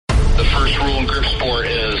first rule in grip sport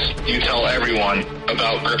is you tell everyone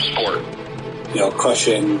about grip sport.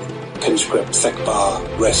 Crushing, pinch grip, thick bar,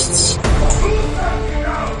 wrists.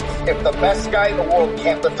 If the best guy in the world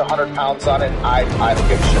can't lift 100 pounds on it, I don't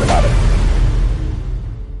give a shit about it.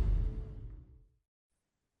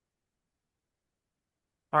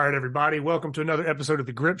 All right, everybody. Welcome to another episode of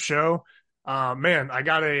The Grip Show. I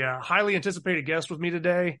got a highly anticipated guest with me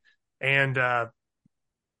today, and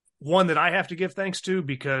one that I have to give thanks to,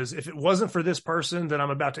 because if it wasn't for this person that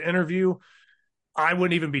I'm about to interview, I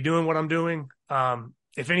wouldn't even be doing what I'm doing.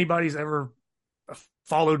 If anybody's ever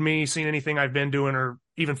followed me, seen anything I've been doing, or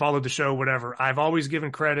even followed the show, whatever, I've always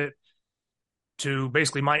given credit to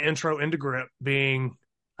basically my intro into grip being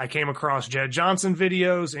I came across Jed Johnson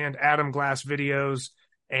videos and Adam Glass videos.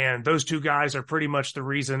 And those two guys are pretty much the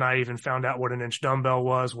reason I even found out what an inch dumbbell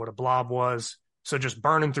was, what a blob was. So just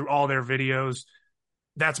burning through all their videos,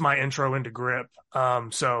 that's my intro into grip.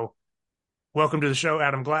 So welcome to the show,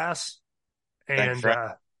 Adam Glass. And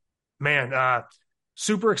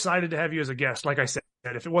super excited to have you as a guest. Like I said,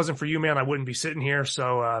 if it wasn't for you, man, I wouldn't be sitting here.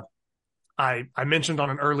 So I mentioned on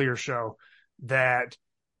an earlier show that,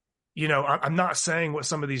 I'm not saying what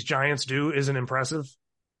some of these giants do isn't impressive,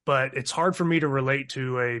 but it's hard for me to relate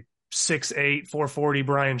to a 6'8", 440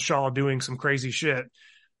 Brian Shaw doing some crazy shit.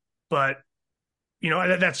 But,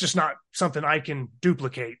 that's just not something I can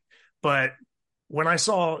duplicate. But when I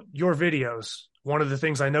saw your videos, one of the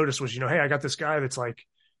things I noticed was, hey, I got this guy that's like,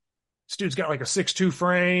 this dude's got like a 6'2"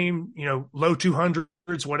 frame, low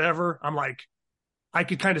 200s, whatever. I'm like, I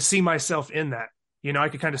could kind of see myself in that. I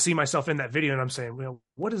could kind of see myself in that video, and I'm saying, well,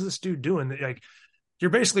 what is this dude doing? Like,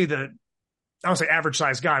 you're basically I don't say average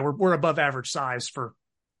size guy. We're above average size for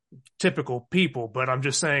typical people, but I'm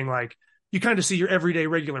just saying, like, you kind of see your everyday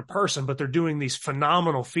regular person, but they're doing these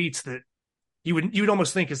phenomenal feats that you'd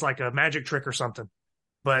almost think is like a magic trick or something.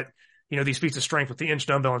 But, these feats of strength with the inch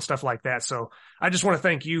dumbbell and stuff like that. So I just want to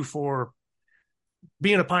thank you for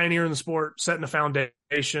being a pioneer in the sport, setting a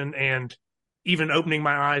foundation, and even opening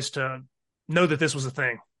my eyes to know that this was a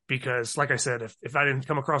thing. Because like I said, if I didn't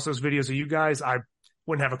come across those videos of you guys, I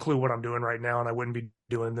wouldn't have a clue what I'm doing right now, and I wouldn't be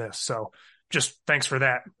doing this. So just thanks for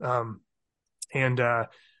that.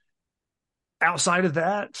 Outside of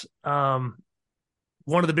that, one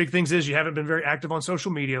of the big things is you haven't been very active on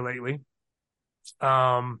social media lately.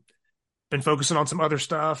 Been focusing on some other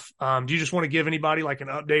stuff. Do you just want to give anybody like an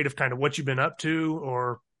update of kind of what you've been up to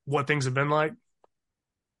or what things have been like?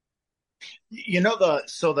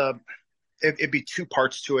 It'd be two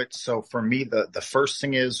parts to it. So for me, the first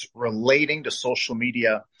thing is relating to social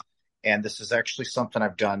media. And this is actually something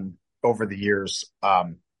I've done over the years.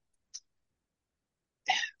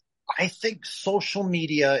 I think social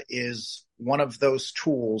media is one of those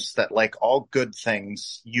tools that, like all good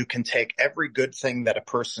things, you can take every good thing that a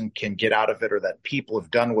person can get out of it or that people have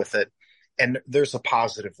done with it. And there's a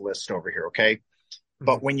positive list over here. Okay. Mm-hmm.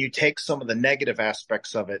 But when you take some of the negative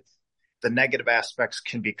aspects of it, the negative aspects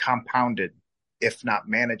can be compounded if not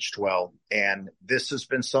managed well. And this has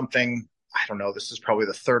been something, I don't know, this is probably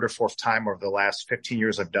the third or fourth time over the last 15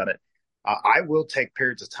 years I've done it. I will take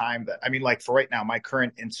periods of time like for right now, my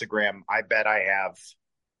current Instagram, I bet I have,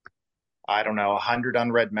 100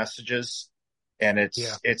 unread messages. And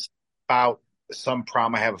it's about some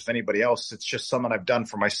problem I have with anybody else. It's just something I've done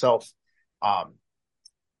for myself.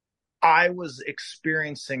 I was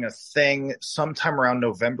experiencing a thing sometime around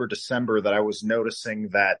November, December that I was noticing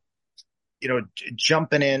that,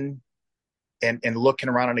 jumping in and looking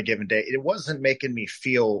around on a given day, it wasn't making me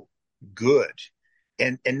feel good.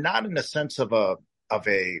 And not in the sense of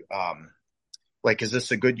like, is this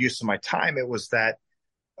a good use of my time? It was that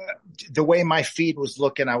the way my feed was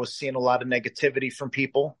looking, I was seeing a lot of negativity from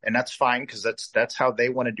people, and that's fine because that's how they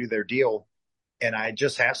want to do their deal. And I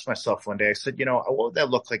just asked myself one day, I said, what would that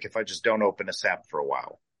look like if I just don't open this app for a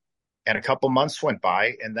while? And a couple months went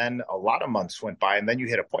by, and then a lot of months went by. And then you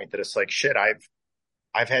hit a point that it's like, shit,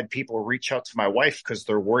 I've had people reach out to my wife because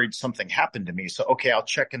they're worried something happened to me. So, okay, I'll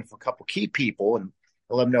check in with a couple key people and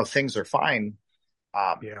let them know things are fine.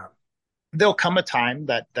 There'll come a time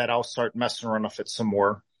that I'll start messing around with it some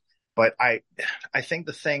more. But I think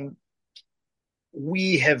the thing,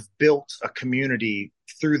 we have built a community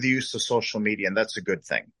through the use of social media, and that's a good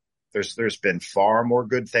thing. There's been far more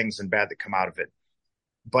good things than bad that come out of it.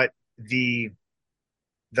 But the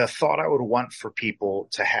thought I would want for people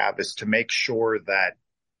to have is to make sure that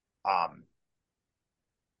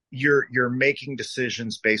you're making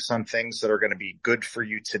decisions based on things that are going to be good for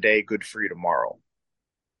you today, good for you tomorrow.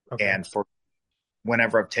 Okay. And for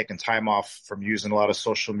whenever I've taken time off from using a lot of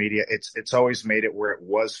social media, it's always made it where it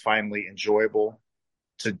was finally enjoyable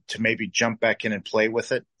to maybe jump back in and play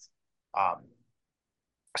with it. Um,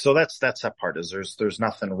 so that's that part is there's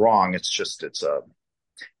nothing wrong. It's just,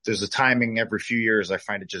 there's a timing every few years. I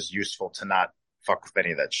find it just useful to not fuck with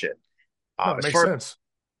any of that shit. No, it As makes far sense.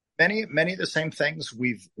 many of the same things,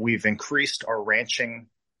 we've increased our ranching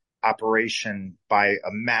operation by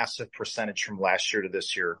a massive percentage from last year to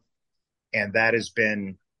this year. And that has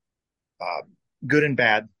been, uh, good and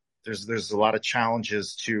bad. There's a lot of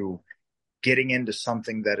challenges to getting into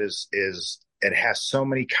something that it has so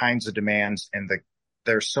many kinds of demands, and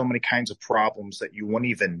there's so many kinds of problems that you wouldn't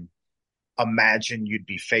even imagine you'd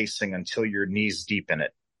be facing until you're knees deep in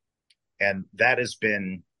it. And that has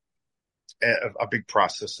been a big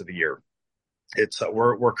process of the year. It's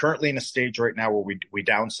we're currently in a stage right now where we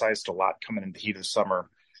downsized a lot coming into the heat of the summer.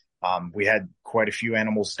 We had quite a few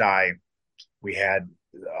animals die. We had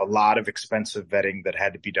a lot of expensive vetting that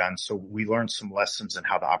had to be done. So we learned some lessons in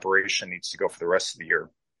how the operation needs to go for the rest of the year.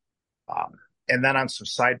 And then on some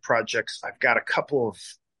side projects, I've got a couple of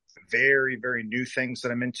very, very new things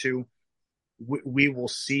that I'm into. We will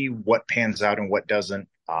see what pans out and what doesn't.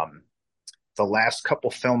 The last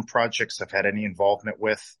couple film projects I've had any involvement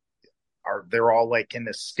with they're all like in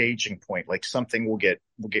this staging point. Like something will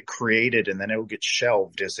get created and then it will get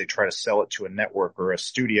shelved as they try to sell it to a network or a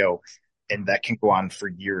studio, and that can go on for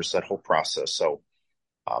years, that whole process. So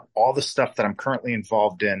all the stuff that I'm currently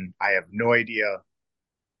involved in, I have no idea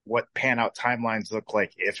what pan out timelines look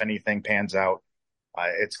like, if anything pans out.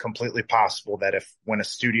 It's completely possible that when a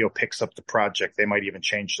studio picks up the project, they might even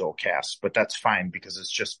change the whole cast, but that's fine because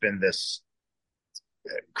it's just been this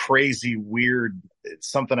crazy, weird, it's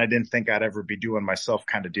something I didn't think I'd ever be doing myself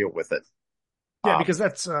kind of deal with it. Yeah, because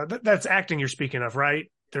that's acting you're speaking of, right?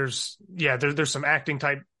 There's some acting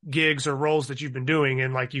type gigs or roles that you've been doing.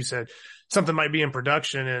 And like you said, something might be in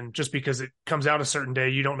production, and just because it comes out a certain day,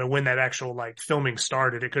 you don't know when that actual like filming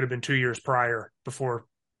started. It could have been 2 years prior before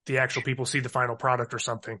the actual people see the final product or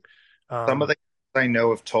something. Some of the I know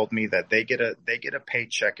have told me that they get a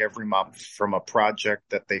paycheck every month from a project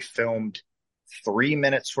that they filmed 3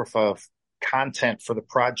 minutes worth of content for the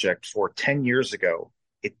project for 10 years ago.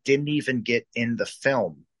 It didn't even get in the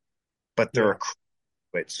film, but they're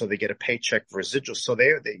so they get a paycheck for residuals. So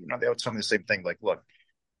they would tell me the same thing. Like, look,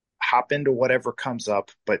 hop into whatever comes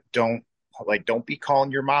up, but don't be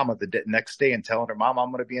calling your mama the next day and telling her, Mom,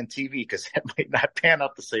 I'm going to be on TV, because that might not pan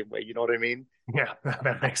out the same way. You know what I mean? Yeah,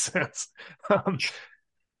 that makes sense.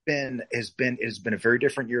 Has been a very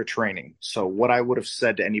different year of training. So what I would have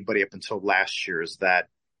said to anybody up until last year is that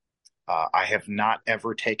I have not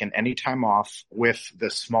ever taken any time off, with the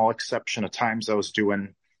small exception of times I was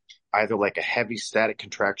doing either like a heavy static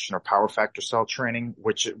contraction or power factor cell training,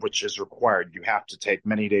 which is required. You have to take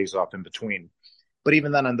many days off in between. But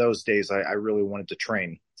even then, on those days, I really wanted to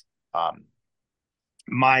train.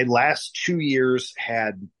 My last 2 years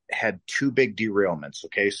had two big derailments.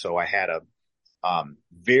 Okay, so I had a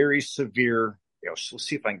very severe. So let's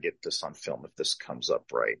see if I can get this on film, if this comes up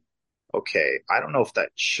right. Okay, I don't know if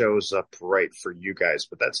that shows up right for you guys,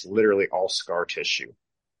 but that's literally all scar tissue.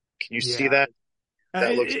 Can you see that?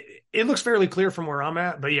 It looks fairly clear from where I'm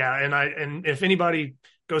at, but yeah, and if anybody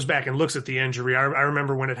goes back and looks at the injury, I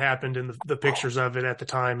remember when it happened and the pictures of it at the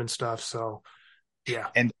time and stuff. So yeah.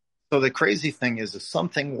 And so the crazy thing is that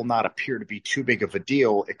something will not appear to be too big of a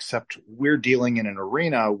deal, except we're dealing in an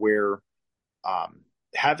arena where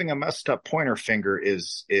having a messed up pointer finger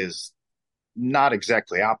is not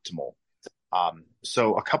exactly optimal.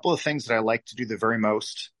 So a couple of things that I like to do the very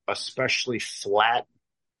most, especially flat,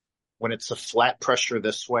 when it's a flat pressure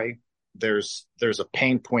this way, there's a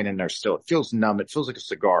pain point in there still. It feels numb. It feels like a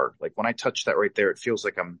cigar. Like when I touch that right there, it feels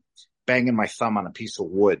like I'm banging my thumb on a piece of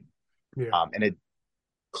wood. Yeah. And it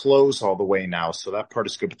closed all the way now. So that part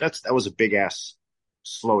is good. But that was a big ass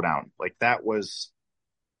slowdown. Like it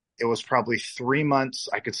was probably 3 months.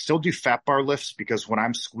 I could still do fat bar lifts, because when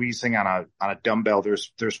I'm squeezing on a dumbbell,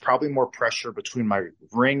 there's probably more pressure between my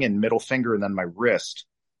ring and middle finger and then my wrist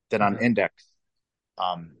than on index.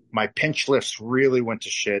 My pinch lifts really went to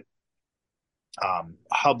shit.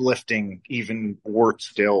 Hub lifting even worse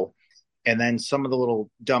still. And then some of the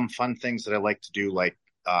little dumb fun things that I like to do, like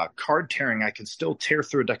card tearing. I can still tear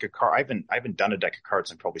through a deck of cards. I haven't done a deck of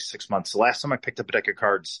cards in probably 6 months. The last time I picked up a deck of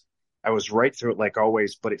cards, I was right through it like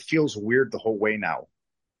always, but it feels weird the whole way now,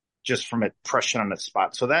 just from it pressing on its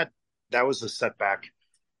spot. So that was a setback.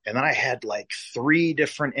 And then I had like 3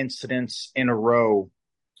 different incidents in a row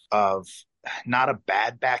of not a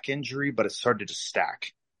bad back injury, but it started to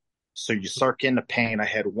stack. So you start getting the pain. I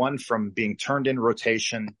had one from being turned in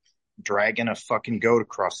rotation, dragging a fucking goat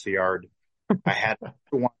across the yard. I had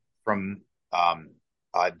one from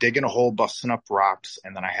digging a hole, busting up rocks.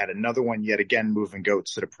 And then I had another one yet again, moving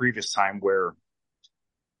goats at a previous time where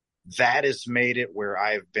that has made it where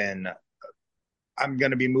I'm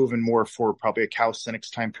going to be moving more for probably a calisthenics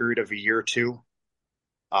time period of a year or two.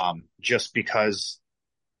 Just because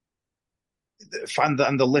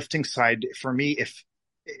on the lifting side, for me,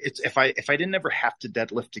 if I didn't ever have to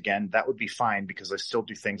deadlift again, that would be fine because I still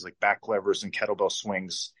do things like back levers and kettlebell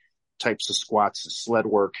swings, types of squats, sled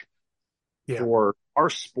work. Yeah. For our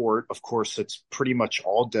sport, of course, it's pretty much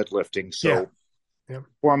all deadlifting. So yeah.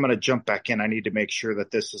 before I'm going to jump back in, I need to make sure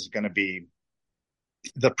that this is going to be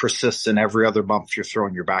the persistent every other month you're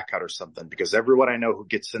throwing your back out or something, because everyone I know who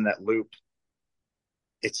gets in that loop,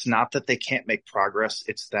 it's not that they can't make progress.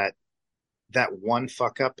 It's that one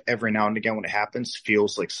fuck up every now and again when it happens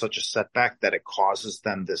feels like such a setback that it causes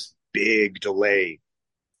them this big delay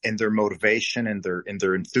in their motivation and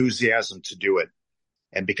their enthusiasm to do it.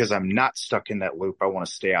 And because I'm not stuck in that loop, I want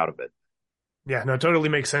to stay out of it. Yeah, no, totally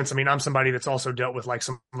makes sense. I mean, I'm somebody that's also dealt with like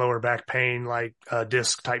some lower back pain, like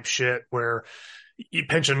disc type shit where you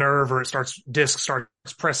pinch a nerve or disc starts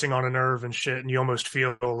pressing on a nerve and shit. And you almost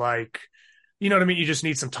feel like, you know what I mean? You just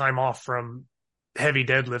need some time off from heavy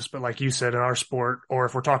deadlifts. But like you said, in our sport, or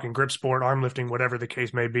if we're talking grip sport, arm lifting, whatever the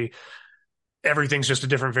case may be, everything's just a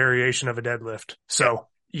different variation of a deadlift. So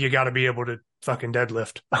you got to be able to fucking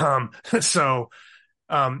deadlift.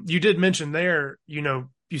 You did mention there, you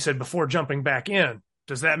said before jumping back in,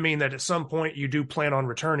 does that mean that at some point you do plan on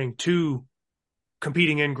returning to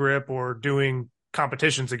competing in grip or doing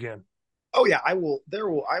competitions again? Oh yeah, I will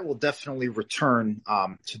definitely return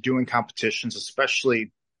to doing competitions,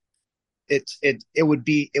 especially it would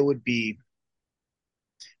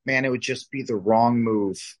just be the wrong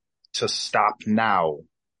move to stop now,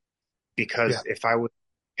 because if I would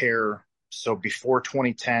compare, so before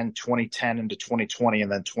 2010 into 2020, and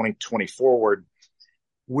then 2020 forward,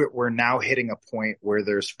 we're now hitting a point where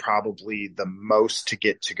there's probably the most to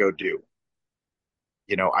get to go do.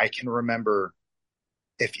 I can remember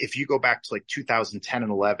if you go back to like 2010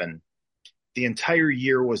 and 11, the entire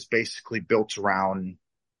year was basically built around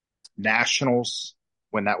nationals,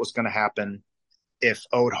 when that was going to happen. If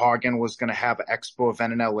Ode Hagen was going to have an expo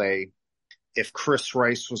event in LA, if Chris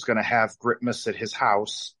Rice was going to have Gripmas at his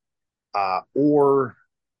house, or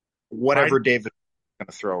whatever David was going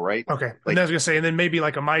to throw, right? Okay. Like, and I was going to say, and then maybe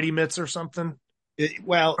like a Mighty Mitts or something. Mighty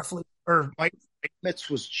Mitts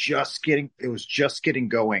was just getting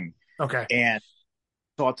going. Okay. And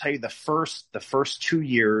so I'll tell you, the first 2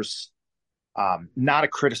 years, not a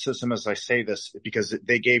criticism as I say this, because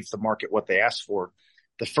they gave the market what they asked for.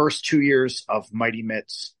 The first 2 years of Mighty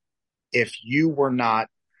Mitts, if you were not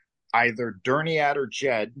either Derniat or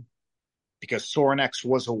Jed, because Sorinex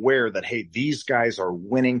was aware that, hey, these guys are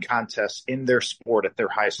winning contests in their sport at their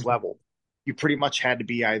highest level, you pretty much had to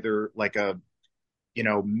be either like a,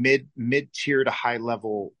 mid-tier to high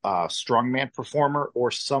level strongman performer,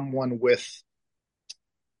 or someone with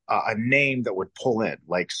a name that would pull in.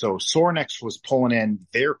 Like, so Sorinex was pulling in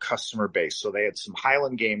their customer base. So they had some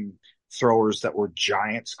Highland game throwers that were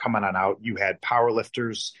giants coming on out. You had power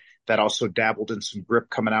lifters that also dabbled in some grip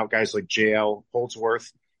coming out, guys like JL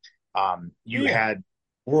Holdsworth. You had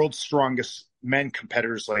world's strongest men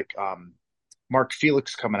competitors like Mark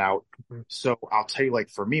Felix coming out. Mm-hmm. So I'll tell you, like,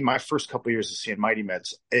 for me, my first couple of years of seeing Mighty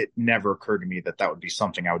Mitts, it never occurred to me that would be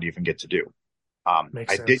something I would even get to do.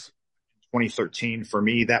 Makes sense. Did 2013. For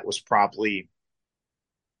me, that was probably,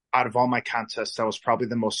 out of all my contests, that was probably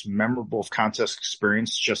the most memorable contest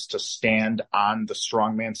experience, just to stand on the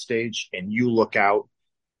strongman stage and you look out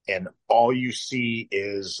and all you see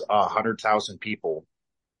is 100,000 people.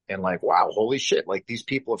 And like, wow, holy shit. Like, these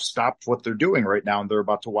people have stopped what they're doing right now and they're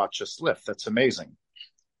about to watch us lift. That's amazing.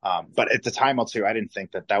 But at the time, I'll tell you, I didn't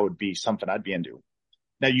think that would be something I'd be into.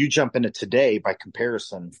 Now you jump into today, by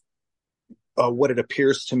comparison, what it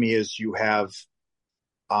appears to me is you have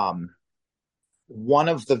one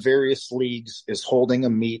of the various leagues is holding a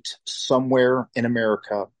meet somewhere in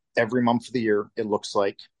America every month of the year, it looks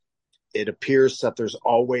like. It appears that there's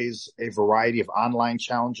always a variety of online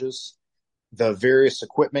challenges. The various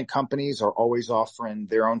equipment companies are always offering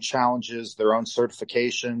their own challenges, their own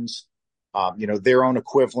certifications, their own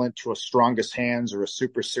equivalent to a Strongest Hands or a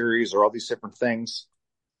Super Series or all these different things.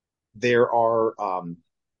 There are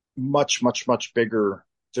much, much, much bigger.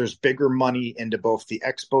 There's bigger money into both the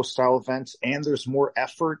expo style events, and there's more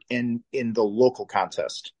effort in the local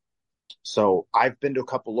contest. So I've been to a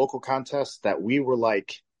couple local contests that we were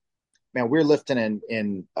like, man, we're lifting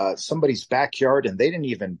in somebody's backyard and they didn't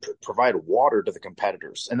even provide water to the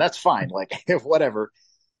competitors. And that's fine. Like, whatever.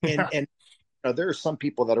 And there are some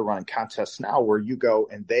people that are running contests now where you go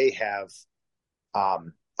and they have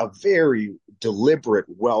a very deliberate,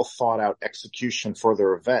 well thought out execution for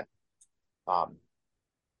their event.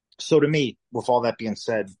 So to me, with all that being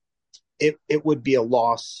said, it would be a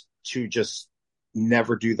loss to just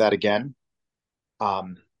never do that again.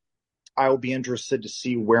 I will be interested to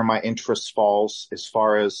see where my interest falls as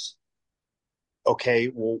far as,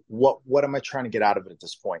 okay, well, what am I trying to get out of it at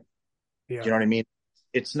this point? Yeah. You know what I mean?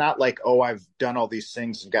 It's not like, oh, I've done all these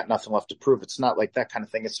things and got nothing left to prove. It's not like that kind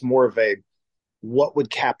of thing. It's more of a, what would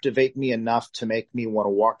captivate me enough to make me want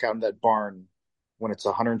to walk out in that barn when it's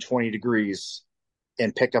 120 degrees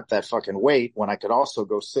and pick up that fucking weight, when I could also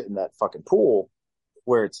go sit in that fucking pool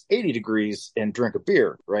where it's 80 degrees and drink a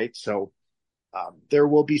beer, right? So there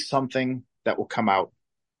will be something that will come out.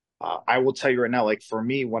 I will tell you right now, like for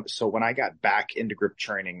me, when I got back into grip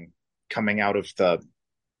training coming out of the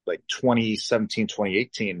like 2017,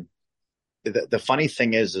 2018, the funny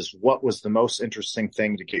thing is what was the most interesting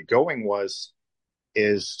thing to get going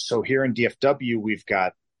so here in DFW, we've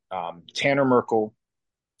got Tanner Merkel,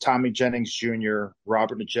 Tommy Jennings Jr.,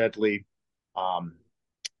 Robert Najedli,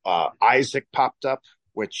 Isaac popped up,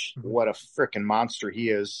 which what a freaking monster he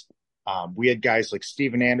is. We had guys like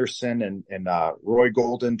Steven Anderson and Roy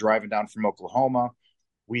Golden driving down from Oklahoma.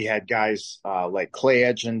 We had guys like Clay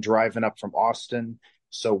Edgen driving up from Austin.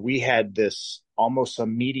 So we had this almost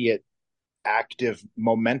immediate active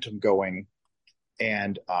momentum going.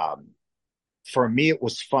 And for me, it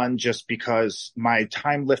was fun just because my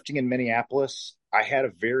time lifting in Minneapolis, I had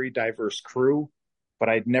a very diverse crew, but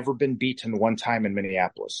I'd never been beaten one time in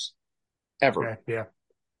Minneapolis, ever. Yeah.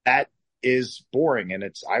 That is boring. And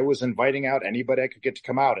I was inviting out anybody I could get to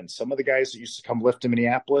come out. And some of the guys that used to come lift in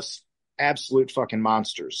Minneapolis, absolute fucking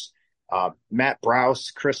monsters. Matt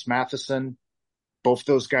Browse, Chris Matheson, both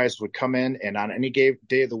those guys would come in, and on any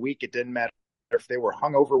day of the week, it didn't matter if they were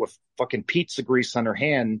hungover with fucking pizza grease on their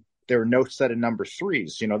hand. There were no set of number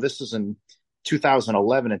threes. You know, this is in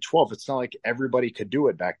 2011 and 12. It's not like everybody could do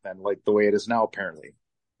it back then, like the way it is now, apparently.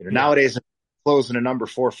 Nowadays, closing a number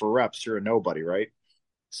 4 for reps, you're a nobody, right?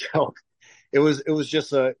 So it was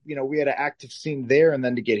just we had an active scene there, and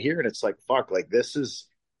then to get here, and it's like, fuck, like this is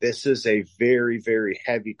a very, very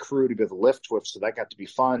heavy crew to be able to lift with. So that got to be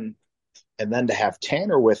fun. And then to have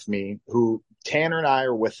Tanner with me, who Tanner and I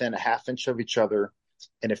are within a half inch of each other.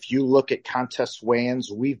 And if you look at contest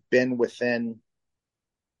weigh-ins, we've been within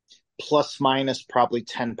plus minus probably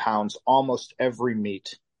 10 pounds almost every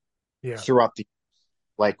meet throughout the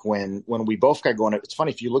like when we both got going. It's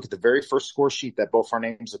funny, if you look at the very first score sheet that both our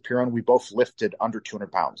names appear on, we both lifted under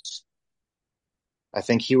 200 pounds. I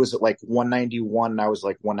think he was at like 191 and I was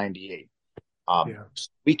like 198. So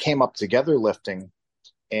we came up together lifting,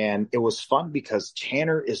 and it was fun because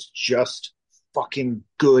Tanner is just fucking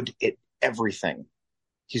good at everything.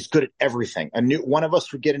 He's good at everything. One of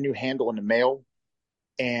us would get a new handle in the mail,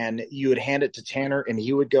 and you would hand it to Tanner, and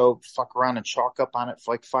he would go fuck around and chalk up on it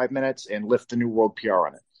for like 5 minutes and lift a new world PR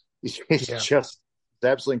on it. It's just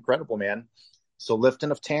absolutely incredible, man. So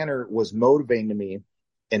lifting of Tanner was motivating to me,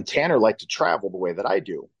 and Tanner liked to travel the way that I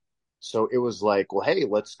do. So it was like, well, hey,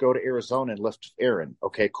 let's go to Arizona and lift Aaron.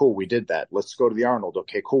 Okay, cool. We did that. Let's go to the Arnold.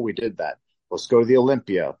 Okay, cool. We did that. Let's go to the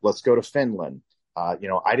Olympia. Let's go to Finland. I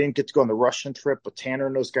didn't get to go on the Russian trip, but Tanner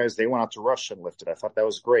and those guys, they went out to Russia and lifted. I thought that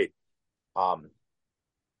was great.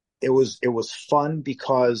 It was fun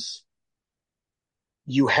because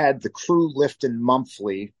you had the crew lifting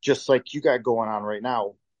monthly, just like you got going on right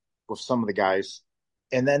now with some of the guys.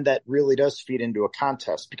 And then that really does feed into a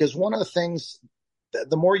contest, because one of the things,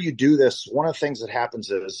 the more you do this, one of the things that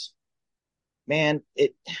happens is, man,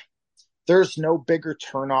 there's no bigger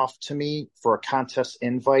turnoff to me for a contest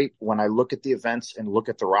invite when I look at the events and look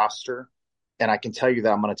at the roster, and I can tell you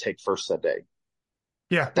that I'm going to take first that day.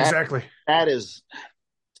 Yeah, exactly. That is,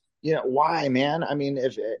 why, man? I mean,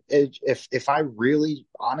 if I really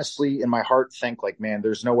honestly in my heart think like, man,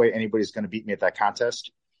 there's no way anybody's going to beat me at that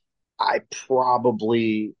contest, I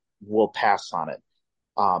probably will pass on it.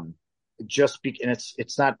 And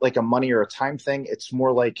it's not like a money or a time thing. It's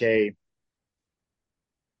more like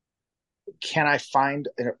can I find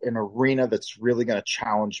an arena that's really going to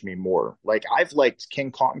challenge me more? Like, I've liked King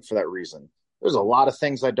Kong for that reason. There's a lot of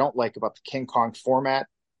things I don't like about the King Kong format.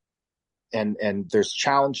 And there's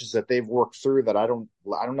challenges that they've worked through that I don't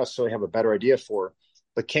necessarily have a better idea for.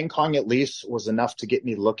 But King Kong at least was enough to get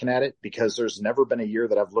me looking at it, because there's never been a year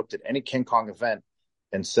that I've looked at any King Kong event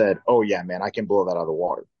and said, oh yeah, man, I can blow that out of the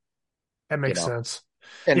water. That makes sense.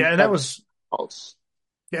 And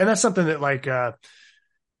that's something that like, I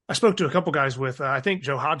spoke to a couple guys with, I think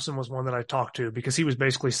Joe Hodgson was one that I talked to, because he was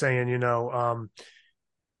basically saying,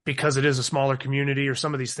 because it is a smaller community or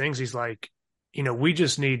some of these things, he's like, we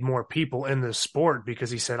just need more people in this sport, because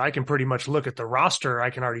he said, I can pretty much look at the roster. I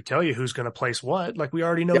can already tell you who's going to place what. Like, we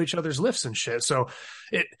already know each other's lifts and shit. So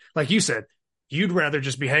like you said, you'd rather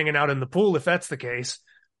just be hanging out in the pool if that's the case.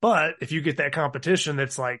 But if you get that competition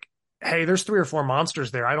that's like, hey, there's 3 or 4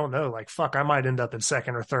 monsters there, I don't know, like, fuck, I might end up in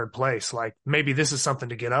second or third place. Like, maybe this is something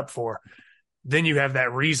to get up for. Then you have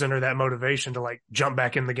that reason or that motivation to like jump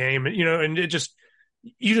back in the game. And, and you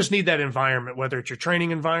just need that environment, whether it's your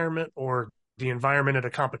training environment or the environment at a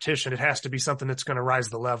competition. It has to be something that's going to rise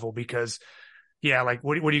the level, because like,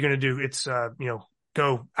 what are you going to do? It's,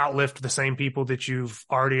 go outlift the same people that you've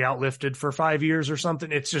already outlifted for 5 years or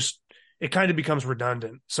something. It's just, it kind of becomes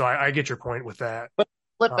redundant. So I get your point with that. But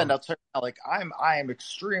flip end, I'll tell you, like, I am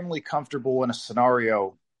extremely comfortable in a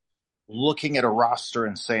scenario looking at a roster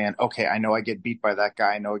and saying, okay, I know I get beat by that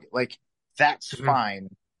guy. I know, like, that's fine,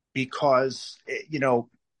 because,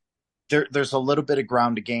 there's a little bit of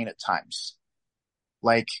ground to gain at times.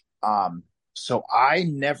 Like, so I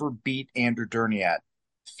never beat Andrew Derniat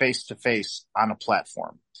face to face on a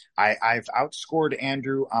platform. I've outscored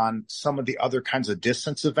Andrew on some of the other kinds of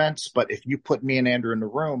distance events, but if you put me and Andrew in the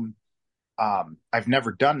room, I've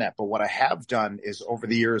never done that. But what I have done is, over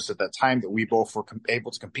the years, at that time that we both were able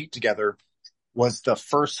to compete together, was the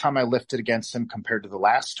first time I lifted against him compared to the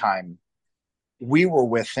last time, we were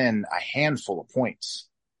within a handful of points.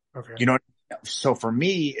 Okay. So for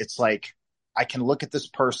me, it's like, I can look at this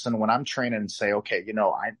person when I'm training and say, okay, you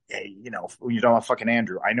know what, fucking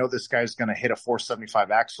Andrew, I know this guy's going to hit a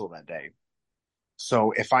 475 axle that day.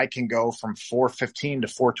 So if I can go from 415 to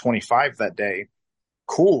 425 that day,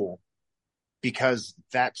 cool, because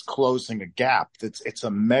that's closing a gap. It's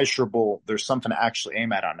a measurable, there's something to actually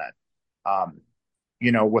aim at on that.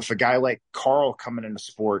 With a guy like Carl coming into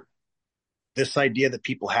sport, this idea that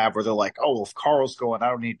people have where they're like, oh, well, if Carl's going, I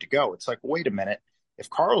don't need to go. It's like, wait a minute. If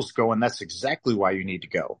Carl's going, that's exactly why you need to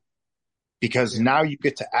go, because now you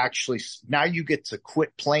get to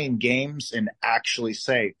quit playing games and actually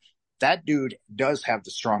say, that dude does have the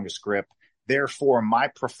strongest grip. Therefore, my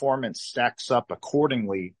performance stacks up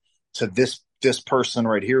accordingly to this person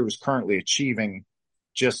right here who's currently achieving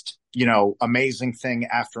just, amazing thing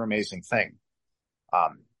after amazing thing.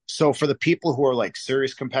 So for the people who are like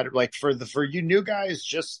serious competitors, like for you new guys,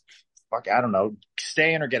 just fuck, I don't know,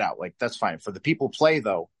 stay in or get out. Like, that's fine. For the people who play,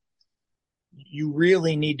 though, you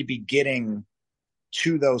really need to be getting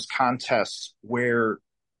to those contests where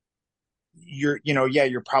you're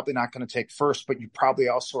probably not going to take first, but you probably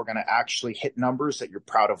also are going to actually hit numbers that you're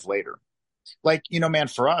proud of later. Like, man,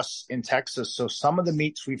 for us in Texas, so some of the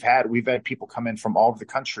meets we've had people come in from all over the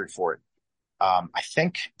country for it. I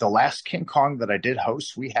think the last King Kong that I did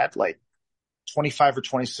host, we had like 25 or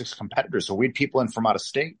 26 competitors. So we had people in from out of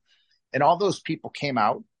state, and all those people came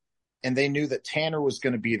out and they knew that Tanner was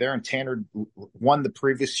going to be there, and Tanner won the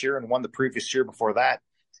previous year and won the previous year before that.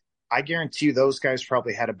 I guarantee you those guys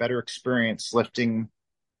probably had a better experience lifting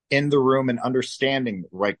in the room and understanding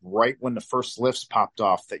right when the first lifts popped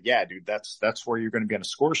off that, yeah, dude, that's where you're going to be on a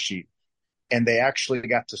score sheet. And they actually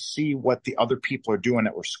got to see what the other people are doing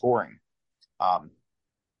that were scoring.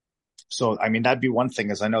 So, I mean, that'd be one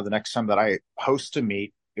thing, is I know the next time that I host a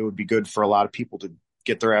meet, it would be good for a lot of people to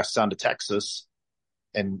get their ass down to Texas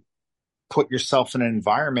and put yourself in an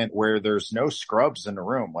environment where there's no scrubs in the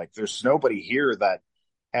room. Like, there's nobody here that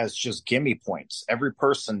has just gimme points. Every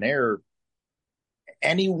person there,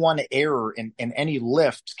 any one error in any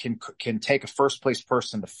lift can take a first place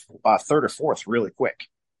person to third or fourth really quick.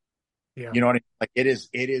 Yeah. You know what I mean? Like,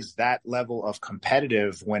 it is that level of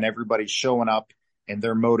competitive when everybody's showing up and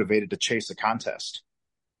they're motivated to chase a contest.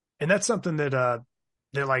 And that's something that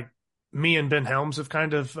like me and Ben Helms have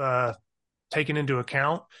kind of taken into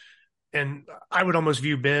account. And I would almost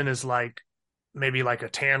view Ben as like maybe like a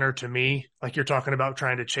Tanner to me. Like, you're talking about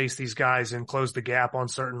trying to chase these guys and close the gap on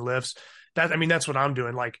certain lifts. That's what I'm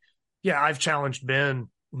doing. Like, yeah, I've challenged Ben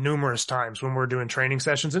numerous times when we're doing training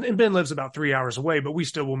sessions, and Ben lives about 3 hours away, but we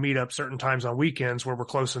still will meet up certain times on weekends where we're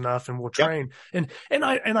close enough and we'll train. Yep. And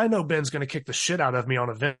I know Ben's going to kick the shit out of me on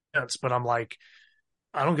events, but I'm like,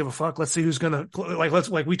 I don't give a fuck. Let's see who's going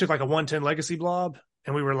to we took like a 110 legacy blob,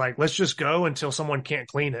 and we were like, let's just go until someone can't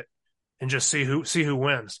clean it and just see who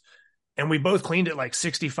wins. And we both cleaned it like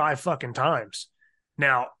 65 fucking times.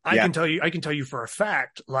 Now, I can tell you for a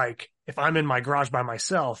fact, like, if I'm in my garage by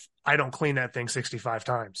myself, I don't clean that thing 65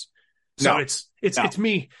 times. So it's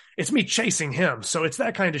me chasing him. So it's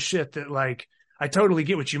that kind of shit that, like, I totally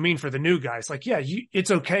get what you mean for the new guys. Like, yeah,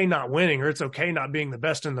 it's okay not winning, or it's okay not being the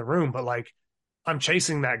best in the room, but like, I'm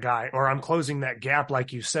chasing that guy, or I'm closing that gap,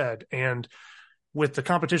 like you said. And with the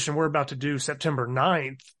competition we're about to do September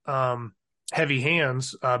 9th, Heavy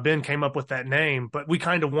Hands, Ben came up with that name, but we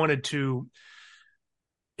kind of wanted to,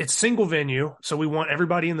 it's single venue. So we want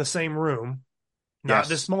everybody in the same room, not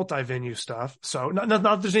this multi-venue stuff. So not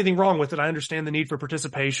that there's anything wrong with it. I understand the need for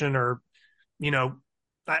participation or,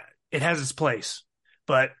 it has its place,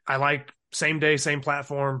 but I like same day, same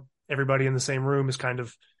platform. Everybody in the same room is kind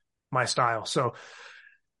of my style. So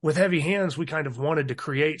with Heavy Hands, we kind of wanted to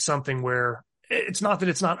create something where it's not that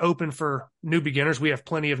it's not open for new beginners. We have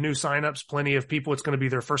plenty of new signups, plenty of people. It's going to be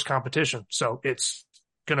their first competition. So it's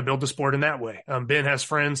going to build the sport in that way. Ben has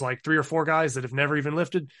friends, like 3 or 4 guys that have never even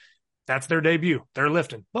lifted. That's their debut. They're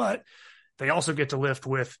lifting, but they also get to lift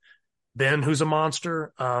with Ben, who's a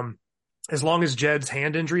monster. As long as Jed's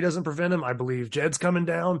hand injury doesn't prevent him, I believe Jed's coming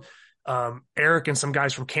down. Eric and some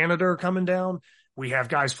guys from Canada are coming down. We have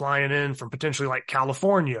guys flying in from potentially like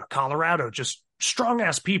California, Colorado, just strong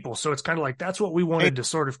ass people. So it's kind of like, that's what we wanted to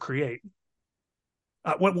sort of create.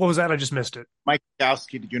 What was that? I just missed it. Mike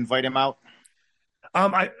Gowski, did you invite him out?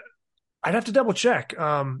 I'd have to double check.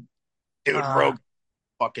 Dude, Rogue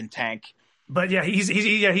fucking tank. But yeah,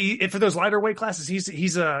 he for those lighter weight classes,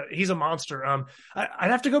 he's a monster.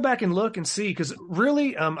 I'd have to go back and look and see, because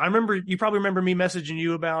really, I remember, you probably remember me messaging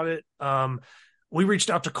you about it. We reached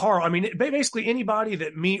out to Carl. I mean, basically anybody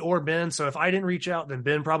that me or Ben. So if I didn't reach out, then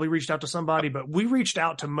Ben probably reached out to somebody. But we reached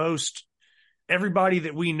out to everybody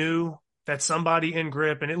that we knew that's somebody in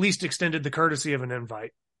grip, and at least extended the courtesy of an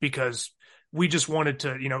invite, because we just wanted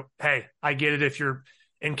to, hey, I get it if you're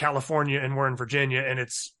in California and we're in Virginia and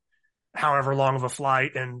it's however long of a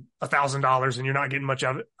flight and $1,000 and you're not getting much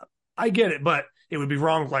of it. I get it, but it would be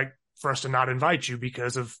wrong, like, for us to not invite you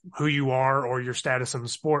because of who you are or your status in the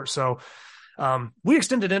sport. So we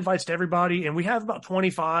extended invites to everybody, and we have about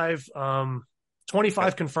 25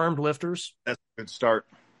 confirmed lifters. That's a good start.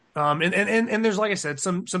 And there's, like I said,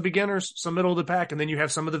 some beginners, some middle of the pack, and then you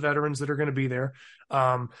have some of the veterans that are going to be there.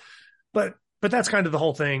 But that's kind of the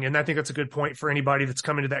whole thing. And I think that's a good point for anybody that's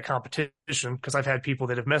coming to that competition, because I've had people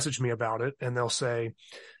that have messaged me about it, and they'll say,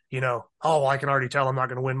 oh, well, I can already tell I'm not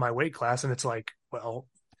going to win my weight class. And it's like, well,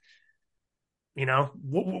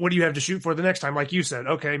 what do you have to shoot for the next time? Like you said,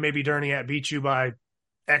 okay, maybe Derniat beat you by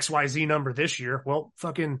XYZ number this year. Well,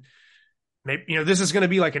 fucking, maybe, this is going to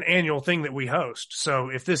be like an annual thing that we host. So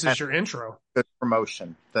if this is your intro. Good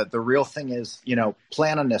promotion. The real thing is,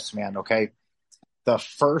 plan on this, man. Okay. The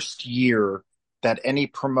first year that any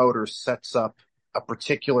promoter sets up a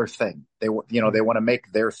particular thing, they want to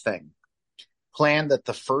make their thing. Plan that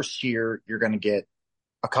the first year you're going to get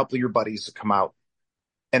a couple of your buddies to come out.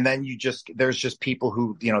 And then there's just people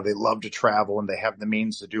who, they love to travel and they have the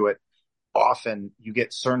means to do it. Often you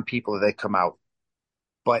get certain people that they come out.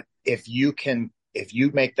 But if you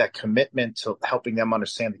make that commitment to helping them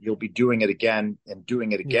understand that you'll be doing it again and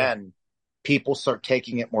doing it again, people start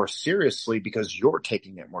taking it more seriously because you're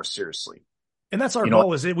taking it more seriously. And that's our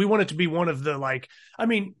goal, is we want it to be one of the,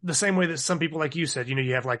 the same way that some people, like you said,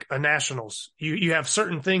 you have like a nationals, you have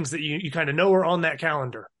certain things that you kind of know are on that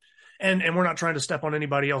calendar. And we're not trying to step on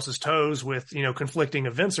anybody else's toes with, conflicting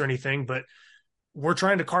events or anything, but we're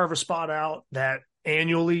trying to carve a spot out that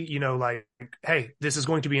annually, hey, this is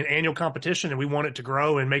going to be an annual competition and we want it to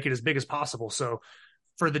grow and make it as big as possible. So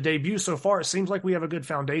for the debut so far, it seems like we have a good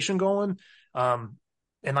foundation going.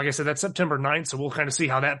 And like I said, that's September 9th. So we'll kind of see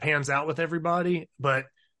how that pans out with everybody. But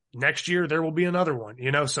next year there will be another one,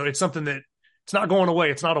 so it's something that it's not going away.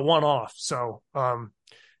 It's not a one-off. So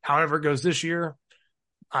however it goes this year,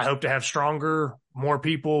 I hope to have stronger, more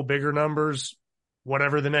people, bigger numbers,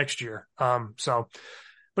 whatever the next year.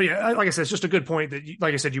 But yeah, like I said, it's just a good point that,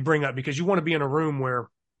 like I said, you bring up, because you want to be in a room where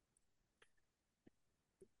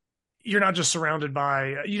you're not just surrounded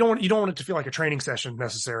by, you don't want it to feel like a training session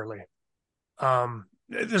necessarily.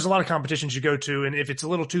 There's a lot of competitions you go to, and if it's a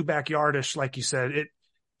little too backyardish, like you said,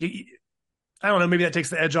 I don't know, maybe that takes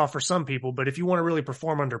the edge off for some people, but if you want to really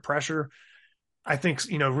perform under pressure, I think,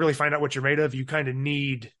 really find out what you're made of, you kind of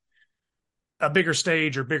need a bigger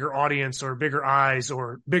stage or bigger audience or bigger eyes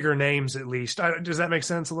or bigger names, at least. Does that make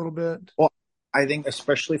sense a little bit? Well, I think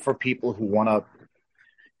especially for people who want to,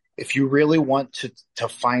 if you really want to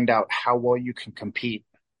find out how well you can compete,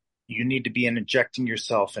 you need to be injecting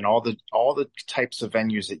yourself in all the types of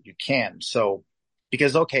venues that you can. So,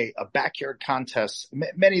 because, okay, a backyard contest,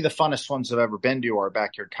 many of the funnest ones I've ever been to are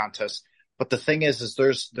backyard contests. But the thing is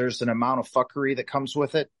there's an amount of fuckery that comes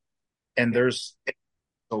with it, and there's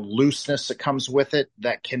the looseness that comes with it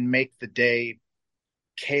that can make the day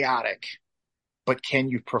chaotic. But can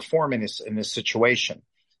you perform in this situation?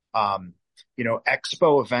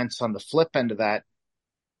 Expo events on the flip end of that,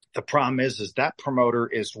 the problem is that promoter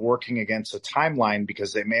is working against a timeline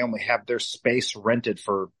because they may only have their space rented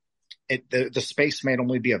for the space may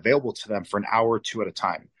only be available to them for an hour or two at a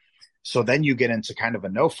time. So then you get into kind of a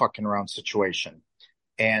no fucking around situation.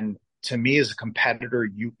 And to me as a competitor,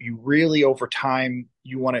 you really over time,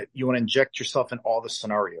 you want to inject yourself in all the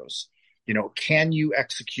scenarios. Can you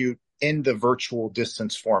execute in the virtual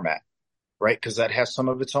distance format, right? Because that has some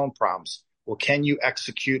of its own problems. Well, can you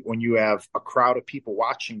execute when you have a crowd of people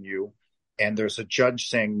watching you and there's a judge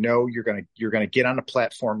saying, no, you're going to get on a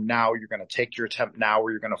platform now, you're going to take your attempt now, or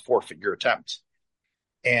you're going to forfeit your attempt.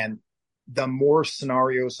 And the more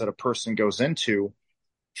scenarios that a person goes into,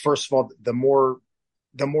 first of all, the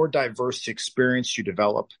more diverse experience you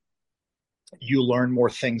develop, you learn more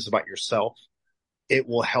things about yourself. It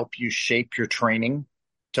will help you shape your training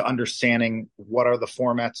to understanding what are the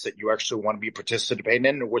formats that you actually want to be participating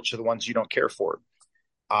in and which are the ones you don't care for.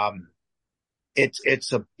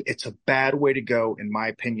 It's a bad way to go, in my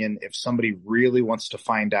opinion, if somebody really wants to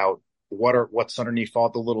find out what's underneath all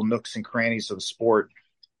the little nooks and crannies of the sport,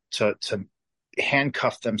 to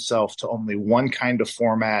handcuff themselves to only one kind of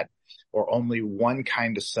format or only one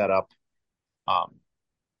kind of setup.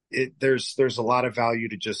 There's a lot of value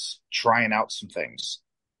to just trying out some things.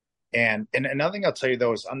 And another thing I'll tell you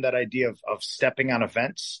though is on that idea of stepping on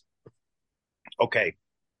events. Okay.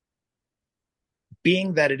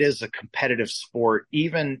 Being that it is a competitive sport,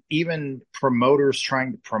 even promoters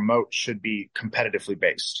trying to promote should be competitively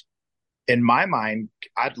based. In my mind,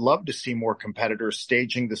 I'd love to see more competitors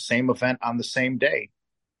staging the same event on the same day.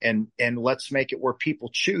 And let's make it where people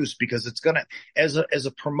choose, because it's going to, as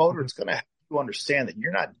a promoter, it's going to have to understand that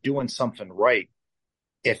you're not doing something right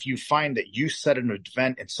if you find that you set an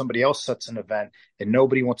event and somebody else sets an event and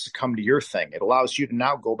nobody wants to come to your thing. It allows you to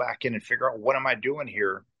now go back in and figure out, what am I doing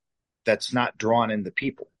here that's not drawing in the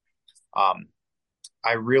people?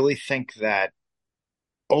 I really think that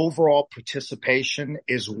overall participation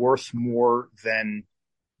is worth more than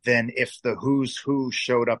if the who's who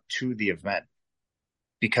showed up to the event,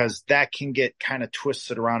 because that can get kind of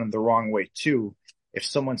twisted around in the wrong way too. If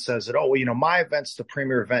someone says that, oh, well, my event's the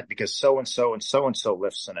premier event because so-and-so and so-and-so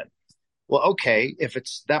lifts in it. Well, okay,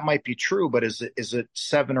 that might be true, but is it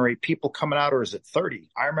 7 or 8 people coming out, or is it 30?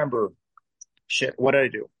 I remember, what did I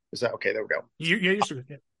do? Is that okay? There we go.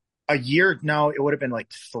 Yeah. A year? No, it would have been like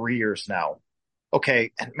 3 years now.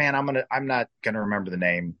 Okay. And man, I'm not going to remember the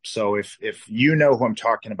name. So if you know who I'm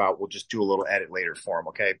talking about, we'll just do a little edit later for him.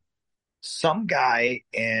 Okay. Some guy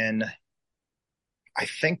in, I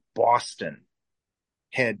think Boston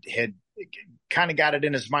had kind of got it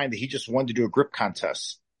in his mind that he just wanted to do a grip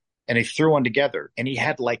contest, and he threw one together, and he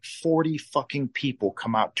had like 40 fucking people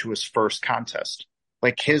come out to his first contest.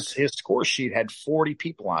 Like his score sheet had 40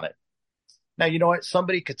 people on it. Now, you know what?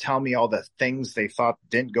 Somebody could tell me all the things they thought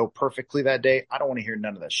didn't go perfectly that day. I don't want to hear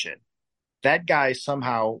none of that shit. That guy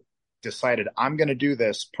somehow decided, I'm going to do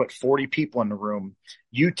this, put 40 people in the room.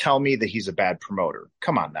 You tell me that he's a bad promoter.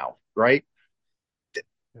 Come on now, right?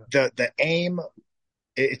 The aim,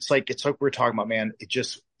 it's like we're talking about, man.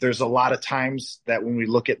 There's a lot of times that when we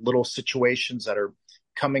look at little situations that are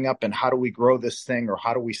coming up and how do we grow this thing, or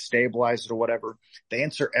how do we stabilize it, or whatever, the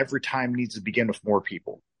answer every time needs to begin with more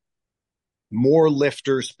people. More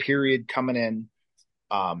lifters, period, coming in.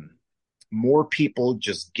 More people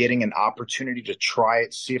just getting an opportunity to try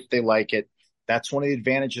it, see if they like it. That's one of the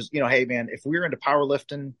advantages. Hey, man, if we're into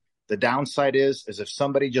powerlifting, the downside is if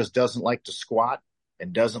somebody just doesn't like to squat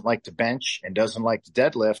and doesn't like to bench and doesn't like to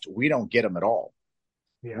deadlift, we don't get them at all.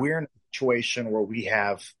 Yeah. We're in a situation where we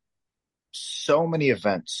have so many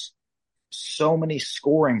events, so many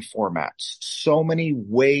scoring formats, so many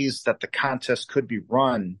ways that the contest could be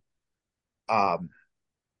run.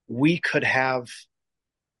 We could have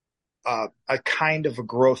a kind of a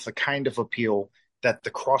growth, a kind of appeal that the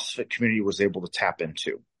CrossFit community was able to tap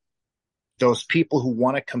into. Those people who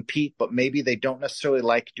want to compete, but maybe they don't necessarily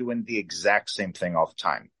like doing the exact same thing all the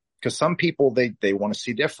time. Because some people, they want to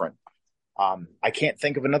see different. I can't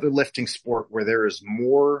think of another lifting sport where there is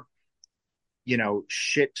more,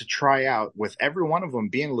 shit to try out, with every one of them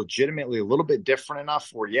being legitimately a little bit different enough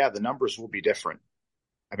where, yeah, the numbers will be different.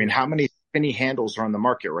 I mean, how many spinny handles are on the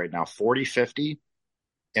market right now? 40, 50?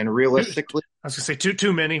 And realistically, I was going to say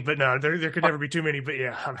too many, but no, there could never be too many, but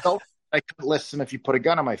yeah. I could listen if you put a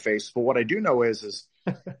gun on my face. But what I do know is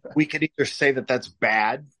we could either say that that's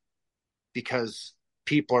bad because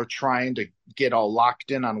people are trying to get all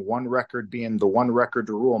locked in on one record being the one record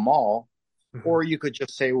to rule them all. Mm-hmm. Or you could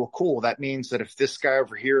just say, well, cool. That means that if this guy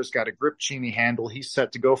over here has got a grip chini handle, he's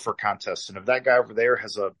set to go for a contest. And if that guy over there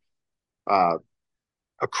has a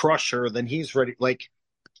crusher, then he's ready. Like,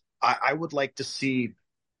 I would like to see,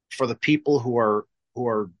 for the people who are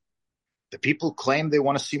The people who claim they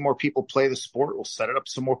want to see more people play the sport will set it up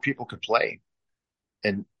so more people could play.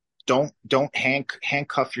 And don't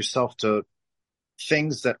handcuff yourself to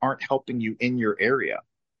things that aren't helping you in your area.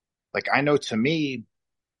 Like, I know, to me,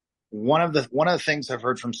 one of the things I've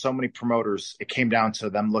heard from so many promoters, it came down to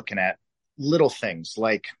them looking at little things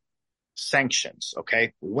like sanctions.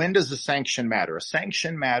 Okay. When does a sanction matter? A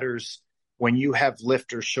sanction matters when you have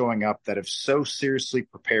lifters showing up that have so seriously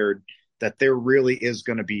prepared that there really is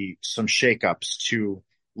going to be some shakeups to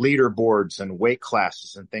leaderboards and weight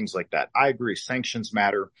classes and things like that. I agree. Sanctions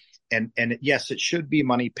matter. And yes, it should be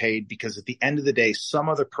money paid, because at the end of the day, some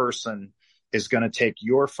other person is going to take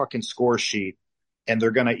your fucking score sheet and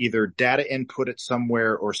they're going to either data input it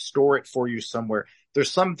somewhere or store it for you somewhere.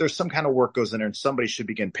 There's some kind of work goes in there, and somebody should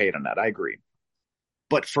be getting paid on that. I agree.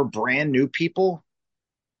 But for brand new people,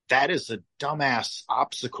 that is a dumbass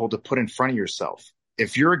obstacle to put in front of yourself.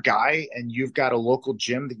 If you're a guy and you've got a local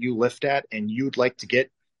gym that you lift at and you'd like to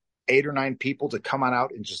get 8 or 9 people to come on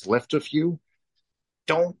out and just lift with you,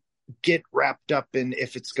 don't get wrapped up in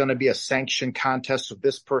if it's going to be a sanctioned contest with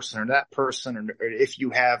this person or that person, or if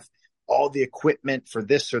you have all the equipment for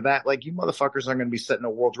this or that. Like, you motherfuckers aren't going to be setting a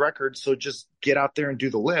world record. So just get out there and do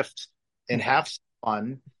the lift and have some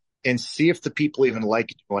fun and see if the people even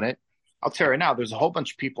like doing it. I'll tell you right now, there's a whole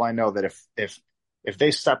bunch of people I know that if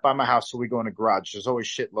they step by my house or we go in a garage, there's always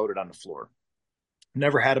shit loaded on the floor.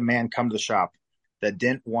 Never had a man come to the shop that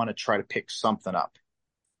didn't want to try to pick something up.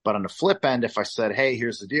 But on the flip end, if I said, hey,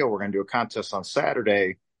 here's the deal, we're going to do a contest on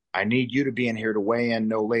Saturday. I need you to be in here to weigh in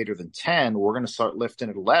no later than 10. We're going to start lifting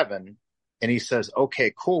at 11. And he says,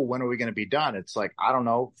 okay, cool. When are we going to be done? It's like, I don't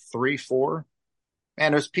know, 3, 4.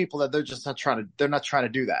 Man, there's people that they're not trying to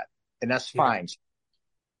do that. And that's fine. Yeah.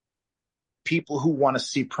 People who want to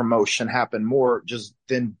see promotion happen more, just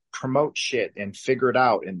then promote shit and figure it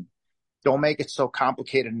out. And don't make it so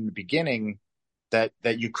complicated in the beginning that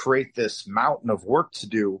you create this mountain of work to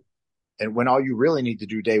do. And when all you really need to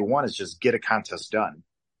do day one is just get a contest done.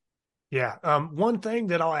 Yeah. One thing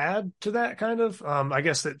that I'll add to that I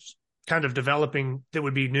guess that's kind of developing that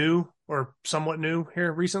would be new or somewhat new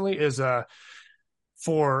here recently is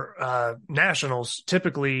for nationals.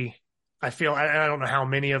 Typically, I feel, I don't know how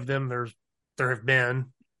many of them there have been,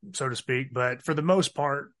 so to speak, but for the most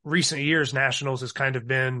part, recent years, nationals has kind of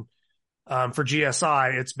been, for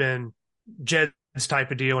GSI, it's been Jed's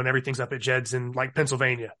type of deal, and everything's up at Jed's in like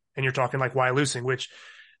Pennsylvania. And you're talking like Wyalusing, which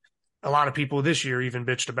a lot of people this year even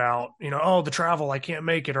bitched about, oh, the travel, I can't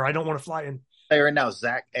make it, or I don't want to fly in. Hey, right now,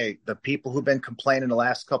 Zach, the people who've been complaining the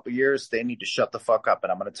last couple of years, they need to shut the fuck up.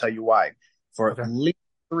 And I'm going to tell you why. For at least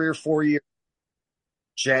 3 or 4 years,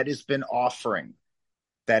 Jed has been offering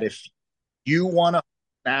that if you want to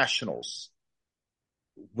nationals,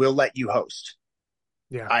 we'll let you host.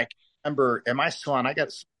 Yeah. I remember, am I still on? I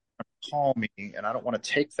got someone call me, and I don't want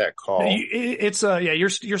to take that call. It's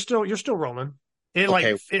you're still rolling.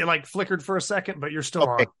 It flickered for a second, but you're still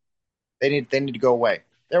on. They need to go away.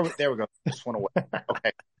 There we go. This went away.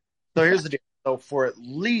 Okay. So here's the deal. So for at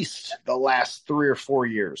least the last 3 or 4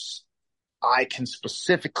 years, I can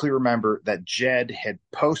specifically remember that Jed had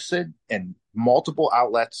posted in multiple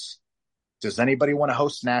outlets, does anybody want to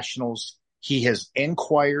host nationals? He has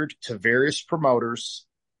inquired to various promoters.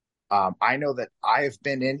 I know that I have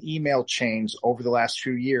been in email chains over the last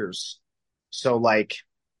few years. So like,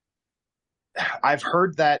 I've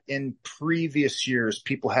heard that in previous years,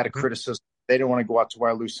 people had a criticism. They didn't want to go out to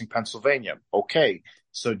Wyalusing, Pennsylvania. Okay.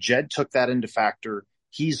 So Jed took that into factor.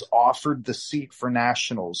 He's offered the seat for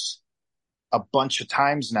nationals a bunch of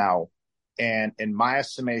times now. And in my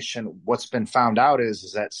estimation, what's been found out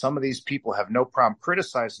is that some of these people have no problem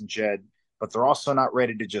criticizing Jed, but they're also not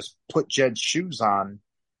ready to just put Jed's shoes on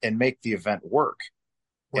and make the event work.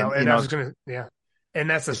 Well, and I was going to, yeah. And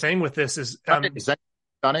that's the thing with this is that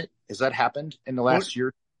done it? Has that happened in the last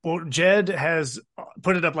year? Well, Jed has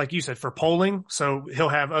put it up, like you said, for polling. So he'll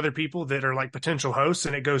have other people that are like potential hosts,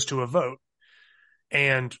 and it goes to a vote.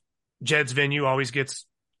 And Jed's venue always gets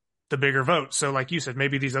the bigger vote. So like you said,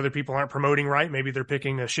 maybe these other people aren't promoting right. Maybe they're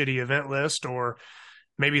picking a shitty event list, or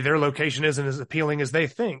maybe their location isn't as appealing as they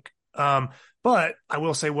think. But I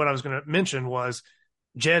will say what I was going to mention was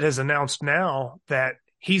Jed has announced now that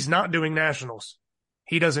he's not doing nationals.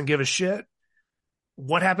 He doesn't give a shit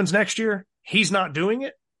what happens next year. He's not doing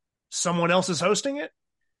it. Someone else is hosting it,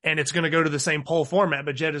 and it's going to go to the same poll format,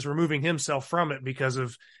 but Jed is removing himself from it because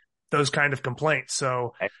of those kind of complaints.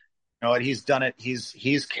 So, you know what? He's done it.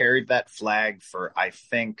 He's carried that flag for, I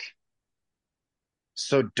think.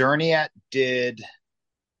 So Derniat did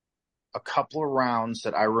a couple of rounds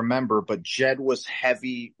that I remember, but Jed was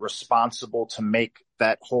heavy responsible to make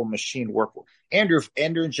that whole machine work. Andrew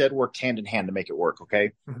and Jed worked hand in hand to make it work.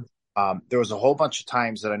 Okay. Mm-hmm. There was a whole bunch of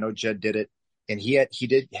times that I know Jed did it, and he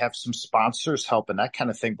did have some sponsors help and that kind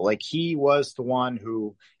of thing. But like, he was the one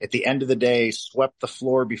who, at the end of the day, swept the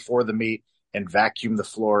floor before the meet and vacuumed the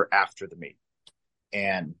floor after the meet.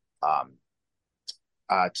 And,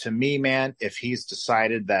 to me, man, if he's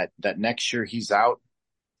decided that next year he's out,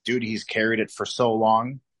 dude, he's carried it for so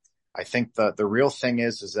long. I think the real thing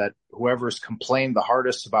is that whoever's complained the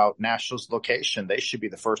hardest about Nationals location, they should be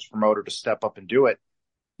the first promoter to step up and do it.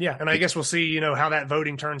 Yeah, and I guess we'll see, how that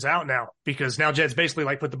voting turns out now, because now Jed's basically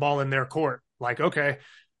like put the ball in their court. Like, okay,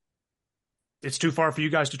 it's too far for you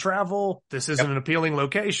guys to travel. This isn't an appealing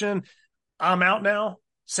location. I'm out now.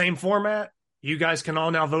 Same format. You guys can all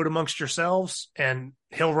now vote amongst yourselves, and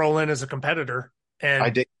he'll roll in as a competitor,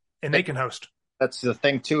 and they can host. That's the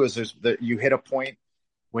thing too, is that you hit a point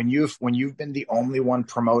when you've been the only one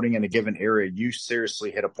promoting in a given area, you seriously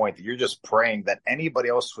hit a point that you're just praying that anybody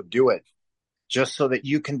else would do it, just so that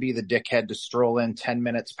you can be the dickhead to stroll in 10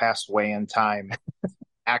 minutes past weigh-in time,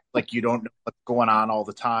 act like you don't know what's going on all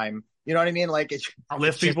the time. You know what I mean? Like, I'll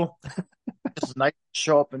lift people. It's nice to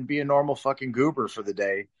show up and be a normal fucking goober for the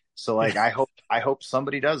day. So like, I hope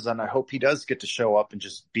somebody does that, and I hope he does get to show up and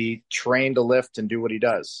just be trained to lift and do what he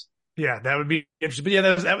does. Yeah, that would be interesting. But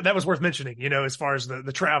yeah, that was worth mentioning, as far as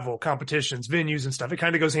the travel, competitions, venues and stuff. It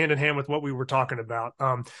kind of goes hand in hand with what we were talking about.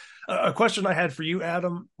 A question I had for you,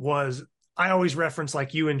 Adam, was I always reference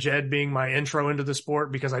like you and Jed being my intro into the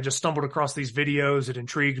sport, because I just stumbled across these videos. It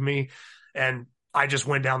intrigued me, and I just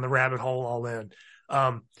went down the rabbit hole all in.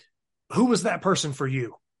 Who was that person for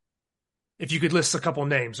you? If you could list a couple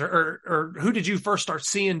names, or who did you first start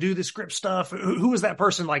seeing do this grip stuff? Who was that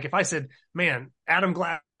person? Like, if I said, man, Adam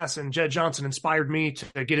Glass and Jed Johnson inspired me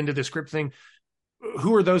to get into this grip thing,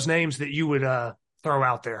 who are those names that you would throw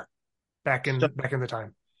out there back in the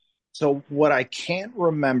time? So what I can't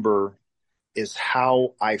remember is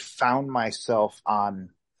how I found myself on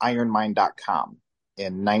ironmind.com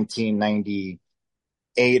in 1998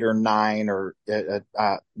 or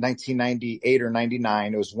 1998 or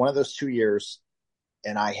 99. It was one of those 2 years.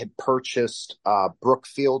 And I had purchased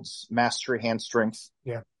Brookfield's Mastery Hand Strength.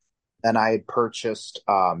 Yeah. And I had purchased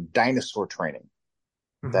Dinosaur Training,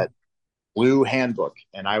 mm-hmm. that blue handbook.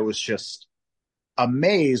 And I was just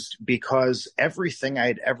amazed, because everything I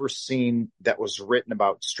had ever seen that was written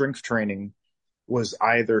about strength training was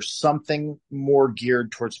either something more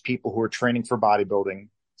geared towards people who are training for bodybuilding,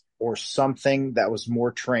 or something that was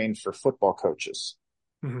more trained for football coaches.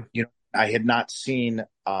 Mm-hmm. I had not seen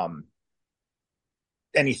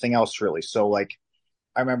anything else really. So like,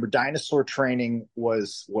 I remember Dinosaur Training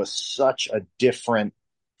was such a different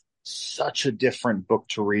book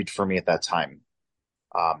to read for me at that time.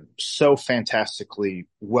 So fantastically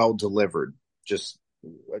well delivered. Just,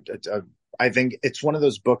 I think it's one of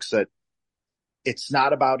those books that it's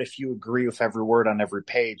not about if you agree with every word on every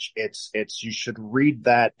page. It's you should read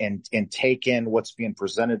that and take in what's being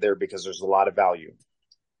presented there, because there's a lot of value.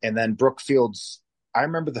 And then Brookfield's, I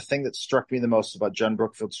remember the thing that struck me the most about John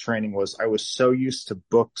Brookfield's training was I was so used to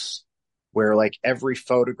books where like every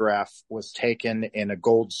photograph was taken in a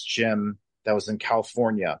Gold's Gym that was in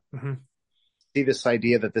California. Mm-hmm. See this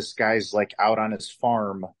idea that this guy's like out on his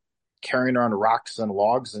farm carrying around rocks and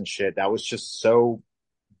logs and shit. That was just so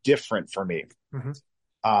different for me. Mm-hmm.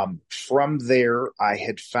 From there, I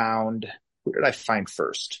had found, who did I find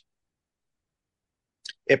first?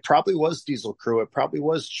 It probably was Diesel Crew. It probably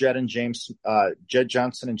was Jed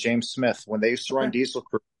Johnson and James Smith when they used to run Diesel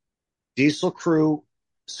Crew. Diesel Crew.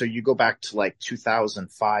 So you go back to like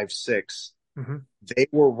 2005, 6. Mm-hmm. They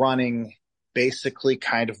were running basically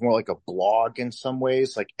kind of more like a blog in some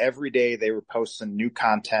ways. Like every day they were posting new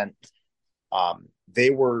content.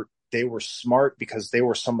 They were smart because they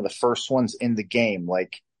were some of the first ones in the game.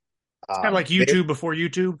 Like, it's kind of like YouTube before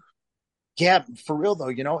YouTube. Yeah, for real though,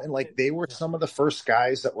 and like they were some of the first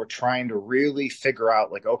guys that were trying to really figure out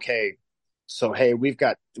like, okay, so, hey, we've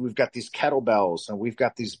got these kettlebells and we've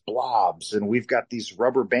got these blobs and we've got these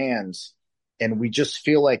rubber bands, and we just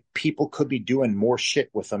feel like people could be doing more shit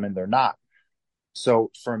with them and they're not. So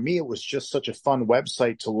for me, it was just such a fun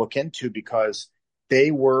website to look into, because they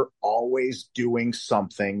were always doing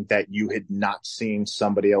something that you had not seen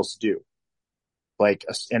somebody else do. Like,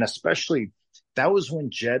 and especially that was when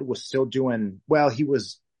Jed was still doing, well, he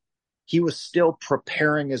was still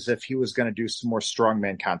preparing as if he was going to do some more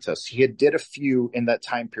strongman contests. He had did a few in that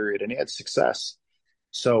time period and he had success.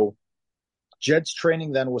 So Jed's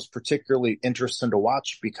training then was particularly interesting to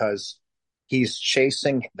watch, because he's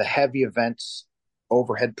chasing the heavy events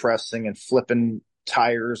overhead pressing and flipping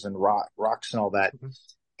tires and rocks and all that. Mm-hmm.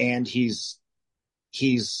 And he's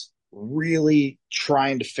really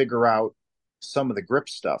trying to figure out some of the grip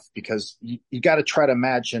stuff, because you got to try to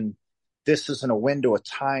imagine this isn't a window of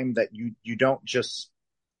time that you don't just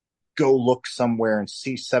go look somewhere and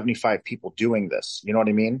see 75 people doing this. You know what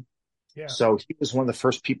I mean? Yeah. So he was one of the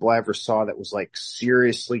first people I ever saw that was like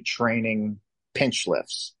seriously training pinch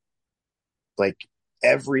lifts. Like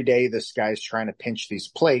every day, this guy's trying to pinch these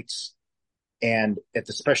plates. And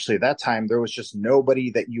especially at that time, there was just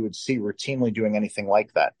nobody that you would see routinely doing anything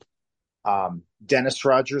like that. Dennis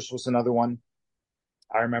Rogers was another one.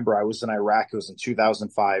 I remember I was in Iraq. It was in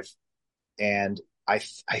 2005. And I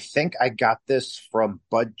think I got this from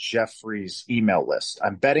Bud Jeffrey's email list.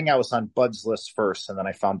 I'm betting I was on Bud's list first, and then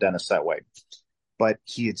I found Dennis that way. But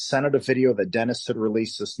he had sent out a video that Dennis had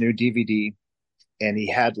released this new DVD, and he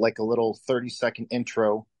had like a little 30-second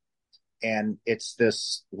intro. And it's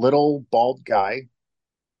this little bald guy,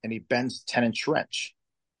 and he bends a 10-inch wrench.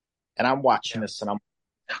 And I'm watching this, and I'm,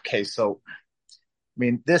 okay, so, I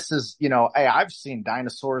mean, this is, hey, I've seen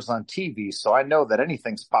dinosaurs on TV, so I know that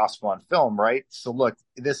anything's possible on film, right? So look,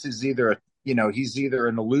 this is either, he's either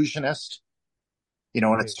an illusionist,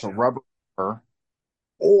 and it's a rubber,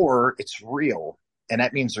 or it's real. And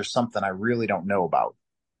that means there's something I really don't know about.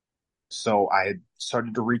 So I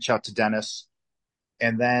started to reach out to Dennis,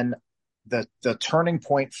 and then the turning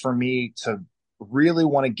point for me to really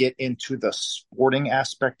want to get into the sporting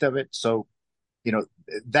aspect of it. So,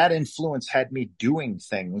 that influence had me doing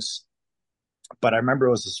things, but I remember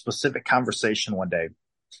it was a specific conversation one day,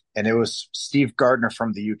 and it was Steve Gardner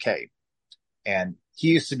from the UK. And he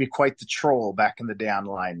used to be quite the troll back in the day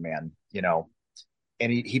online, man,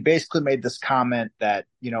 and he basically made this comment that,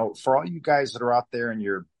 for all you guys that are out there and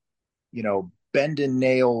you're, bending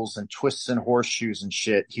nails and twisting horseshoes and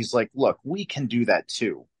shit. He's like, look, we can do that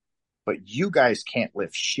too, but you guys can't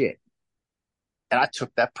lift shit. And I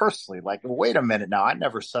took that personally, like, wait a minute now. I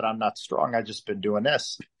never said I'm not strong. I just been doing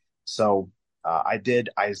this. So I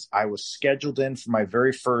was scheduled in for my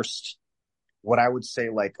very first, what I would say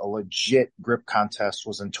like a legit grip contest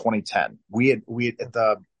was in 2010. We had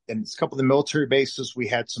in a couple of the military bases, we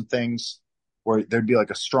had some things where there'd be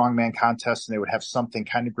like a strongman contest, and they would have something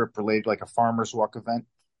kind of grip related, like a farmer's walk event.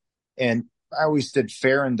 And I always did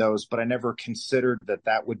fair in those, but I never considered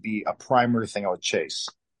that would be a primary thing I would chase.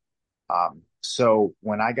 So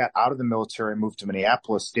when I got out of the military, I moved to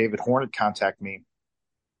Minneapolis, David Hornet contacted me.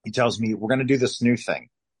 He tells me, we're going to do this new thing.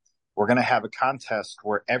 We're going to have a contest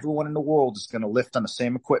where everyone in the world is going to lift on the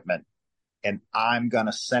same equipment, and I'm going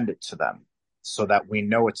to send it to them so that we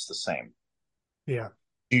know it's the same. Yeah.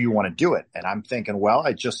 Do you want to do it? And I'm thinking, well,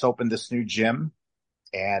 I just opened this new gym,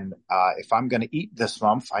 and if I'm going to eat this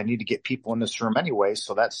month, I need to get people in this room anyway.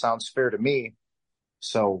 So that sounds fair to me.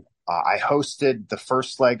 So I hosted the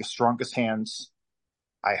first leg of Strongest Hands.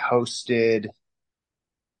 I hosted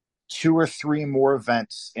 2 or 3 more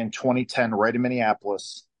events in 2010 right in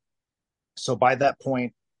Minneapolis. So by that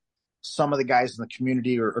point, some of the guys in the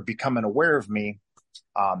community are becoming aware of me.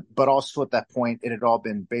 But also at that point, it had all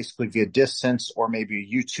been basically via distance or maybe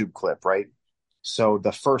a YouTube clip, right? So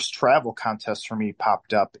the first travel contest for me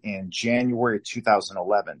popped up in January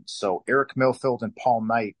 2011. So Eric Millfield and Paul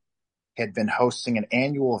Knight had been hosting an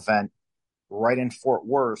annual event right in Fort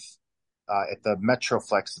Worth at the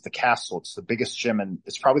Metroflex at the Castle. It's the biggest gym, and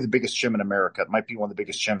it's probably the biggest gym in America. It might be one of the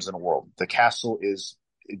biggest gyms in the world. The Castle is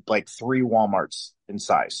like 3 Walmarts in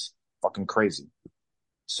size. Fucking crazy.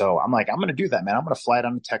 So I'm like, I'm going to do that, man. I'm going to fly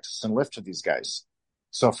down to Texas and lift with these guys.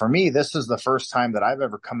 So for me, this is the first time that I've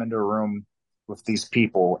ever come into a room with these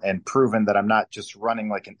people and proven that I'm not just running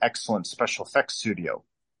like an excellent special effects studio.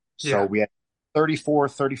 So we had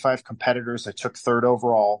 35 competitors. I took 3rd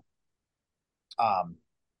overall,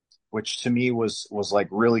 which to me was like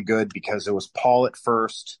really good because it was Paul at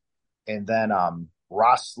first, and then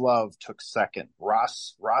Ross Love took 2nd.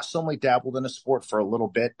 Ross only dabbled in a sport for a little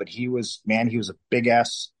bit, but he was a big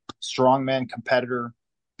ass strongman competitor,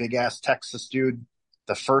 big ass Texas dude.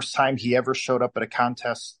 The first time he ever showed up at a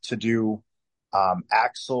contest to do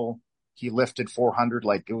axle, he lifted 400.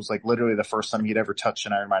 Like it was like literally the first time he'd ever touched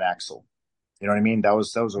an Ironman axle. You know what I mean? That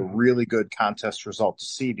was a really good contest result to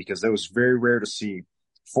see, because it was very rare to see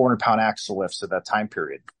 400-pound axle lifts at that time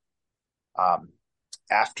period.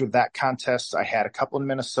 After that contest, I had a couple in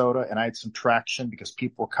Minnesota, and I had some traction because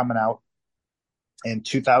people were coming out. In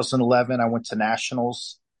 2011, I went to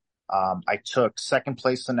nationals. I took 2nd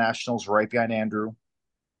place in nationals right behind Andrew.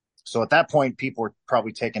 So at that point, people were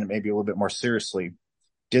probably taking it maybe a little bit more seriously.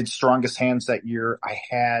 Did Strongest Hands that year.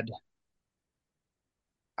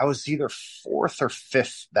 I I was either fourth or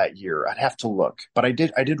fifth that year. I'd have to look, but I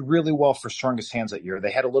did really well for strongest hands that year. They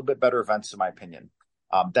had a little bit better events, in my opinion.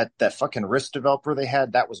 That fucking wrist developer they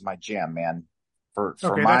had, that was my jam, man. That's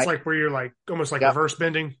like where you're like almost like reverse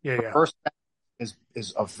bending. Yeah, yeah. Reverse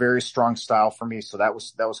is a very strong style for me, so that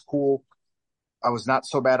was cool. I was not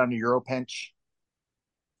so bad on a Euro pinch,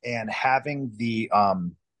 and having the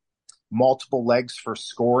multiple legs for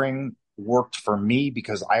scoring worked for me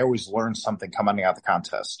because I always learned something coming out of the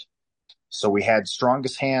contest. So we had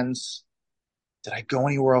strongest hands. Did I go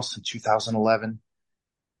anywhere else in 2011?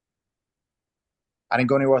 I didn't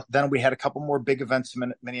go anywhere else. Then we had a couple more big events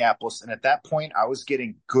in Minneapolis. And at that point, I was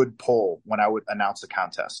getting good pull when I would announce a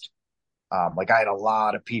contest. Like I had a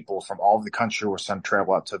lot of people from all over the country who were sent to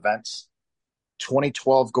travel out to events.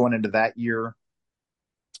 2012 going into that year,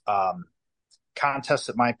 contest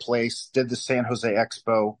at my place, did the San Jose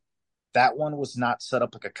Expo. That one was not set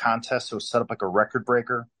up like a contest. It was set up like a record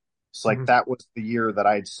breaker. So like that was the year that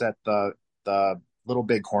I'd set the Little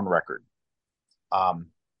Bighorn record.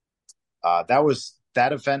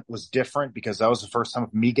 That event was different because that was the first time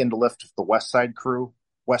of me getting to lift with the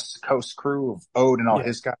West Coast crew of Ode and all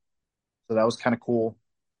his guys. So that was kind of cool.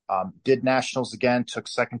 Did nationals again, took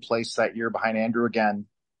second place that year behind Andrew again.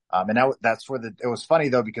 And that's where it was funny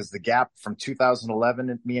though, because the gap from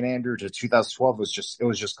 2011, me and Andrew, to 2012 was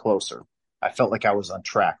just closer. I felt like I was on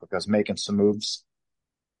track, like I was making some moves.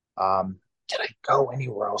 Did I go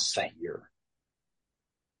anywhere else that year?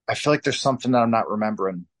 I feel like there's something that I'm not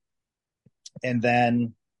remembering. And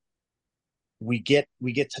then we get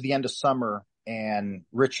to the end of summer and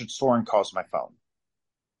Richard Soren calls my phone.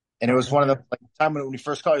 And it was one of the time when he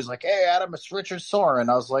first called, he was like, "Hey, Adam, it's Richard Soren."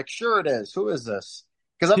 I was like, "Sure it is. Who is this?"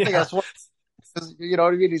 Because I'm thinking that's what, you know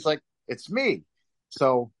what I mean? He's like, "It's me."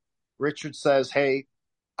 So Richard says, "Hey,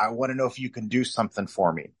 I want to know if you can do something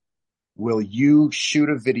for me. Will you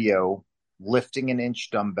shoot a video lifting an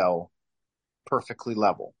inch dumbbell perfectly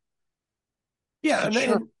level?" Yeah. And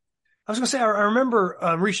I was going to say, I remember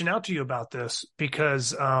reaching out to you about this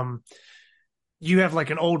because you have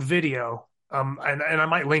like an old video. And I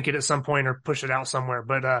might link it at some point or push it out somewhere,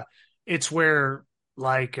 but it's where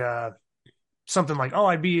like something like, "Oh,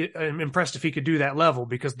 I'd be impressed if he could do that level,"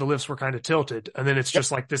 because the lifts were kind of tilted. And then it's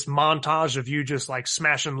just like this montage of you just like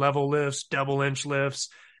smashing level lifts, double inch lifts,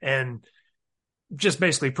 and just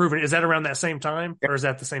basically proving it. Is that around that same time or is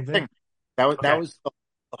that the same thing? That was the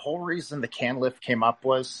whole reason the can lift came up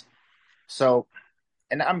was so,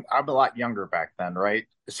 and I'm a lot younger back then, right?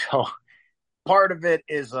 So part of it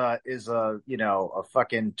is a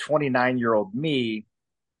fucking 29-year-old me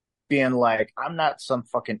being like, I'm not some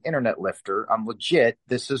fucking internet lifter. I'm legit.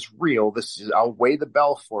 This is real. I'll weigh the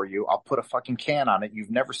bell for you. I'll put a fucking can on it.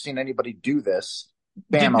 You've never seen anybody do this.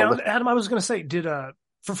 Bam. Adam, I was going to say,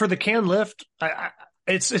 for the can lift,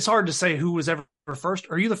 it's hard to say who was ever first.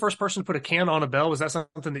 Are you the first person to put a can on a bell? Was that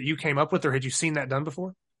something that you came up with, or had you seen that done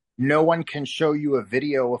before? No one can show you a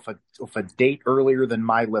video of a date earlier than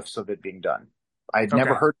my lifts of it being done. I'd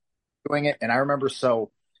never heard doing it. And I remember,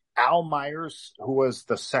 so Al Myers, who was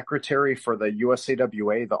the secretary for the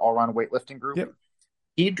USAWA, the all-around weightlifting group,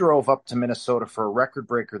 he drove up to Minnesota for a record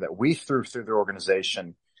breaker that we threw through the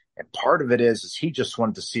organization. And part of it is he just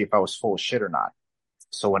wanted to see if I was full of shit or not.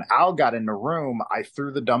 So when Al got in the room, I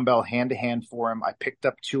threw the dumbbell hand to hand for him. I picked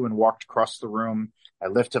up two and walked across the room. I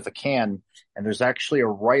lifted up a can, and there's actually a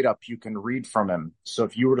write-up you can read from him. So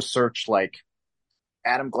if you were to search like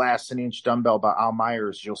Adam Glass and Inch Dumbbell by Al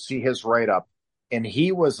Myers, you'll see his write-up. And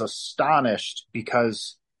he was astonished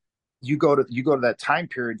because you go to that time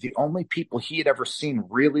period, the only people he had ever seen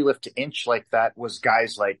really lift an inch like that was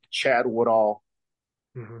guys like Chad Woodall,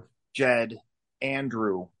 Jed,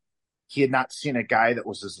 Andrew. He had not seen a guy that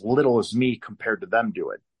was as little as me compared to them do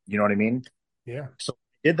it. You know what I mean? Yeah. So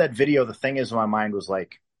I did that video. The thing is, in my mind was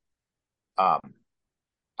like, I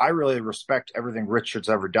really respect everything Richard's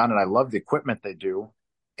ever done, and I love the equipment they do.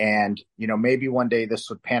 And, maybe one day this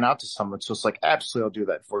would pan out to someone. So it's like, absolutely, I'll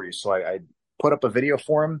do that for you. So I put up a video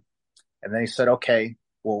for him, and then he said, "Okay,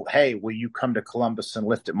 well, hey, will you come to Columbus and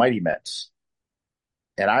lift at Mighty Mitts?"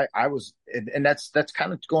 And I was, and that's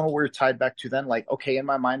kind of going where you're tied back to then. Like, okay, in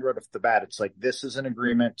my mind right off the bat, it's like, this is an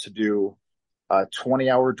agreement to do a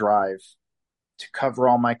 20-hour drive to cover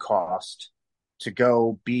all my cost, to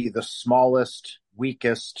go be the smallest,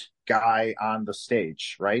 weakest guy on the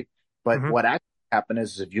stage, right? But what actually happened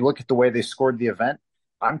is, if you look at the way they scored the event,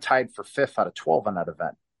 I'm tied for 5th out of 12 on that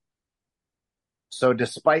event. So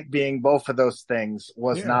despite being both of those things,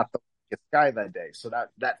 was not the weakest guy that day. So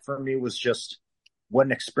that for me was just what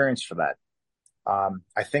an experience for that.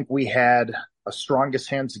 I think we had a strongest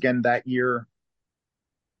hands again that year.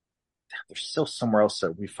 there's still somewhere else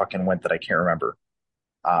that we fucking went that I can't remember.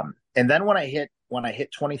 And then when I hit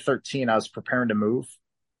 2013, I was preparing to move.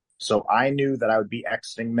 So I knew that I would be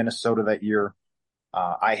exiting Minnesota that year.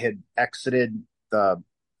 I had exited the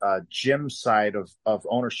gym side of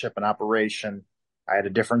ownership and operation. I had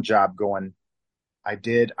a different job going. I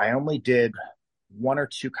only did 1 or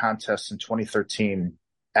 2 contests in 2013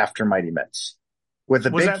 after Mighty Mitts. With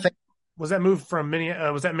the big thing. Was that move from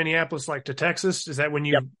was that Minneapolis like to Texas? Is that when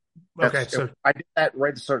you? Yep. Okay, so I did that right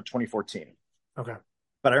at the start of 2014. Okay,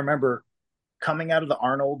 but I remember coming out of the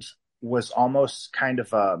Arnold was almost kind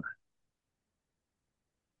of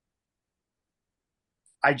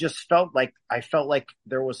I felt like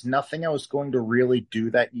there was nothing I was going to really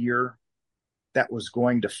do that year that was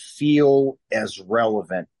going to feel as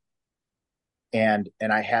relevant. And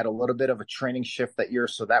I had a little bit of a training shift that year.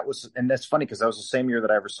 So and that's funny because that was the same year that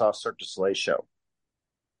I ever saw a Cirque du Soleil show.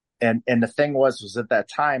 And the thing was at that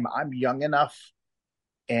time, I'm young enough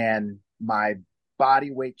and my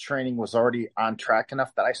body weight training was already on track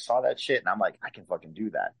enough that I saw that shit and I'm like, I can fucking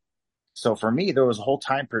do that. So for me, there was a whole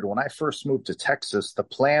time period when I first moved to Texas, the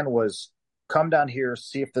plan was come down here,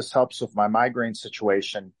 see if this helps with my migraine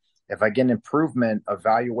situation. If I get an improvement,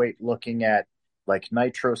 evaluate looking at like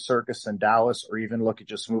Nitro Circus in Dallas, or even look at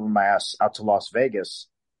just moving my ass out to Las Vegas.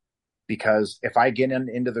 Because if I get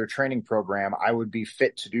into their training program, I would be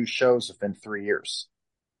fit to do shows within 3 years.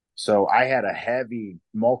 So I had a heavy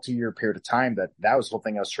multi-year period of time that was the whole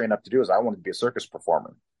thing I was trained up to do is I wanted to be a circus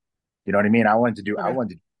performer. You know what I mean? I wanted to do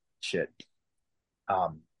shit.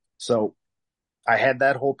 So I had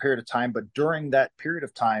that whole period of time, but during that period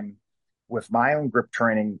of time with my own grip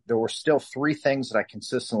training, there were still 3 things that I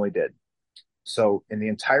consistently did. So in the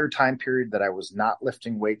entire time period that I was not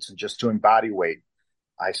lifting weights and just doing body weight,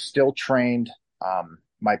 I still trained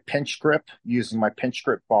my pinch grip using my pinch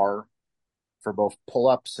grip bar for both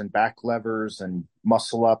pull-ups and back levers and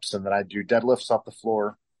muscle ups. And then I do deadlifts off the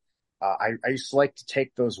floor. I used to like to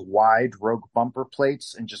take those wide Rogue bumper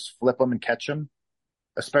plates and just flip them and catch them,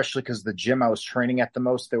 especially because the gym I was training at the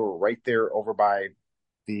most, they were right there over by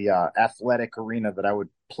the athletic arena that I would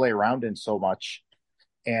play around in so much.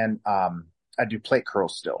 And I do plate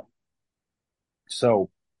curls still.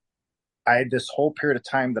 So I had this whole period of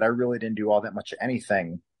time that I really didn't do all that much of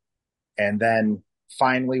anything. And then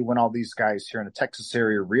finally, when all these guys here in the Texas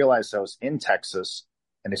area realized I was in Texas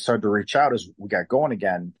and they started to reach out as we got going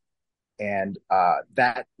again. And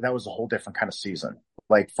that was a whole different kind of season.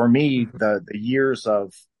 Like for me, the years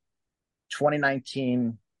of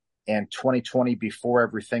 2019 and 2020 before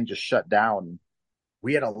everything just shut down,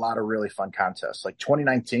 we had a lot of really fun contests. Like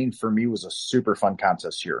 2019 for me was a super fun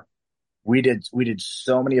contest year. We did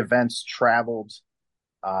so many events, traveled.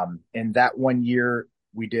 In that one year,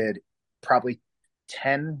 we did probably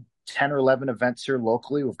 10 or 11 events here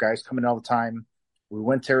locally with guys coming all the time. We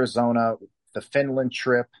went to Arizona, the Finland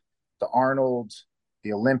trip, the Arnold,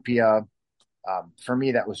 the Olympia. For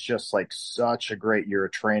me, that was just like such a great year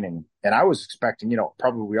of training. And I was expecting,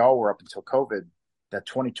 probably we all were up until COVID, that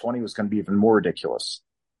 2020 was going to be even more ridiculous.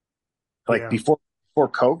 Before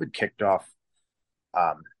COVID kicked off,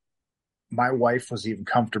 my wife was even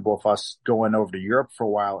comfortable with us going over to Europe for a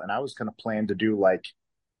while. And I was going to plan to do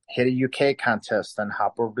hit a UK contest, then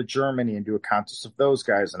hop over to Germany and do a contest of those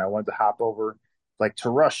guys. And I wanted to hop over to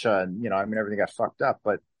Russia and, everything got fucked up.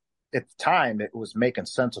 But at the time it was making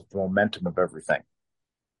sense of the momentum of everything.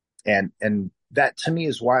 And that to me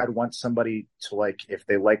is why I'd want somebody to if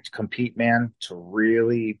they like to compete, man, to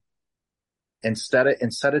really, instead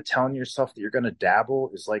of telling yourself that you're going to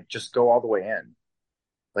dabble, is just go all the way in.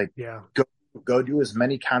 Go do as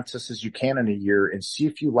many contests as you can in a year and see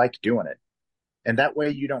if you like doing it. And that way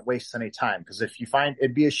you don't waste any time. Because if you find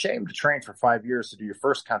it'd be a shame to train for 5 years to do your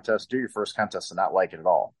first contest and not like it at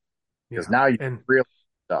all. Because now you really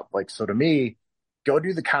up. So to me, go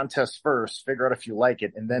do the contest first, figure out if you like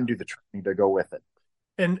it, and then do the training to go with it.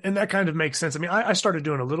 And that kind of makes sense. I mean, I started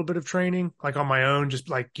doing a little bit of training, on my own, just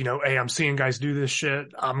hey, I'm seeing guys do this shit.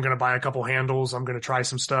 I'm going to buy a couple handles. I'm going to try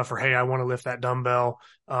some stuff, or, hey, I want to lift that dumbbell.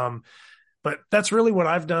 But that's really what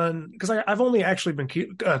I've done, because I've only actually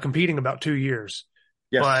been competing about 2 years.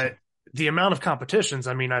 Yes. But the amount of competitions,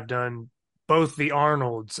 I've done both the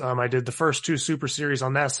Arnolds. I did the first 2 super series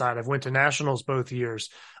on that side. I've went to nationals both years.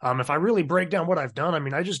 If I really break down what I've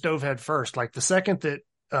done, I just dove head first. The second that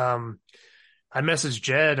I messaged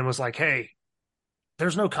Jed and was like, hey,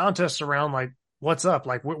 there's no contests around. What's up?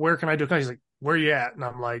 Where can I do a contest? He's like, where you at? And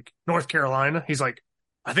I'm like, North Carolina. He's like,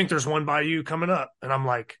 I think there's one by you coming up. And I'm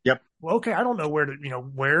like, yep. Well, okay, I don't know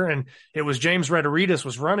where. And it was James Rederitis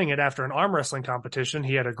was running it after an arm wrestling competition.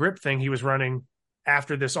 He had a grip thing he was running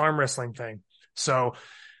after this arm wrestling thing. So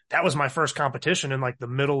that was my first competition in like the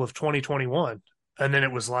middle of 2021. And then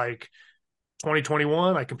it was like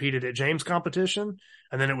 2021, I competed at James competition.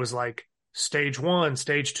 And then it was like stage 1,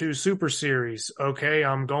 stage 2 super series. Okay.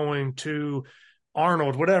 I'm going to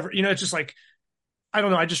Arnold, whatever, it's just like, I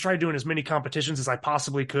don't know. I just tried doing as many competitions as I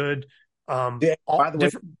possibly could. Yeah, all by the way,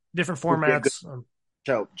 different formats.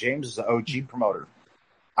 So James is the OG promoter.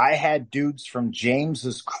 I had dudes from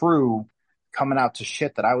James's crew coming out to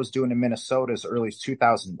shit that I was doing in Minnesota as early as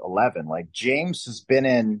 2011. Like James has been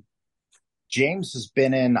in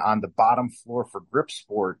on the bottom floor for grip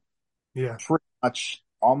sport. Yeah. Pretty much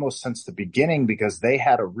almost since the beginning, because they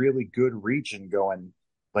had a really good region going.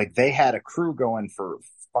 Like they had a crew going for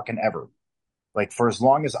fucking ever. Like for as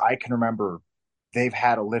long as I can remember, they've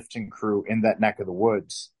had a lifting crew in that neck of the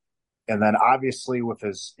woods. And then obviously with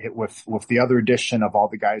the other addition of all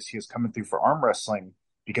the guys he is coming through for arm wrestling,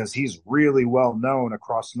 because he's really well known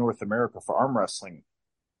across North America for arm wrestling.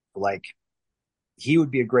 Like he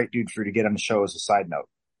would be a great dude for you to get on the show as a side note.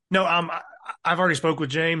 No, I've already spoke with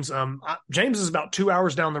James. James is about 2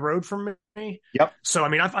 hours down the road from me. Yep. So, I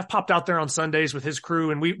mean, I've popped out there on Sundays with his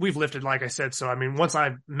crew, and we've lifted, like I said. So, I mean, once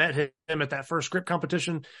I met him at that first grip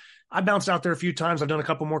competition, I bounced out there a few times. I've done a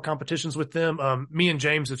couple more competitions with them. Me and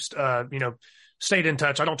James have, stayed in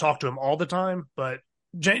touch. I don't talk to him all the time, but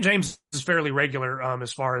James is fairly regular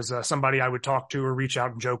as far as somebody I would talk to or reach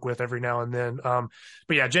out and joke with every now and then.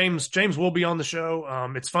 But yeah, James will be on the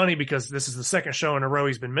show. It's funny because this is the second show in a row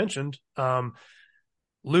he's been mentioned.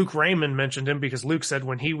 Luke Raymond mentioned him because Luke said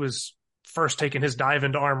when he was first taking his dive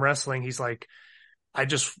into arm wrestling, he's like, I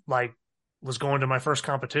just like was going to my first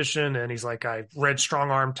competition, and he's like, I read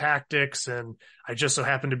Strong Arm Tactics, and I just so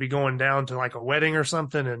happened to be going down to like a wedding or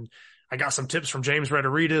something, and I got some tips from James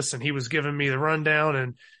Rederitis, and he was giving me the rundown,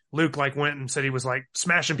 and Luke like went and said he was like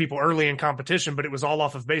smashing people early in competition, but it was all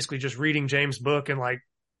off of basically just reading James' book and like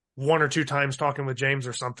 1 or 2 times talking with James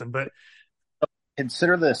or something. But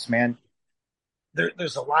consider this, man.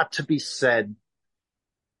 There's a lot to be said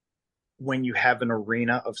when you have an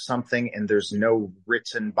arena of something and there's no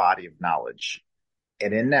written body of knowledge.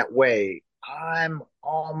 And in that way, I'm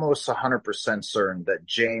almost 100% certain that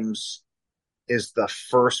James is the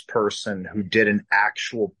first person who did an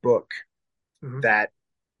actual book that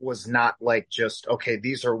was not like just, okay,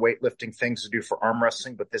 these are weightlifting things to do for arm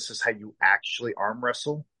wrestling, but this is how you actually arm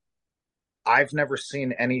wrestle. I've never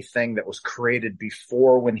seen anything that was created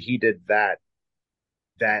before when he did that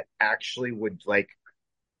actually would like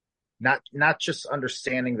not just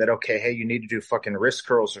understanding that, okay, hey, you need to do fucking wrist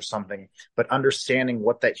curls or something, but understanding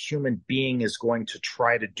what that human being is going to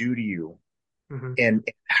try to do to you and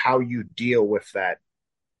how you deal with that.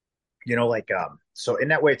 So in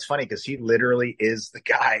that way, it's funny because he literally is the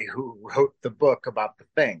guy who wrote the book about the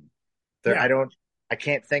thing. I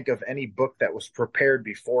can't think of any book that was prepared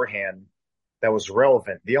beforehand that was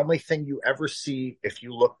relevant. The only thing you ever see, if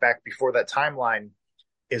you look back before that timeline,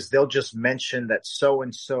 is they'll just mention that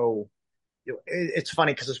so-and-so. It's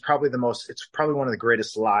funny because it's probably one of the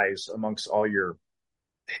greatest lies amongst all your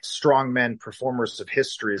strongmen performers of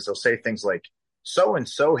history is they'll say things like,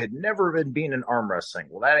 so-and-so had never been beaten in arm wrestling.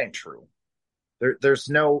 Well, that ain't true.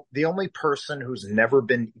 The only person who's never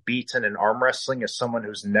been beaten in arm wrestling is someone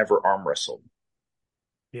who's never arm wrestled.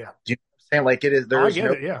 Yeah. Do you know what I'm saying? Like it is,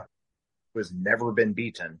 who has never been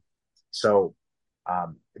beaten. So,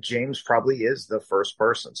 James probably is the first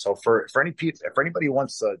person. So if anybody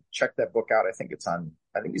wants to check that book out, I think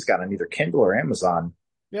he's got on either Kindle or Amazon.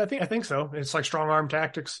 Yeah, I think so. It's like Strong Arm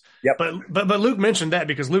Tactics. Yep. But Luke mentioned that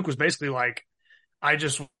because Luke was basically like, I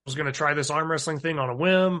just was going to try this arm wrestling thing on a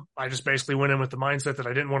whim. I just basically went in with the mindset that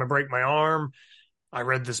I didn't want to break my arm. I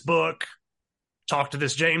read this book, talked to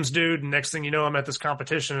this James dude, and next thing you know, I'm at this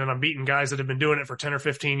competition and I'm beating guys that have been doing it for 10 or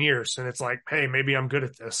 15 years. And it's like, hey, maybe I'm good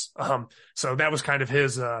at this. So that was kind of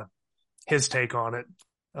his take on it.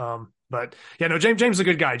 But yeah, no, James is a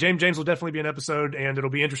good guy. James will definitely be an episode, and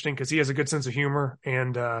it'll be interesting because he has a good sense of humor,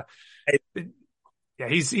 and yeah,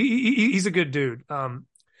 he's a good dude.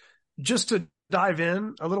 Just to dive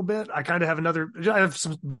in a little bit, I have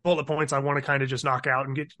some bullet points I want to kind of just knock out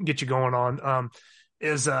and get you going on.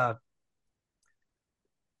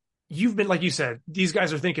 You've been, like you said, these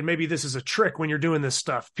guys are thinking maybe this is a trick when you're doing this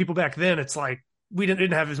stuff. People back then, it's like we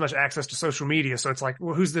didn't have as much access to social media, so it's like,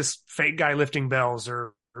 well, who's this fake guy lifting bells?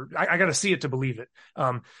 Or I got to see it to believe it.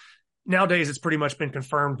 Nowadays, it's pretty much been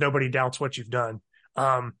confirmed. Nobody doubts what you've done.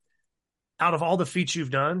 Out of all the feats you've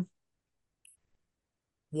done,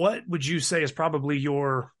 what would you say is probably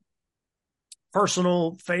your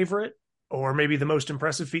personal favorite, or maybe the most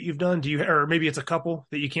impressive feat you've done? Or maybe it's a couple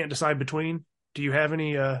that you can't decide between? Do you have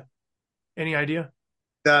any idea?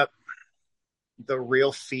 the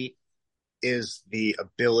real feat is the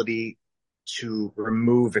ability to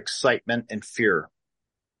remove excitement and fear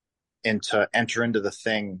and to enter into the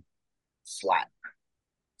thing flat.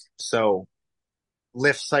 So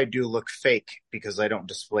lifts I do look fake because I don't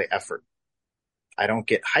display effort. I don't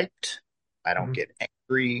get hyped. I don't get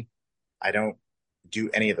angry. I don't do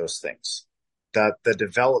any of those things. The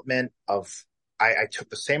development of, I took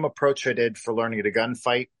the same approach I did for learning to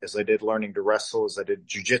gunfight as I did learning to wrestle, as I did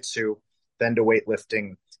jujitsu, then to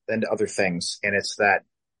weightlifting, then to other things. And it's that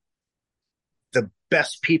the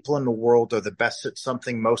best people in the world are the best at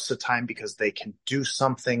something most of the time because they can do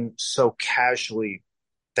something so casually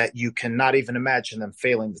that you cannot even imagine them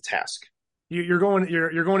failing the task. You're going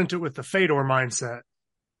into it with the Fedor mindset.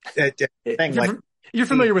 Thing, you're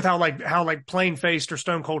familiar with how plain faced or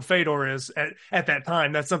stone cold Fedor is at that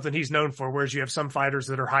time. That's something he's known for. Whereas you have some fighters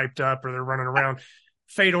that are hyped up or they're running around.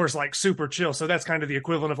 Fedor's like super chill. So that's kind of the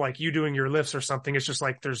equivalent of like you doing your lifts or something. It's just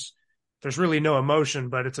like there's really no emotion,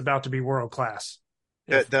 but it's about to be world class.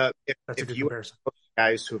 That's a good comparison.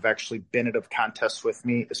 Guys who've actually been at a contest with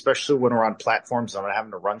me, especially when we're on platforms and I'm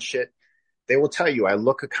having to run shit, they will tell you I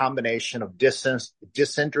look a combination of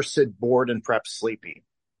disinterested, bored, and perhaps sleepy.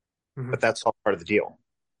 But that's all part of the deal.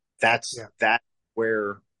 That's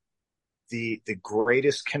where the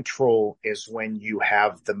greatest control is, when you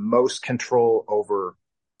have the most control over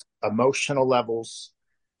emotional levels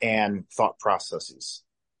and thought processes.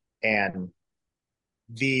 And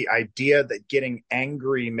the idea that getting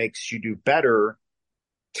angry makes you do better,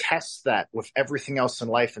 test that with everything else in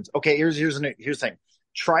life. And okay, here's the thing.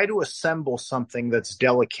 Try to assemble something that's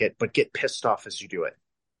delicate, but get pissed off as you do it.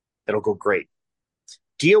 It'll go great.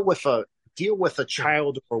 Deal with a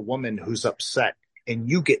child or a woman who's upset and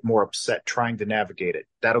you get more upset trying to navigate it.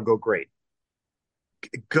 That'll go great.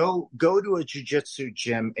 Go to a jiu-jitsu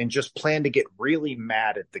gym and just plan to get really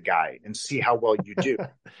mad at the guy and see how well you do.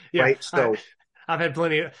 Right. So I've had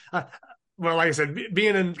plenty of, well, like I said,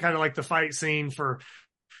 being in kind of like the fight scene for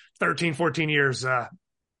 13, 14 years. I've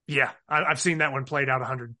seen that one played out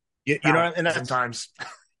 100 times.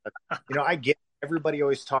 I get, everybody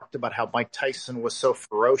always talked about how Mike Tyson was so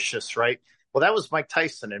ferocious, right? Well, that was Mike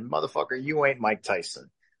Tyson, and motherfucker, you ain't Mike Tyson.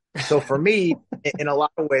 So for me, in a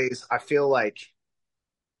lot of ways, I feel like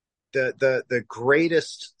the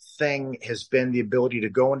greatest thing has been the ability to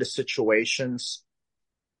go into situations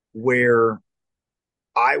where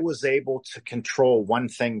I was able to control one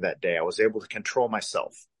thing that day. I was able to control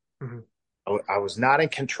myself. I was not in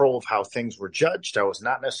control of how things were judged. I was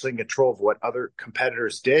not necessarily in control of what other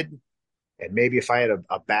competitors did. And maybe if I had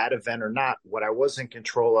a bad event or not, what I was in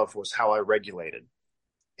control of was how I regulated.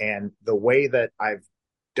 And the way that I've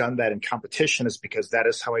done that in competition is because that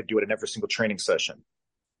is how I do it in every single training session.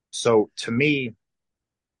 So to me,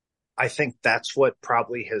 I think that's what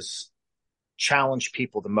probably has challenged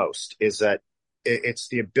people the most, is that it's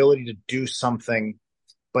the ability to do something,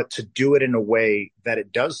 but to do it in a way that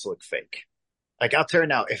it does look fake. Like out there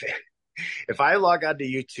now, if I log on to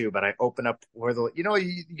YouTube and I open up where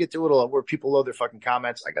you get to little where people load their fucking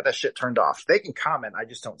comments, I got that shit turned off. They can comment. I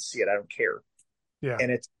just don't see it. I don't care. Yeah.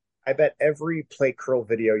 And I bet every plate curl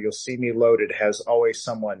video you'll see me loaded has always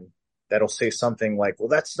someone that'll say something like, well,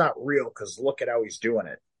 that's not real because look at how he's doing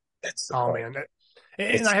it. That's the point. Man.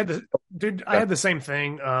 And I had the same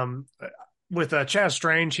thing with Chaz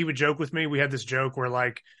Strange. He would joke with me. We had this joke where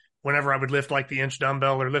like whenever I would lift like the inch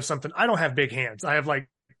dumbbell or lift something, I don't have big hands. I have like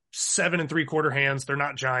 7 3/4 hands. They're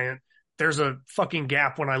not giant. There's a fucking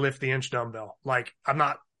gap when I lift the inch dumbbell. Like I'm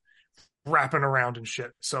not wrapping around and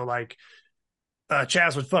shit. So like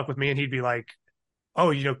Chaz would fuck with me and he'd be like,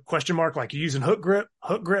 oh, question mark, like you using hook grip.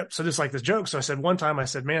 So just like this joke. So I said one time, I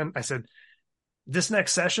said, this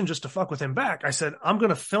next session, just to fuck with him back, I said, I'm going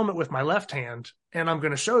to film it with my left hand and I'm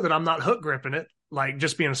going to show that I'm not hook gripping it, like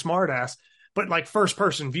just being a smart ass, but like first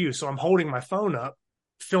person view. So I'm holding my phone up,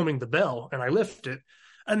 filming the bell, and I lift it.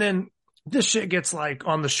 And then this shit gets like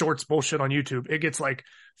on the shorts bullshit on YouTube. It gets like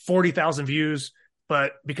 40,000 views,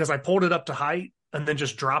 but because I pulled it up to height and then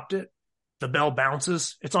just dropped it, the bell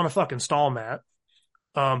bounces. It's on a fucking stall mat.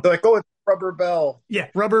 They're like, oh, it's rubber bell. Yeah,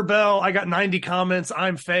 rubber bell. I got 90 comments.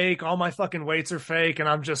 I'm fake. All my fucking weights are fake. And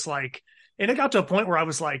I'm just like, and it got to a point where I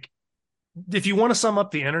was like, if you want to sum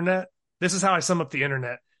up the internet, this is how I sum up the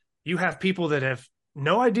internet. You have people that have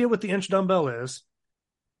no idea what the inch dumbbell is,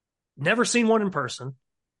 never seen one in person.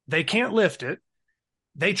 They can't lift it.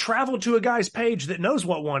 They travel to a guy's page that knows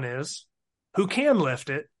what one is, who can lift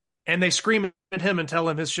it, and they scream at him and tell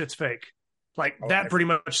him his shit's fake. Like that pretty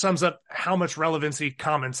much sums up how much relevancy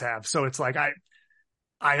comments have. So it's like,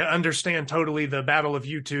 I understand totally the battle of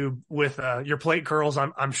YouTube with your plate curls.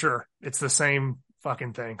 I'm sure it's the same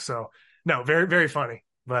fucking thing. So No, very, very funny.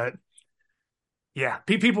 But yeah,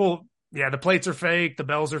 people, yeah, the plates are fake, the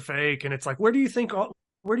bells are fake. And it's like, where do you think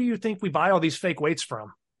we buy all these fake weights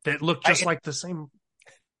from that look just like the same?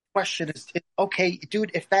 Question is, okay,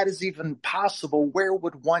 dude, if that is even possible, where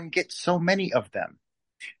would one get so many of them?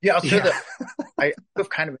 Yeah, I'll tell you I have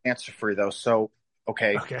kind of an answer for you though. So,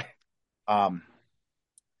 okay.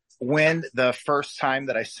 When the first time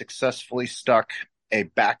that I successfully stuck a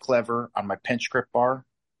back lever on my pinch grip bar,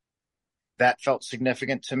 that felt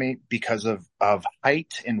significant to me because of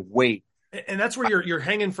height and weight. And that's where you're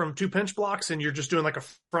hanging from 2 pinch blocks and you're just doing like a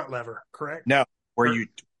front lever, correct? No, where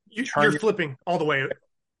you're flipping all the way.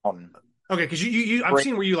 Okay, because I've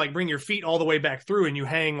seen where you like bring your feet all the way back through and you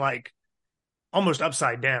hang like almost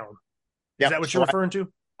upside down. Is that what you're referring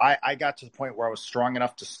to? I got to the point where I was strong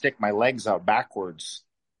enough to stick my legs out backwards.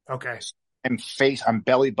 Okay. I'm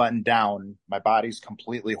belly button down. My body's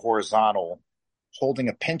completely horizontal, holding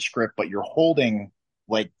a pinch grip, but you're holding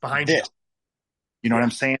like behind this. You know what I'm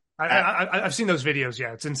saying? I've seen those videos.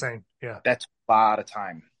 Yeah, it's insane. Yeah. That's a lot of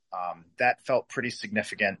time. That felt pretty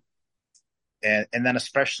significant. And then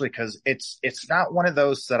especially because it's not one of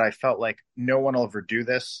those that I felt like no one will ever do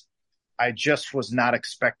this. I just was not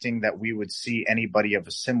expecting that we would see anybody of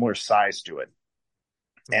a similar size do it.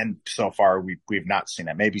 And so far we've not seen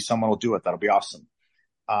it. Maybe someone will do it. That'll be awesome.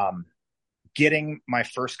 Getting my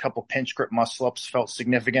first couple pinch grip muscle ups felt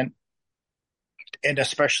significant. And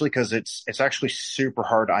especially because it's actually super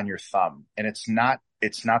hard on your thumb. And it's not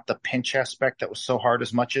the pinch aspect that was so hard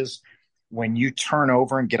as much as when you turn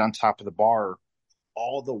over and get on top of the bar,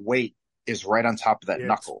 all the weight is right on top of that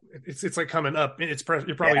knuckle. It's like coming up. You're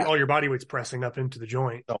probably all your body weight's pressing up into the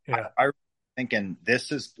joint. So I thinking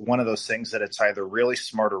this is one of those things that it's either really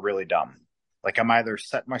smart or really dumb. Like I'm either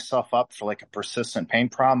setting myself up for like a persistent pain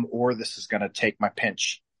problem, or this is going to take my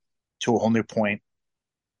pinch to a whole new point.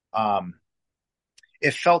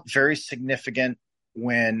 It felt very significant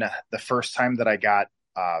when the first time that I got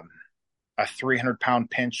a 300-pound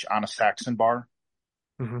pinch on a Saxon bar.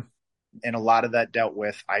 Mm-hmm. And a lot of that dealt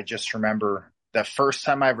with, I just remember the first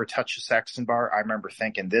time I ever touched a Saxon bar, I remember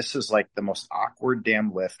thinking this is like the most awkward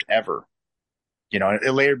damn lift ever. You know,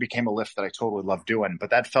 it later became a lift that I totally loved doing, but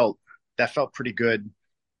that felt pretty good.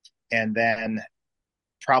 And then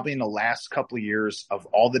probably in the last couple of years of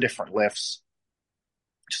all the different lifts,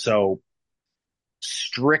 so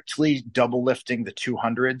strictly double lifting the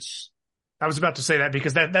 200s. I was about to say that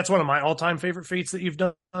because that's one of my all-time favorite feats that you've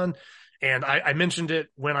done. And I mentioned it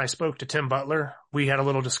when I spoke to Tim Butler. We had a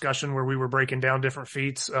little discussion where we were breaking down different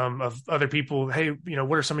feats of other people. Hey, you know,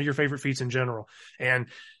 what are some of your favorite feats in general? And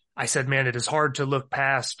I said, man, it is hard to look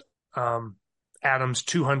past Adam's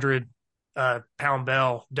 200 pound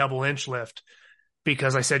bell double inch lift,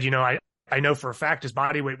 because I said, you know, I know for a fact his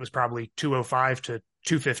body weight was probably 205 to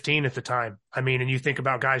 215 at the time. I mean, and you think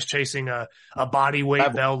about guys chasing a body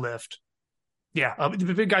weight bell lift. Yeah.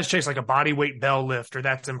 The big guys chase like a body weight bell lift, or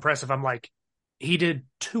that's impressive. I'm like, he did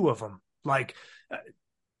 2 of them. Like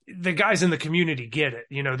the guys in the community get it,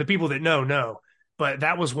 you know, the people that know, but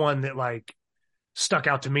that was one that like stuck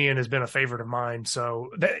out to me and has been a favorite of mine.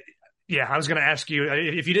 So I was going to ask you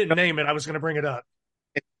if you didn't name it, I was going to bring it up.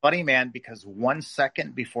 It's funny, man, because 1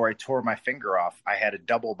 second before I tore my finger off, I had a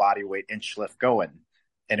double body weight inch lift going,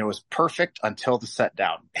 and it was perfect until the set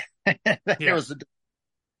down.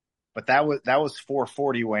 But that was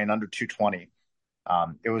 440 weighing under 220.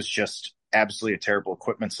 It was just absolutely a terrible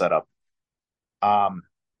equipment setup. I've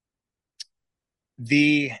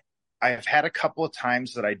had a couple of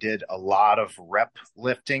times that I did a lot of rep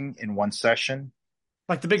lifting in one session.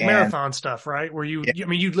 Like the big marathon stuff, right? Where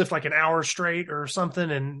you'd lift like an hour straight or something.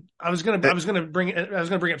 And I was going to bring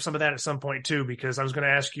up some of that at some point too, because I was going to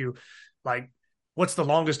ask you, like, what's the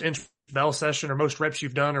longest inch bell session or most reps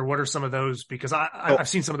you've done, or what are some of those? Because I've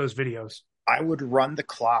seen some of those videos. I would run the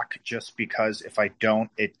clock just because if I don't,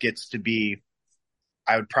 it gets to be,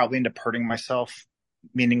 I would probably end up hurting myself.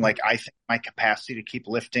 Meaning, like, I think my capacity to keep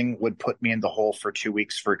lifting would put me in the hole for 2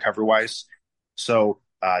 weeks for recovery wise. So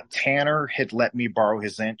Tanner had let me borrow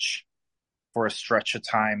his inch for a stretch of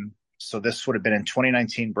time. So this would have been in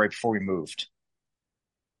 2019, right before we moved.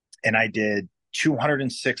 And I did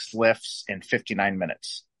 206 lifts in 59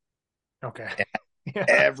 minutes. Okay.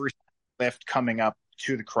 Every lift coming up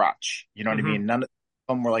to the crotch. You know what I mean? None of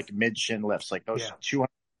them were like mid-shin lifts, like those 200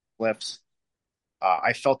 lifts.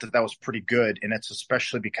 I felt that was pretty good. And it's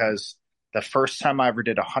especially because the first time I ever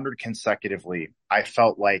did 100 consecutively, I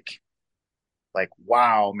felt like,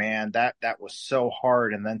 wow, man, that was so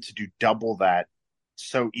hard. And then to do double that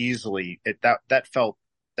so easily, that felt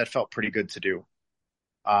pretty good to do.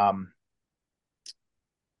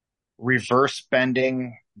 Reverse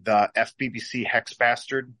bending the FBBC Hex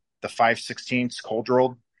Bastard, the 5/16 cold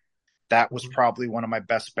rolled. That was probably one of my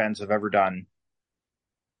best bends I've ever done.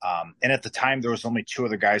 And at the time, there was only 2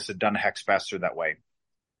 other guys that had done a Hex Bastard that way.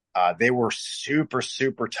 They were super,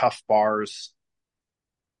 super tough bars.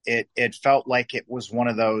 It felt like it was one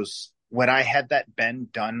of those, when I had that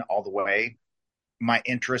bend done all the way, my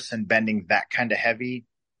interest in bending that kind of heavy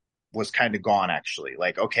was kind of gone, actually.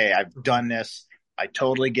 Like, okay, I've done this. I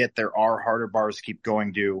totally get there are harder bars to keep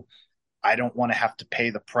going to. I don't want to have to pay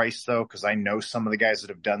the price, though, because I know some of the guys that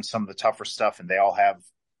have done some of the tougher stuff, and they all have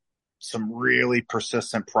some really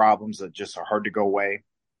persistent problems that just are hard to go away.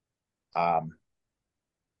 I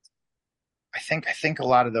think a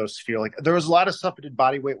lot of those feel like there was a lot of stuff I did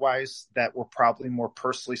bodyweight wise that were probably more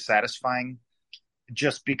personally satisfying,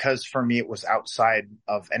 just because for me it was outside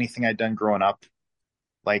of anything I'd done growing up.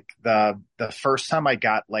 Like the first time I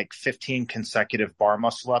got like 15 consecutive bar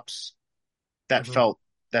muscle ups, that felt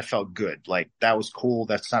good. Like that was cool.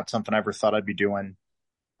 That's not something I ever thought I'd be doing.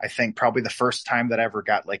 I think probably the first time that I ever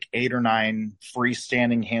got like 8 or 9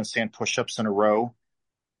 freestanding handstand push-ups in a row,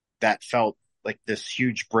 that felt like this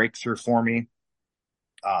huge breakthrough for me.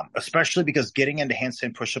 Especially because getting into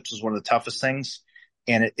handstand push-ups is one of the toughest things.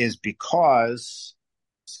 And it is because,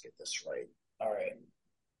 let's get this right. All right.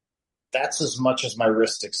 That's as much as my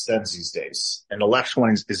wrist extends these days. And the left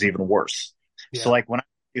one is even worse. Yeah. So like when I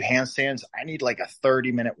do handstands, I need like a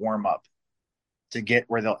 30-minute warm up to get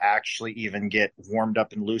where they'll actually even get warmed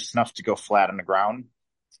up and loose enough to go flat on the ground.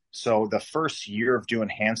 So the first year of doing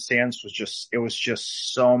handstands was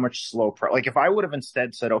just so much slow press. Like if I would have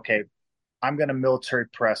instead said, okay, I'm going to military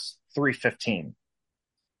press 315.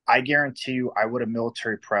 I guarantee you I would have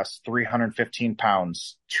military pressed 315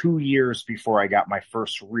 pounds 2 years before I got my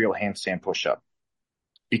first real handstand push-up,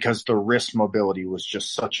 because the wrist mobility was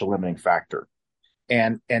just such a limiting factor.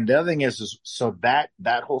 And the other thing is so that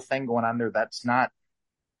whole thing going on there, that's not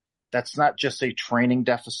just a training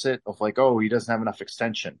deficit of like, oh, he doesn't have enough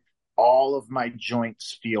extension. All of my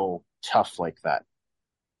joints feel tough like that.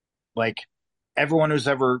 Like everyone who's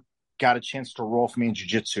ever got a chance to roll for me in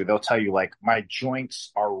jiu-jitsu, they'll tell you like my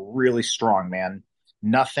joints are really strong, man.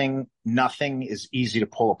 Nothing is easy to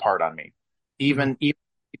pull apart on me. Even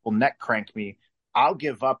people neck crank me, I'll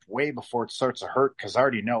give up way before it starts to hurt, because I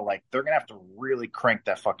already know like they're gonna have to really crank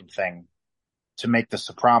that fucking thing to make this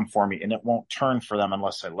a problem for me, and it won't turn for them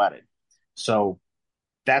unless I let it. So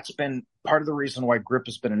that's been part of the reason why grip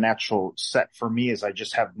has been a natural set for me, is I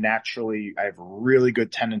have really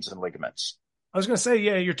good tendons and ligaments. I was going to say,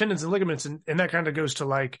 yeah, your tendons and ligaments, and that kind of goes to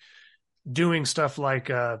like doing stuff like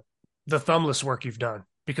the thumbless work you've done,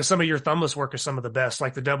 because some of your thumbless work is some of the best,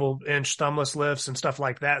 like the double-inch thumbless lifts and stuff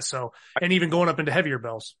like that. So, and even going up into heavier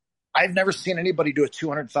bells. I've never seen anybody do a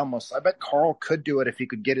 200 thumbless. I bet Carl could do it if he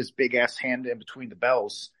could get his big ass hand in between the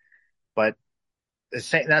bells. But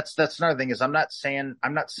that's another thing, is I'm not saying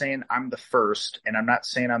I'm the first, and I'm not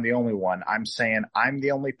saying I'm the only one. I'm saying I'm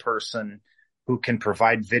the only person who can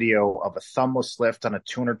provide video of a thumbless lift on a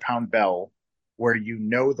 200-pound bell where you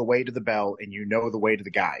know the weight of the bell and you know the weight of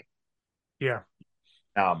the guy. Yeah.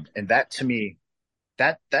 And that to me,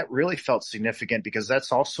 that really felt significant, because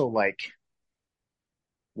that's also like,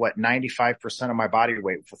 95% of my body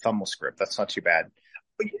weight with a thumbless grip. That's not too bad.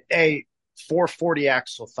 A 440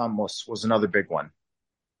 axle thumbless was another big one.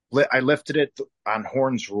 I lifted it on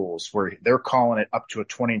Horns rules, where they're calling it up to a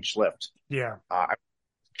 20-inch lift. Yeah. I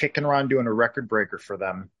kicking around doing a record breaker for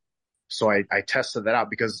them. So I tested that out,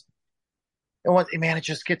 because it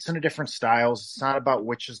just gets into different styles. It's not about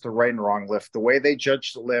which is the right and wrong lift. The way they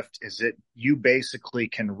judge the lift is you basically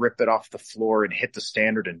can rip it off the floor and hit the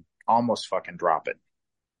standard and almost fucking drop it.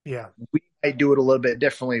 Yeah. We might do it a little bit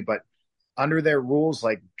differently, but under their rules,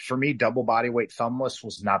 like for me, double bodyweight thumbless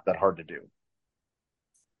was not that hard to do.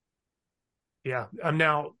 Yeah.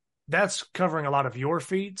 Now that's covering a lot of your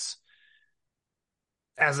feats.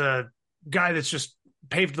 As a guy that's just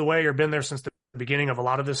paved the way or been there since the beginning of a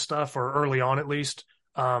lot of this stuff, or early on at least,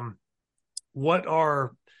 what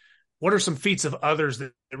are some feats of others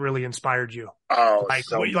that really inspired you? Oh,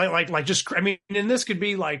 and this could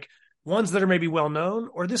be like ones that are maybe well known,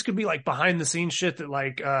 or this could be like behind the scenes shit that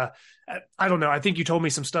like I don't know. I think you told me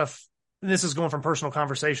some stuff. And this is going from personal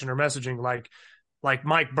conversation or messaging, like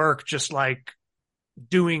Mike Burke just like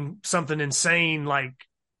doing something insane, like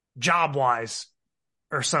job wise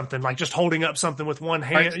or something, like just holding up something with one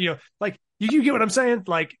hand. Like you get what I'm saying?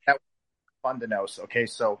 Like, that was fun to know. Okay,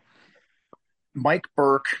 so Mike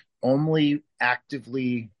Burke only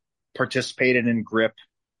actively participated in grip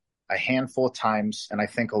a handful of times, and I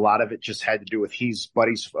think a lot of it just had to do with he's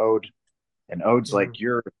buddies of Ode, and Ode's like,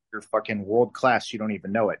 you're fucking world class, you don't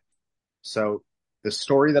even know it. So The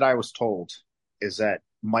story that I was told is that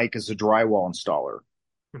Mike is a drywall installer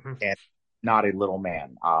and not a little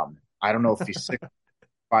man. I don't know if he's 6'5".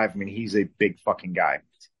 I mean, he's a big fucking guy.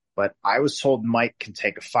 But I was told Mike can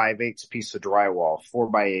take a 5/8 piece of drywall,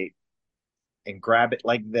 4x8, and grab it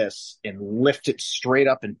like this and lift it straight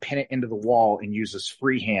up and pin it into the wall and use his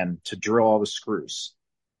free hand to drill all the screws.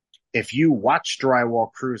 If you watch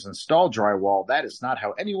drywall crews install drywall, that is not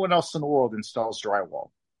how anyone else in the world installs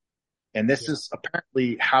drywall. And this is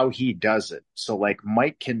apparently how he does it. So like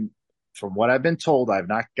Mike can, from what I've been told, I've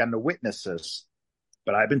not gotten to witness this,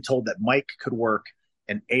 but I've been told that Mike could work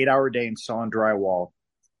an 8-hour day installing drywall,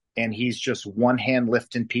 and he's just one hand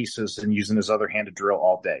lifting pieces and using his other hand to drill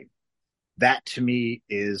all day. That to me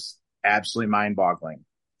is absolutely mind-boggling.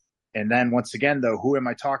 And then once again, though, who am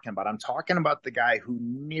I talking about? I'm talking about the guy who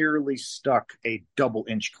nearly stuck a double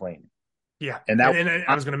inch clean. Yeah. And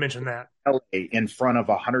I was going to mention that. In front of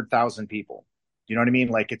 100,000 people. You know what I mean?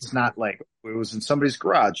 Like, it's not like it was in somebody's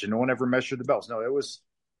garage and no one ever measured the bells. No,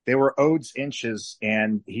 they were odes, inches,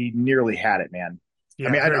 and he nearly had it, man. Yeah,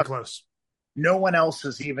 I mean, very close. No one else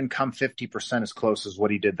has even come 50% as close as what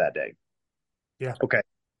he did that day. Yeah. Okay.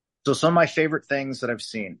 So some of my favorite things that I've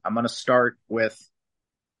seen, I'm going to start with,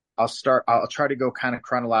 I'll try to go kind of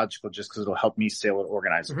chronological just because it'll help me stay a little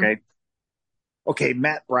organized. Okay. Okay.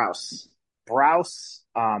 Matt Brous.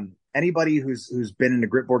 Anybody who's been in the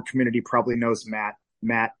gripboard community probably knows Matt.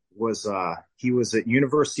 Matt was, he was at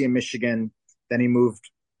University of Michigan. Then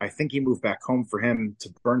I think he moved back home for him to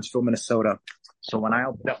Burnsville, Minnesota. So when I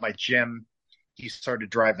opened up my gym, he started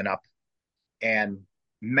driving up, and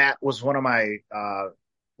Matt was one of my,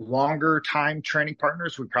 longer time training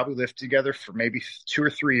partners. We probably lived together for maybe 2 or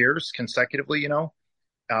 3 years consecutively,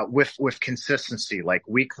 with consistency, like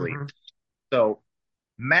weekly. So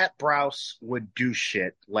Matt Brous would do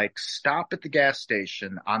shit like stop at the gas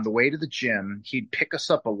station on the way to the gym. He'd pick us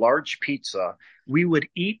up a large pizza. We would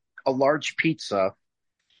eat a large pizza,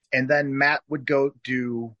 and then Matt would go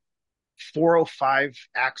do 405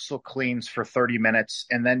 axle cleans for 30 minutes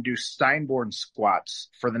and then do Steinborn squats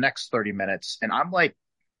for the next 30 minutes. And I'm like,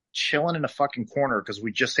 chilling in a fucking corner because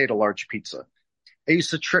we just ate a large pizza. It used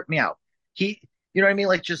to trip me out. You know what I mean?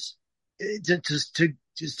 Like just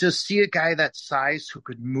to see a guy that size who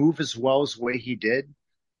could move as well as the way he did,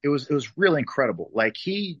 it was really incredible. Like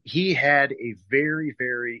he had a very,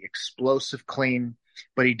 very explosive clean,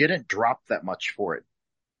 but he didn't drop that much for it.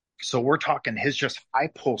 So we're talking his just high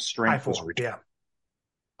pull strength was ridiculous.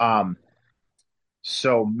 Yeah.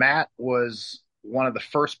 So Matt was one of the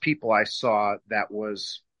first people I saw that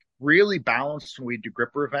was really balanced when we do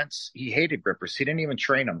gripper events. He hated grippers. He didn't even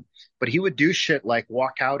train them, but he would do shit like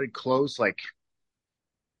walk out and close.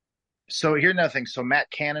 So here's another thing. So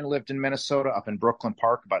Matt Cannon lived in Minnesota up in Brooklyn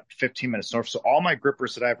Park, about 15 minutes north. So all my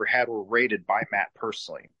grippers that I ever had were rated by Matt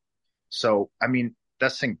personally. So, I mean,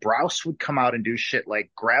 that's the thing. Brous would come out and do shit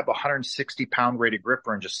like grab a 160-pound rated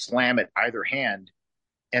gripper and just slam it either hand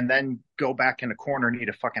and then go back in the corner and eat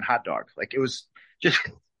a fucking hot dog. Like it was just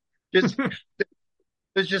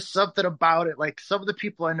there's just something about it. Like some of the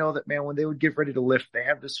people I know that, man, when they would get ready to lift, they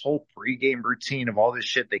have this whole pregame routine of all this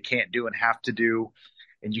shit they can't do and have to do.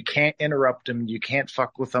 And you can't interrupt them. You can't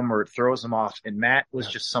fuck with them or it throws them off. And Matt was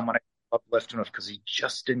just someone I loved lifting with because he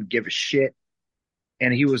just didn't give a shit.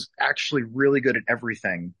 And he was actually really good at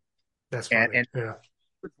everything. That's funny. And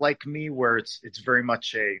like me, where it's very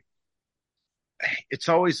much it's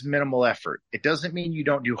always minimal effort. It doesn't mean you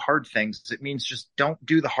don't do hard things. It means just don't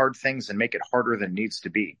do the hard things and make it harder than it needs to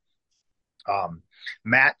be.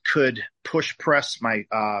 Matt could push press my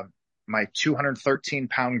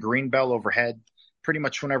 213-pound green bell overhead pretty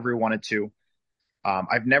much whenever he wanted to.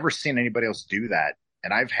 I've never seen anybody else do that.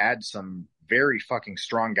 And I've had some very fucking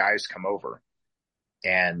strong guys come over,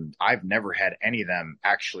 and I've never had any of them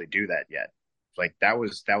actually do that yet. Like that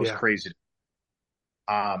was crazy.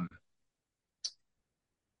 Let's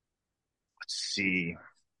see.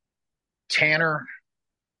 Tanner.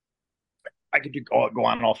 I could go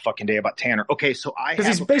on all fucking day about Tanner. Okay, so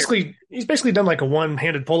he's basically done like a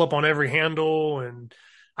one-handed pull-up on every handle, and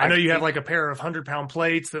I know you have like a pair of 100-pound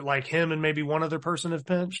plates that like him and maybe one other person have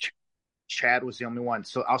pinched. Chad was the only one.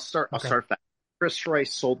 So I'll start that. Chris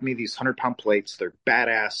Royce sold me these 100-pound plates. They're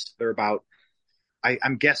badass. They're about,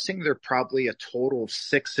 I'm guessing they're probably a total of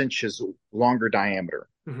 6 inches longer diameter,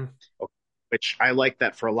 which I like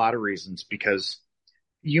that for a lot of reasons, because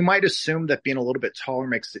you might assume that being a little bit taller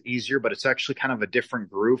makes it easier, but it's actually kind of a different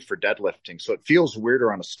groove for deadlifting. So it feels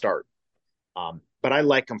weirder on a start. But I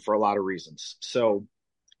like them for a lot of reasons. So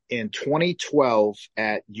in 2012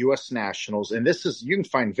 at US Nationals, and you can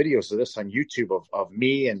find videos of this on YouTube of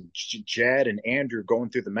me and Jed and Andrew going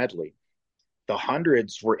through the medley. The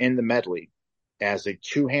hundreds were in the medley as a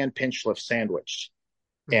 2-hand pinch lift sandwich.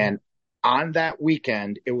 Mm-hmm. And on that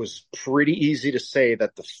weekend, it was pretty easy to say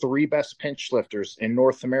that the 3 best pinch lifters in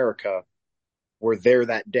North America were there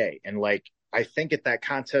that day. And like, I think at that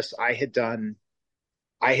contest, I had done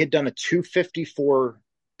a 254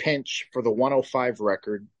 pinch for the 105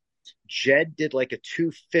 record. Jed did like a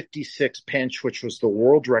 256 pinch, which was the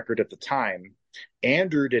world record at the time.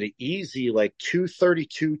 Andrew did an easy like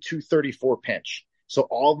 232, 234 pinch. So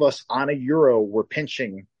all of us on a Euro were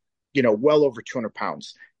pinching, well over 200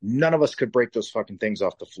 pounds. None of us could break those fucking things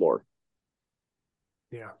off the floor.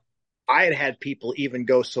 Yeah. I had people even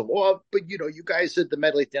go, but you guys did the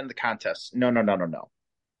medley at the end of the contest. No.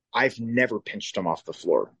 I've never pinched them off the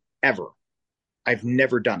floor, ever. I've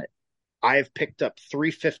never done it. I've picked up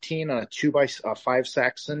 315 on a 2x5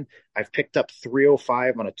 Saxon. I've picked up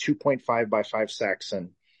 305 on a 2.5x5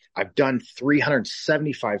 Saxon. I've done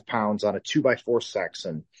 375 pounds on a 2x4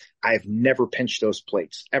 Saxon. I've never pinched those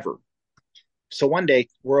plates, ever. So one day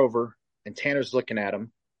we're over and Tanner's looking at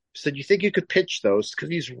him. Said, you think you could pinch those? Because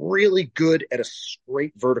he's really good at a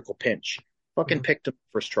straight vertical pinch. Fucking picked him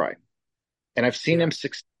first try. And I've seen him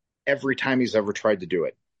succeed every time he's ever tried to do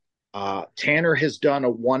it. Tanner has done a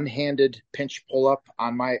one-handed pinch pull-up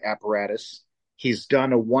on my apparatus. He's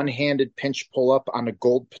done a one-handed pinch pull-up on a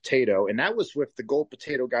gold potato, and that was with the gold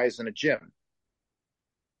potato guys in a gym.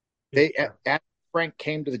 Frank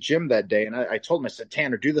came to the gym that day, and I told him, I said,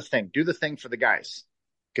 Tanner, do the thing for the guys.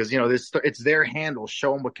 Because, it's their handle.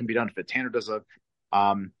 Show them what can be done. If Tanner does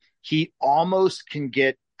he almost can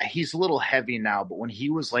get, he's a little heavy now, but when he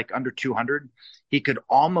was like under 200, he could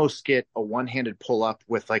almost get a one-handed pull-up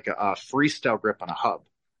with like a freestyle grip on a hub.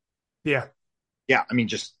 Yeah. Yeah. I mean,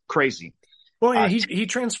 just crazy. Well, he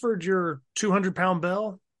transferred your 200-pound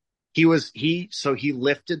bell. He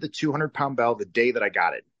lifted the 200-pound bell the day that I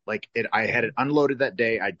got it. Like I had it unloaded that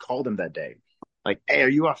day. I'd called him that day. Like, hey, are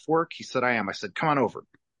you off work? He said, I am. I said, come on over,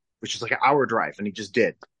 which is like an hour drive. And he just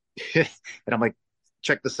did. And I'm like,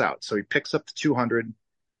 check this out. So he picks up the 200.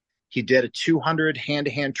 He did a 200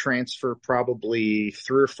 hand-to-hand transfer probably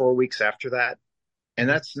 3 or 4 weeks after that. And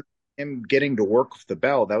that's him getting to work with the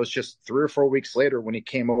bell. That was just 3 or 4 weeks later when he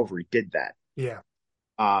came over, he did that. Yeah.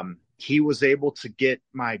 He was able to get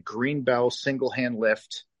my green bell single hand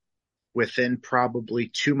lift within probably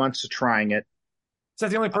 2 months of trying it. Is that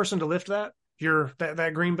the only person to lift that?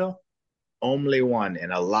 That green bell? Only one.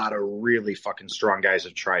 And a lot of really fucking strong guys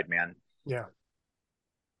have tried, man. Yeah.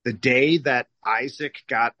 The day that Isaac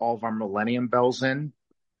got all of our Millennium bells in,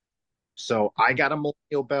 so I got a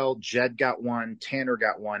Millennial bell, Jed got one, Tanner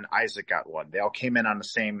got one, Isaac got one. They all came in on the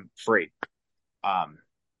same freight.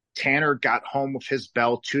 Tanner got home with his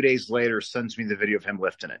bell 2 days later, sends me the video of him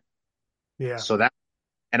lifting it. Yeah.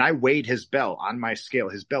 And I weighed his bell on my scale.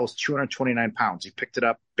 His bell is 229 pounds. He picked it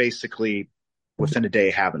up basically within a day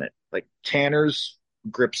having it. Like Tanner's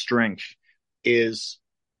grip strength is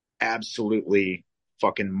absolutely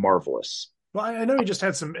fucking marvelous. Well, I know he just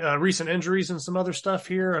had some recent injuries and some other stuff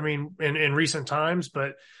here. I mean, in recent times,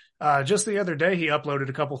 but just the other day he uploaded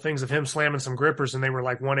a couple things of him slamming some grippers, and they were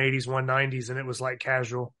like 180s, 190s, and it was like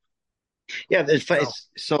casual. Yeah,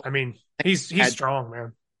 so I mean, he's strong,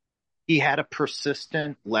 man. He had a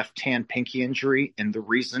persistent left hand pinky injury, and the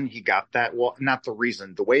reason he got that, well, not the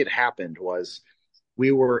reason, the way it happened was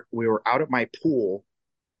we were out at my pool.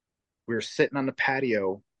 We were sitting on the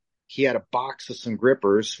patio. He had a box of some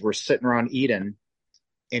grippers. We're sitting around eating,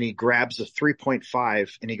 and he grabs a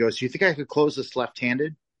 3.5 and he goes, "Do you think I could close this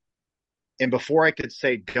left-handed?" And before I could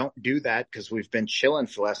say, "Don't do that," because we've been chilling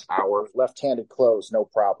for the last hour, left-handed close, no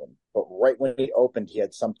problem. But right when he opened, he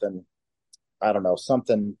had something, I don't know,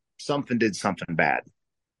 something did something bad.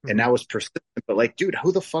 And that was persistent. But like, dude,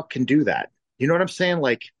 who the fuck can do that? You know what I'm saying?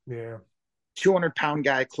 Like, yeah, 200-pound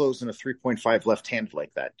guy closing a 3.5 left-handed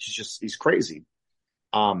like that. He's crazy.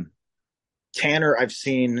 Tanner, I've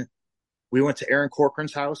seen, we went to Aaron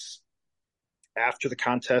Corcoran's house after the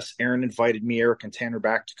contest. Aaron invited me, Eric, and Tanner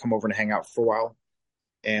back to come over and hang out for a while.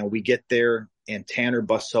 And we get there, and Tanner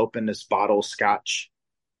busts open this bottle of scotch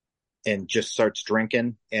and just starts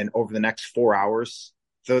drinking. And over the next 4 hours,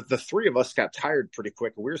 the three of us got tired pretty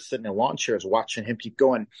quick. We were sitting in lawn chairs watching him keep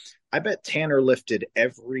going. I bet Tanner lifted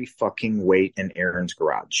every fucking weight in Aaron's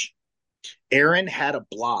garage. Aaron had a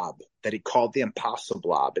blob that he called the Impossible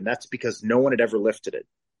Blob, and that's because no one had ever lifted it.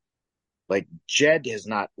 Like, Jed has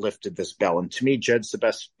not lifted this bell, and to me, Jed's the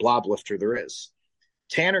best blob lifter there is.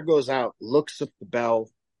 Tanner goes out, looks at the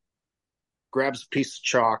bell, grabs a piece of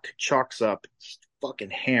chalk, chalks up,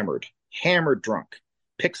 fucking hammered drunk,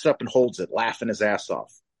 picks up and holds it, laughing his ass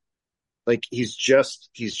off. Like, he's just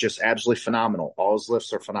absolutely phenomenal. All his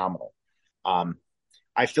lifts are phenomenal.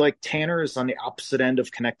 I feel like Tanner is on the opposite end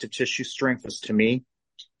of connective tissue strength as to me.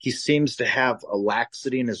 He seems to have a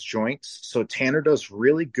laxity in his joints. So Tanner does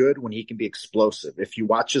really good when he can be explosive. If you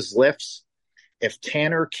watch his lifts, if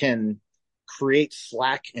Tanner can create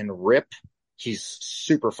slack and rip, he's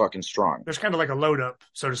super fucking strong. There's kind of like a load up,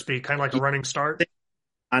 so to speak, kind of like a running start.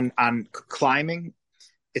 On climbing,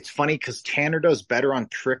 it's funny because Tanner does better on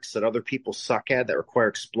tricks that other people suck at that require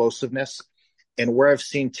explosiveness. And where I've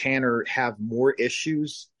seen Tanner have more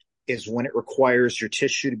issues is when it requires your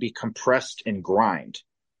tissue to be compressed and grind.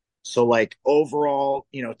 So like overall,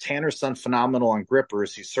 Tanner's done phenomenal on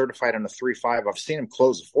grippers. He's certified on a 3.5. I've seen him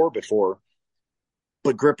close a 4 before,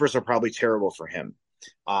 but grippers are probably terrible for him.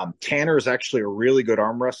 Tanner is actually a really good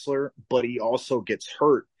arm wrestler, but he also gets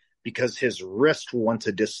hurt because his wrist will want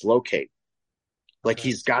to dislocate. Like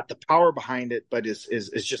he's got the power behind it, but is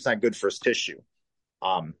just not good for his tissue.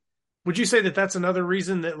 Would you say that that's another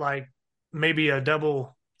reason that like maybe a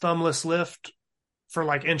double thumbless lift for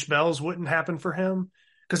like inch bells wouldn't happen for him?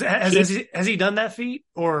 Because has he done that feat,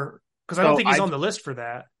 or because I don't think he's on the list for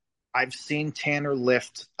that. I've seen Tanner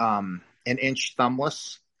lift an inch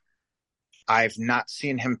thumbless. I've not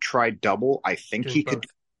seen him try double. I think he could.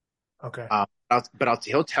 Okay. But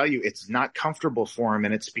he'll tell you it's not comfortable for him,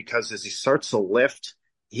 and it's because as he starts to lift,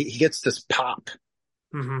 he gets this pop,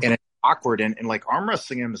 and it's awkward. And like arm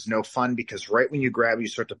wrestling him is no fun because right when you grab, you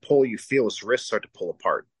start to pull, you feel his wrists start to pull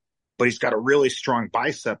apart. But he's got a really strong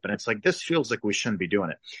bicep, and it's like this feels like we shouldn't be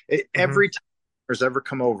doing it. Every time there's ever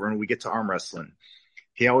come over and we get to arm wrestling,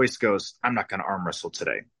 he always goes, "I'm not going to arm wrestle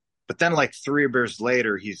today." But then like 3 beers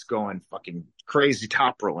later, he's going fucking crazy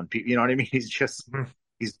top rolling. You know what I mean? He's just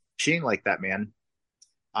he's machine like that, man.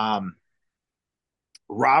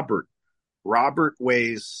 Robert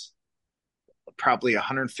weighs probably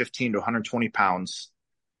 115 to 120 pounds,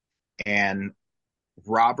 and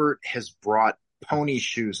Robert has brought pony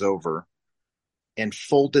shoes over and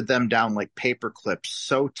folded them down like paper clips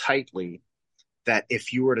so tightly that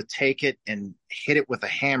if you were to take it and hit it with a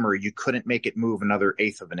hammer, you couldn't make it move another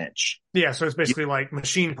 1/8 of an inch. Yeah, so it's basically like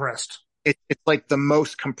machine pressed. It's like the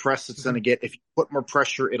most compressed it's going to get. If you put more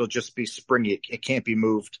pressure, it'll just be springy. It can't be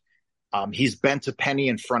moved. He's bent a penny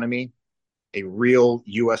in front of me, a real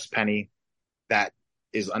U.S. penny. That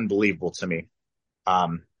is unbelievable to me.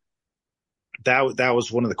 That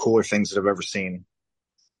was one of the cooler things that I've ever seen.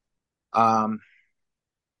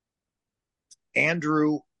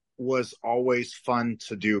 Andrew was always fun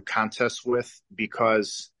to do contests with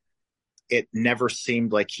because it never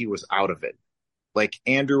seemed like he was out of it. Like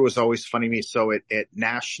Andrew was always funny to me. So at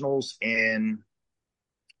Nationals in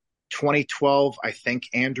 2012, I think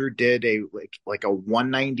Andrew did a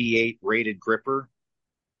 198 rated gripper.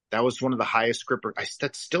 That was one of the highest gripper.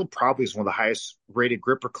 That still probably is one of the highest rated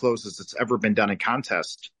gripper closes that's ever been done in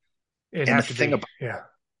contest. I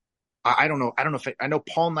don't know. I know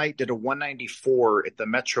Paul Knight did a 194 at the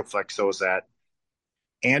Metroflex I was at.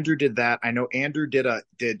 Andrew did that. I know Andrew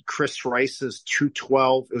did Chris Rice's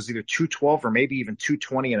 212. It was either 212 or maybe even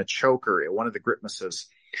 220 in a choker at one of the Gritmases.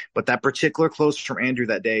 But that particular close from Andrew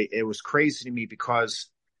that day, it was crazy to me because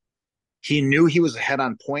he knew he was ahead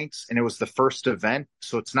on points and it was the first event.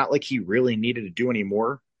 So it's not like he really needed to do any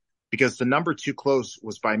more because the number 2 close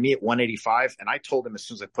was by me at 185. And I told him as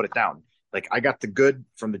soon as I put it down, like I got the good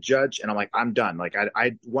from the judge and I'm like, I'm done. Like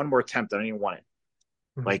I one more attempt. I don't even want it.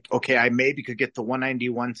 Like, okay, I maybe could get the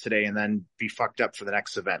 191 today and then be fucked up for the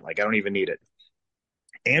next event. Like I don't even need it.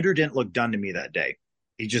 Andrew didn't look done to me that day.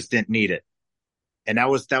 He just didn't need it. And that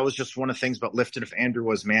was just one of the things about lifting. If Andrew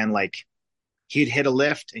was, man, like he'd hit a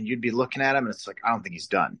lift and you'd be looking at him and it's like, I don't think he's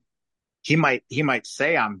done. He might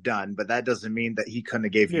say I'm done, but that doesn't mean that he couldn't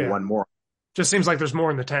have gave you one more. Just seems like there's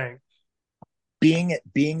more in the tank. Being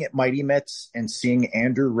at Mighty Mitts and seeing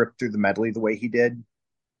Andrew rip through the medley the way he did,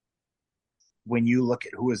 when you look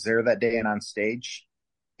at who was there that day and on stage,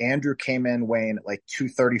 Andrew came in weighing at like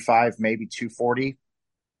 235, maybe 240,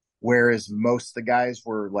 whereas most of the guys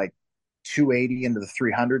were like 280 into the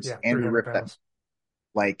 300s. Yeah, Andrew ripped that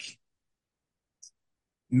like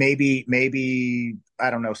maybe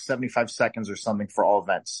I don't know 75 seconds or something for all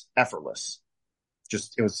events, effortless.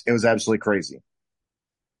 Just it was absolutely crazy.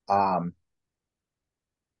 Who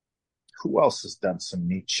else has done some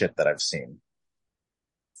neat shit that I've seen?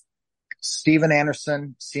 Steven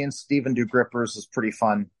Anderson. Seeing Steven do grippers is pretty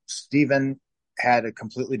fun. Steven had a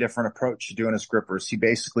completely different approach to doing his grippers. He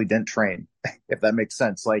basically didn't train, if that makes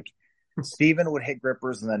sense. Like Steven would hit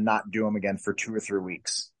grippers and then not do them again for 2 or 3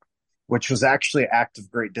 weeks, which was actually an act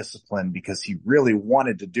of great discipline because he really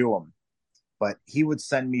wanted to do them. but he would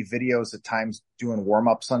send me videos at times doing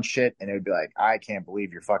warm-ups on shit, and it would be like, I can't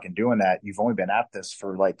believe you're fucking doing that. You've only been at this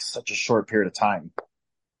for like such a short period of time.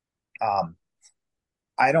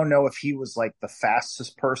 I don't know if he was like the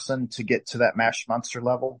fastest person to get to that Mash Monster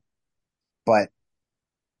level, but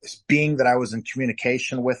being that I was in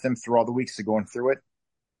communication with him through all the weeks of going through it,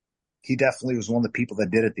 he definitely was one of the people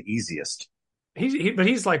that did it the easiest. But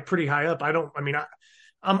he's like pretty high up.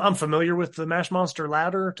 I'm familiar with the Mash Monster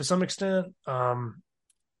ladder to some extent. How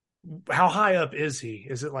high up is he?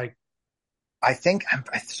 Is it like? I think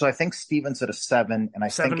Steven's at a 7, and I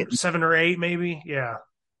think 7 or 8, maybe. Yeah.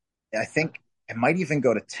 I think it might even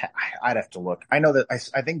go to 10. I'd have to look. I know that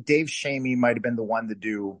I think Dave Shamey might have been the one to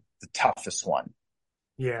do the toughest one.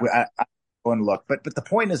 Yeah. I go and look, but the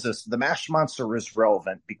point is this: the Mash Monster is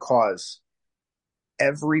relevant because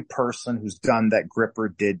every person who's done that gripper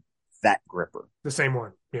did that gripper. The same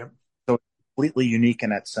one. Yeah. So completely unique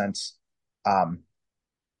in that sense.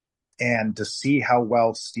 And to see how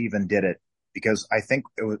well Steven did it, because I think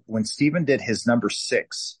when Steven did his number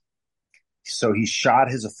 6, so he shot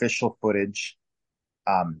his official footage.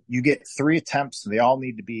 You get 3 attempts, and they all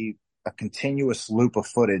need to be a continuous loop of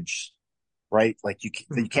footage, right? Like you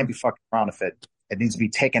can't be fucking around with it. It needs to be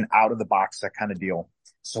taken out of the box, that kind of deal.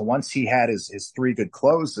 So once he had his 3 good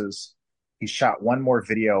closes, he shot one more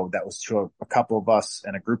video that was to a couple of us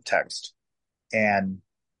in a group text. And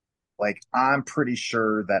like, I'm pretty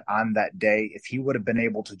sure that on that day, if he would have been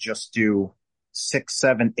able to just do 6,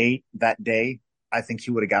 7, 8 that day, I think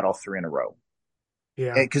he would have got all 3 in a row.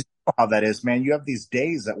 Yeah. Because you know how that is, man. You have these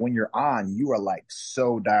days that when you're on, you are like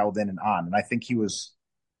so dialed in and on. And I think he was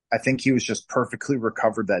just perfectly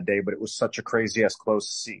recovered that day, but it was such a crazy ass close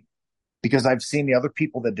to see. Because I've seen the other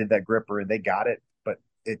people that did that gripper and they got it, but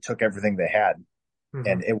it took everything they had. Mm-hmm.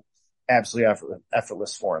 And it was absolutely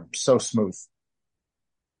effortless for him. So smooth.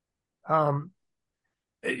 Yeah,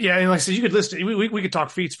 and like I said, you could list it. We could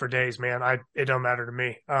talk feats for days, man. It don't matter to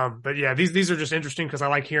me. But yeah, these are just interesting because I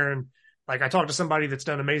like hearing. Like, I talk to somebody that's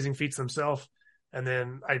done amazing feats themselves, and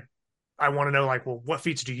then I want to know, like, well, what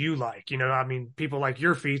feats do you like? You know, I mean, people like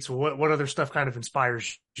your feats. Well, what other stuff kind of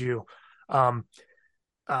inspires you? Another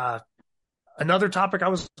topic I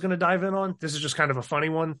was going to dive in on. This is just kind of a funny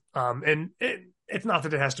one, and it's not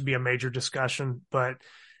that it has to be a major discussion, but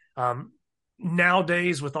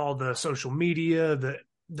nowadays with all the social media,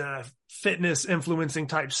 the fitness influencing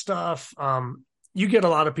type stuff, you get a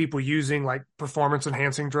lot of people using like performance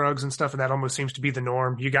enhancing drugs and stuff. And that almost seems to be the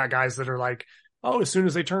norm. You got guys that are like, oh, as soon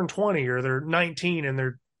as they turn 20 or they're 19 and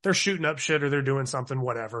they're shooting up shit or they're doing something,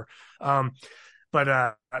 whatever. And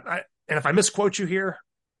if I misquote you here,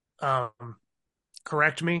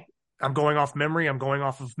 correct me. I'm going off memory. I'm going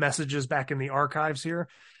off of messages back in the archives here.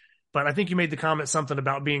 But I think you made the comment something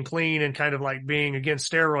about being clean and kind of like being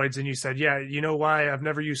against steroids. And you said, yeah, you know why I've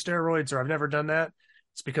never used steroids or I've never done that?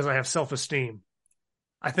 It's because I have self-esteem.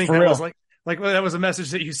 I think that was like that was a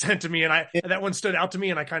message that you sent to me, and that one stood out to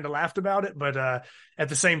me, and I kind of laughed about it. But at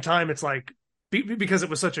the same time, it's like because it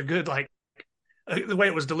was such a good, like, the way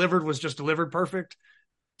it was delivered was just delivered perfect.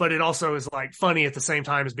 But it also is like funny at the same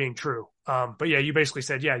time as being true. But yeah, you basically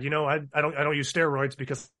said, yeah, you know, I don't use steroids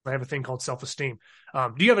because I have a thing called self-esteem.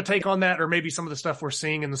 Do you have a take on that, or maybe some of the stuff we're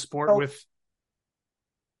seeing in the sport with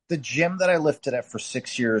the gym that I lifted at for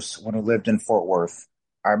 6 years when we lived in Fort Worth?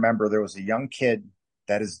 I remember there was a young kid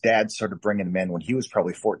that his dad started bringing him in when he was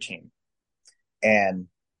probably 14. And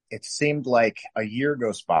it seemed like a year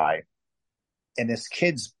goes by and this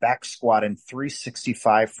kid's back squatting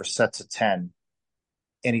 365 for sets of 10.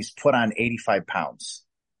 And he's put on 85 pounds.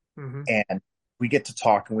 Mm-hmm. And we get to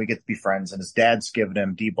talk and we get to be friends. And his dad's giving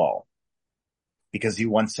him D-ball because he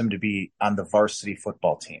wants him to be on the varsity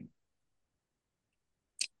football team.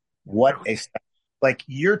 Like,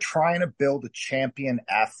 you're trying to build a champion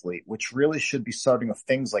athlete, which really should be starting with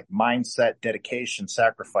things like mindset, dedication,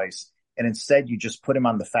 sacrifice. And instead you just put him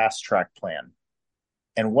on the fast track plan.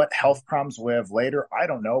 And what health problems we have later, I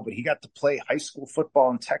don't know, but he got to play high school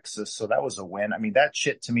football in Texas. So that was a win. I mean, that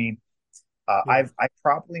shit to me, I bet I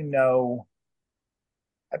personally know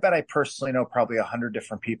probably 100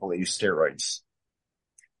 different people that use steroids.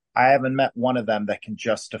 I haven't met one of them that can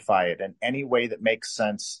justify it in any way that makes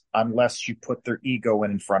sense unless you put their ego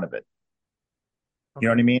in front of it. You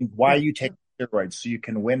know what I mean? Why you take steroids? So you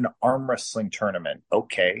can win an arm wrestling tournament.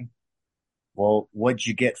 Okay. Well, what'd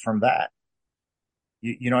you get from that?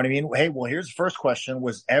 You know what I mean? Hey, well, here's the first question.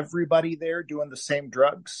 Was everybody there doing the same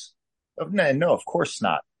drugs? No, of course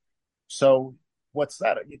not. So what's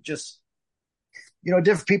that?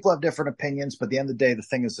 Different people have different opinions, but at the end of the day, the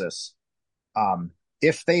thing is this.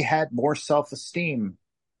 If they had more self-esteem,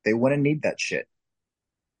 they wouldn't need that shit.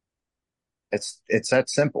 It's that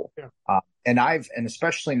simple. Yeah. And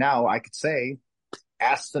especially now I could say,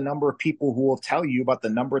 ask the number of people who will tell you about the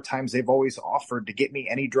number of times they've always offered to get me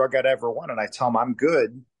any drug I'd ever want. And I tell them I'm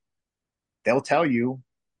good. They'll tell you,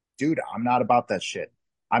 dude, I'm not about that shit.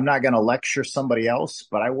 I'm not going to lecture somebody else,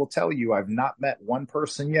 but I will tell you, I've not met one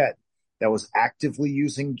person yet that was actively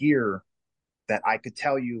using gear that I could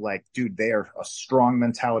tell you, like, dude, they are a strong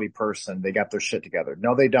mentality person. They got their shit together.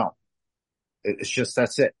 No, they don't. It's just,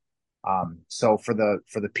 that's it. So for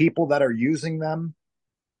the people that are using them,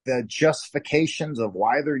 the justifications of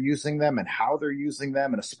why they're using them and how they're using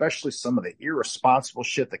them, and especially some of the irresponsible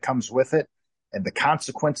shit that comes with it and the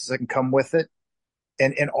consequences that can come with it,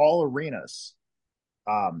 and in all arenas,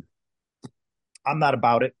 I'm not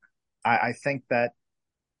about it. I think that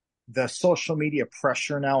the social media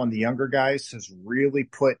pressure now on the younger guys has really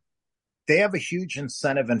they have a huge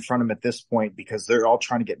incentive in front of them at this point because they're all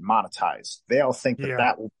trying to get monetized. They all think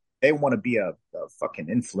they want to be a fucking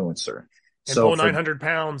influencer. And pull 900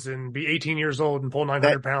 pounds and be 18 years old and pull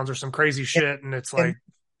 900 pounds or some crazy shit. And it's like,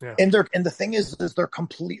 yeah. And the thing is they're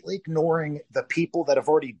completely ignoring the people that have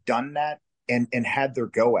already done that and had their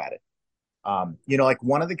go at it. Like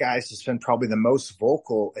one of the guys has been probably the most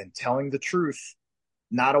vocal and telling the truth,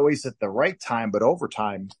 not always at the right time, but over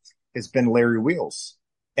time, has been Larry Wheels.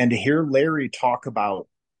 And to hear Larry talk about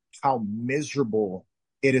how miserable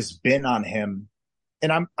it has been on him,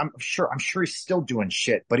 and I'm sure he's still doing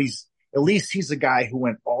shit, but at least he's a guy who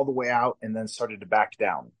went all the way out and then started to back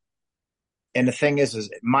down. And the thing is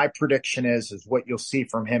my prediction is what you'll see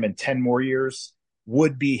from him in 10 more years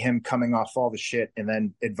would be him coming off all the shit and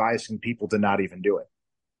then advising people to not even do it.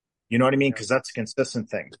 You know what I mean? Because that's a consistent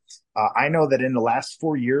thing. I know that in the last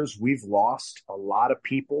 4 years, we've lost a lot of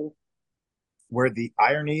people where the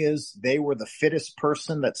irony is they were the fittest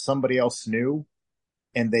person that somebody else knew,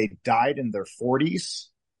 and they died in their 40s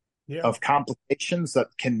of complications that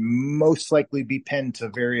can most likely be pinned to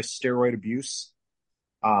various steroid abuse.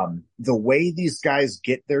 The way these guys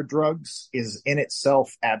get their drugs is in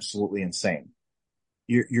itself absolutely insane.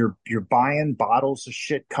 You're buying bottles of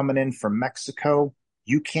shit coming in from Mexico.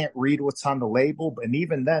 You can't read what's on the label, and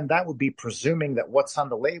even then, that would be presuming that what's on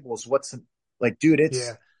the label is what's like, dude.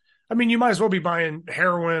 It's I mean, you might as well be buying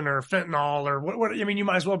heroin or fentanyl or what. I mean, you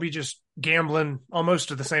might as well be just gambling almost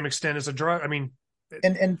to the same extent as a drug. I mean,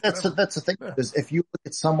 and that's the thing is if you look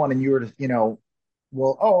at someone and you were to,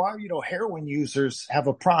 heroin users have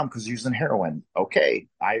a problem because using heroin. Okay,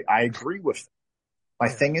 I agree with that. My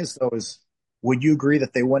thing is though would you agree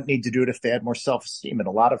that they wouldn't need to do it if they had more self-esteem? And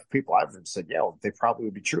a lot of people I've heard said, yeah, they probably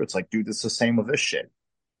would be true. It's like, dude, it's the same with this shit.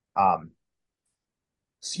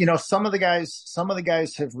 Some of the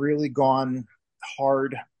guys have really gone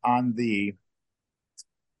hard on the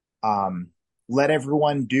let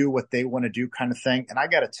everyone do what they want to do kind of thing. And I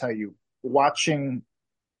got to tell you,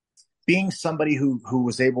 being somebody who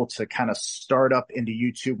was able to kind of start up into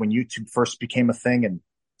YouTube when YouTube first became a thing, and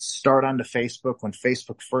start onto Facebook when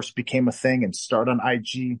Facebook first became a thing, and start on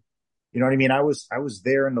IG. You know what I mean? I was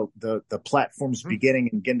there in the platform's beginning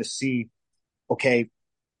and getting to see, okay,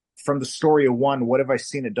 from the story of one, what have I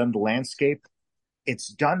seen it done to landscape? It's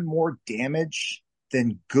done more damage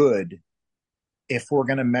than good if we're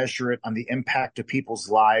going to measure it on the impact of people's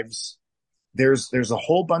lives. There's a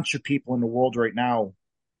whole bunch of people in the world right now.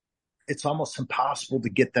 It's almost impossible to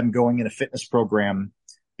get them going in a fitness program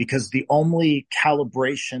because the only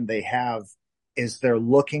calibration they have is they're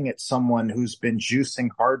looking at someone who's been juicing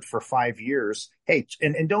hard for 5 years. Hey,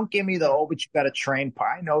 and don't give me but you got to train.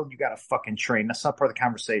 I know you got to fucking train. That's not part of the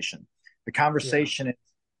conversation. The conversation is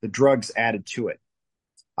the drugs added to it.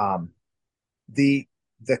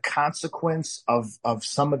 The consequence of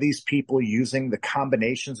some of these people using the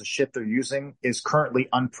combinations of shit they're using is currently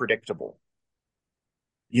unpredictable.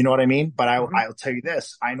 You know what I mean? But I'll tell you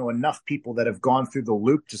this. I know enough people that have gone through the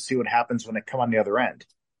loop to see what happens when they come on the other end.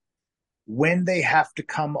 When they have to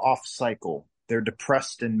come off cycle, they're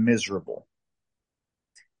depressed and miserable.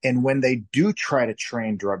 And when they do try to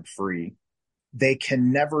train drug free, they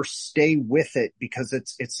can never stay with it because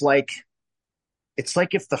it's like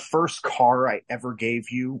if the first car I ever gave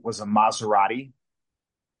you was a Maserati,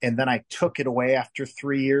 and then I took it away after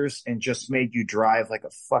 3 years and just made you drive like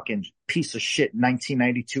a fucking piece of shit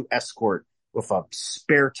 1992 Escort with a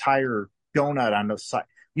spare tire donut on the side.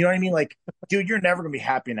 You know what I mean? Like, dude, you're never going to be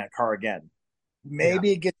happy in that car again.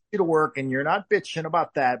 Maybe it gets you to work and you're not bitching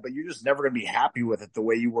about that, but you're just never going to be happy with it the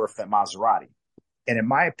way you were with that Maserati. And in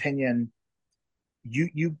my opinion,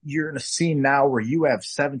 you're in a scene now where you have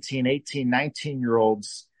 17, 18,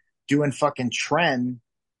 19-year-olds doing fucking trend.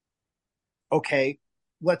 Okay,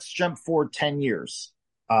 let's jump forward 10 years.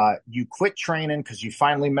 You quit training because you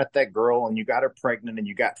finally met that girl and you got her pregnant and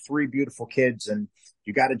you got 3 beautiful kids and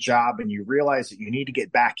you got a job and you realize that you need to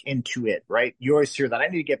get back into it, right? You always hear that, I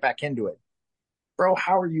need to get back into it. Bro,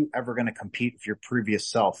 how are you ever going to compete with your previous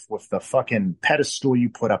self with the fucking pedestal you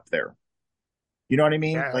put up there? You know what I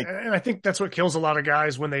mean? Yeah, and I think that's what kills a lot of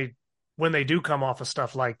guys when they do come off of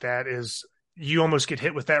stuff like that is you almost get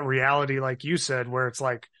hit with that reality, like you said, where it's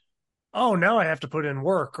like, oh, now I have to put in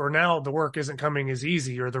work, or now the work isn't coming as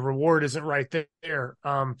easy, or the reward isn't right there.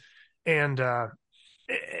 And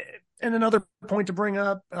another point to bring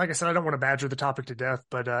up, like I said, I don't want to badger the topic to death,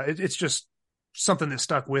 but it's just something that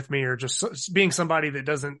stuck with me, or just being somebody that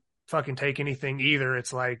doesn't fucking take anything either.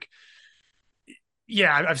 It's like,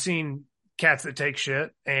 yeah, I've seen cats that take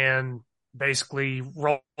shit and basically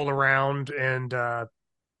roll around and,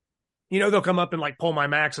 they'll come up and like pull my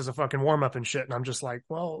max as a fucking warm up and shit. And I'm just like,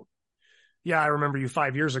 well, yeah, I remember you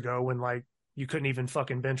 5 years ago when like you couldn't even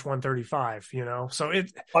fucking bench 135, so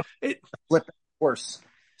it flip worse.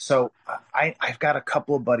 So I've got a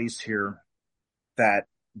couple of buddies here that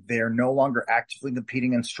they're no longer actively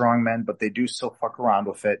competing in strongmen, but they do still fuck around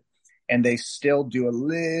with it. And they still do a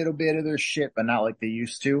little bit of their shit, but not like they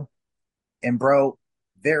used to. And bro,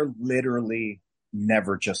 they're literally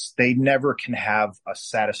they never can have a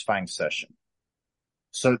satisfying session.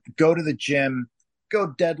 So go to the gym, go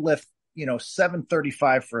deadlift,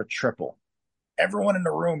 735 for a triple. Everyone in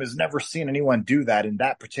the room has never seen anyone do that in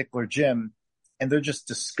that particular gym. And they're just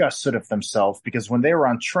disgusted of themselves because when they were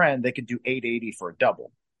on trend, they could do 880 for a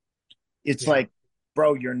double. It's like,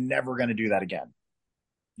 bro, you're never going to do that again.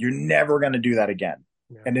 You're never going to do that again.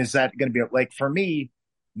 Yeah. And is that going to be like, for me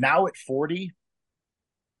now at 40,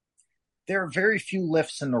 there are very few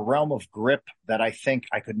lifts in the realm of grip that I think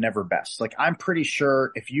I could never best. Like, I'm pretty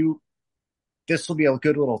sure this will be a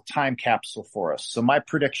good little time capsule for us. So my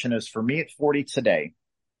prediction is for me at 40 today,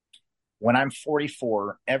 when I'm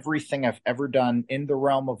 44, everything I've ever done in the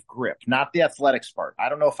realm of grip, not the athletics part. I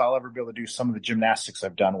don't know if I'll ever be able to do some of the gymnastics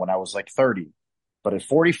I've done when I was like 30, but at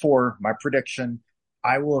 44, my prediction,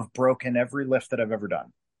 I will have broken every lift that I've ever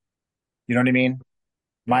done. You know what I mean?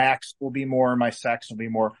 My axe will be more, my sacks will be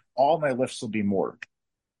more, all my lifts will be more.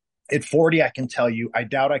 At 40, I can tell you, I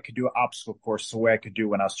doubt I could do an obstacle course the way I could do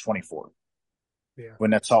when I was 24. Yeah.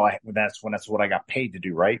 When that's what I got paid to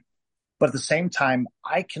do, right? But at the same time,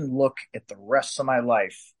 I can look at the rest of my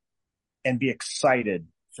life and be excited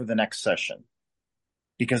for the next session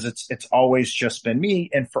because it's always just been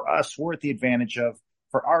me. And for us, we're at the advantage of,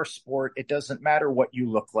 for our sport, it doesn't matter what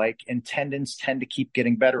you look like, and tendons tend to keep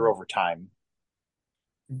getting better over time.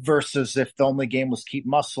 Versus if the only game was keep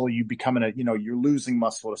muscle, you becoming you're losing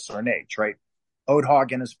muscle at a certain age, right?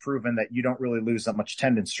 Odehagen has proven that you don't really lose that much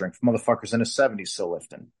tendon strength. Motherfuckers in his 70s still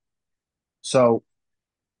lifting. So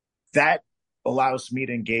that allows me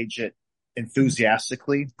to engage it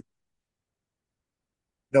enthusiastically.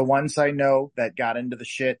 The ones I know that got into the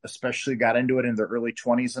shit, especially got into it in their early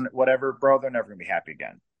 20s and whatever, bro, they're never going to be happy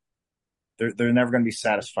again. They're never going to be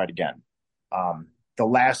satisfied again. The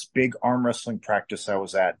last big arm wrestling practice I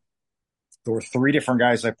was at, there were 3 different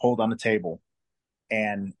guys I pulled on the table.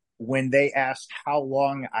 And when they asked how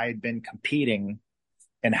long I had been competing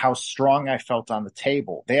and how strong I felt on the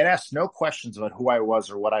table, they had asked no questions about who I was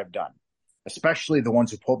or what I've done, especially the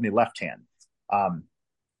ones who pulled me left hand.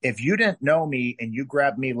 If you didn't know me and you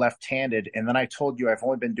grabbed me left-handed and then I told you I've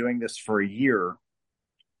only been doing this for a year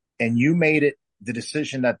and you made it the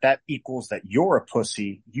decision that equals that you're a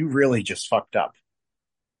pussy, you really just fucked up.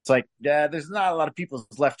 It's like, yeah, there's not a lot of people's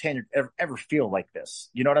left-handed ever feel like this.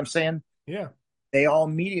 You know what I'm saying? Yeah. They all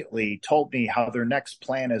immediately told me how their next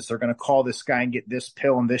plan is. They're going to call this guy and get this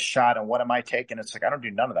pill and this shot. And what am I taking? It's like, I don't do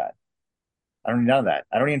none of that. I don't do none of that.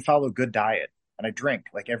 I don't even follow a good diet, and I drink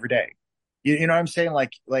like every day. You know what I'm saying?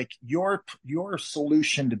 Like your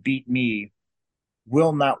solution to beat me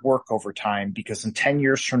will not work over time because in 10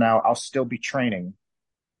 years from now, I'll still be training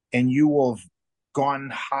and you will have gone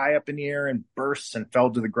high up in the air and burst and fell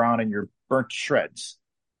to the ground and you're burnt to shreds.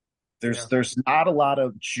 There's not a lot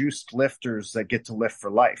of juiced lifters that get to lift for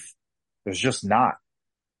life. There's just not.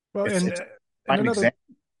 Well, and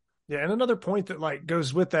another point that like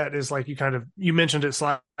goes with that is like you mentioned it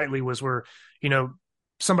slightly was where,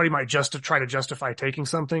 somebody might just try to justify taking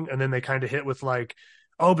something and then they kind of hit with like,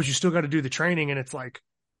 oh, but you still got to do the training. And it's like,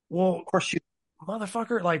 well, of course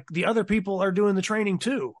motherfucker, like the other people are doing the training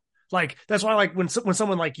too. Like, that's why, like when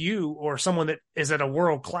someone like you or someone that is at a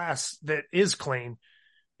world class that is clean,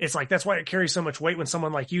 it's like, that's why it carries so much weight when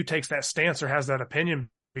someone like you takes that stance or has that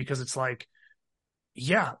opinion, because it's like,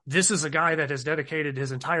 yeah, this is a guy that has dedicated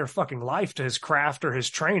his entire fucking life to his craft or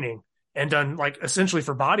his training and done like essentially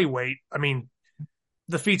for body weight. I mean,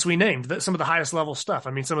 the feats we named, some of the highest level stuff.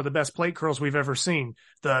 I mean, some of the best plate curls we've ever seen,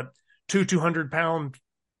 the 200-pound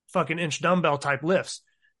fucking inch dumbbell type lifts,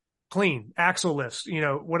 clean axle lifts,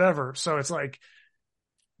 whatever. So it's like,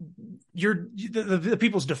 the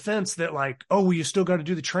people's defense that like, oh, well, you still got to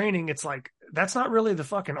do the training. It's like, that's not really the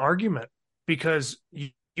fucking argument, because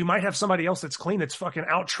you might have somebody else that's clean, that's fucking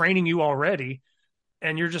out training you already,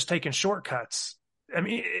 and you're just taking shortcuts. I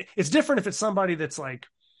mean, it's different if it's somebody that's like,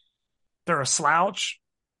 they're a slouch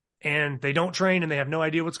and they don't train and they have no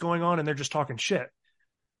idea what's going on and they're just talking shit.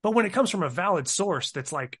 But when it comes from a valid source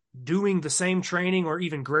that's like doing the same training or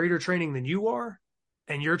even greater training than you are,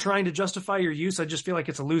 and you're trying to justify your use, I just feel like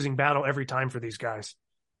it's a losing battle every time for these guys.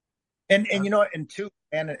 And to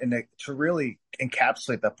really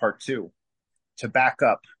encapsulate that part too, to back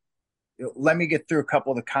up, let me get through a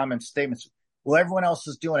couple of the comment statements. Well, everyone else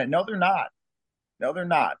is doing it. No, they're not. No, they're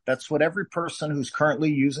not. That's what every person who's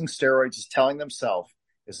currently using steroids is telling themselves,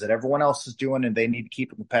 is that everyone else is doing and they need to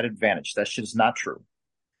keep a competitive advantage. That shit is not true.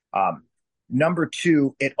 Number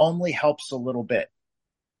two, it only helps a little bit.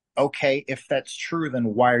 Okay, if that's true,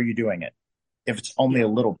 then why are you doing it? If it's only a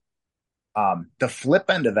little bit. The flip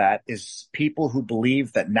end of that is people who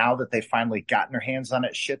believe that now that they finally gotten their hands on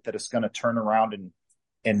that shit, that it's going to turn around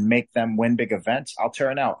and make them win big events. I'll tell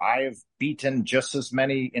you now, I have beaten just as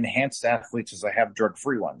many enhanced athletes as I have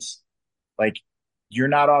drug-free ones. Like, you're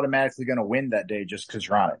not automatically going to win that day just because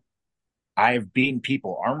you're on it. I have beaten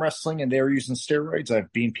people arm wrestling and they were using steroids.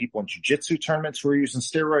 I've beaten people in jiu-jitsu tournaments who were using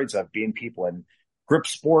steroids. I've beaten people in grip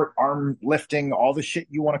sport, arm lifting, all the shit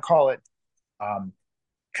you want to call it.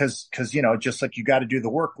 Because just like you got to do the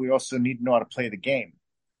work, we also need to know how to play the game.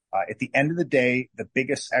 At the end of the day, the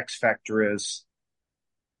biggest X factor is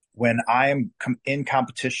when I am in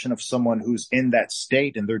competition of someone who's in that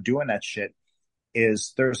state and they're doing that shit,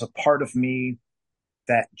 is there's a part of me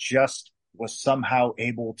that just was somehow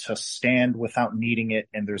able to stand without needing it.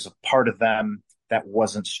 And there's a part of them that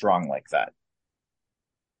wasn't strong like that.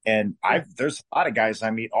 And there's a lot of guys I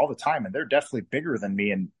meet all the time, and they're definitely bigger than me.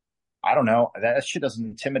 And I don't know, that shit doesn't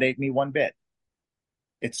intimidate me one bit.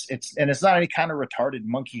 It's not any kind of retarded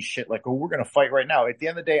monkey shit like, oh, we're going to fight right now. At the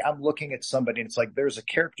end of the day, I'm looking at somebody and it's like, there's a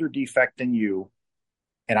character defect in you.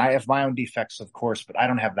 And I have my own defects, of course, but I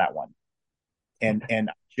don't have that one. And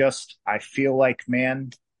I feel like,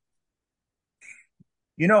 man,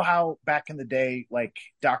 you know how back in the day, like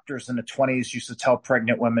doctors in the 20s used to tell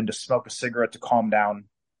pregnant women to smoke a cigarette to calm down.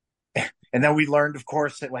 And then we learned, of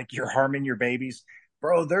course, that like you're harming your babies.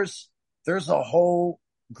 Bro, there's a whole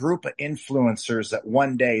group of influencers that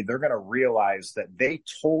one day they're going to realize that they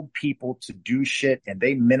told people to do shit and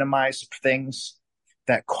they minimized things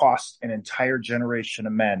that cost an entire generation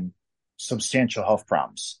of men substantial health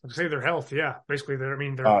problems. I'd say their health, yeah. Basically, their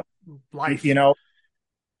life.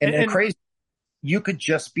 And crazy. You could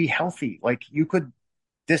just be healthy. Like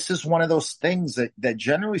this is one of those things that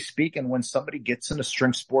generally speaking, when somebody gets into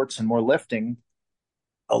strength sports and more lifting,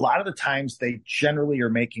 a lot of the times they generally are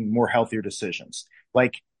making more healthier decisions.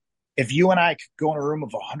 Like if you and I could go in a room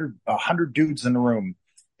of 100 dudes in a room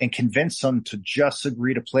and convince them to just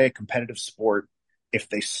agree to play a competitive sport, if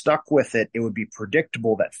they stuck with it, it would be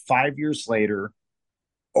predictable that 5 years later,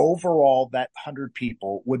 overall, that 100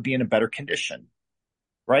 people would be in a better condition.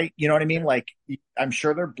 Right? You know what I mean? Like, I'm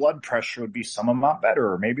sure their blood pressure would be some amount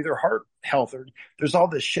better, or maybe their heart health, or there's all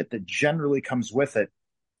this shit that generally comes with it.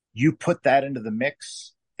 You put that into the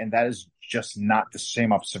mix, and that is just not the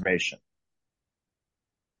same observation.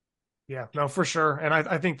 Yeah, no, for sure. And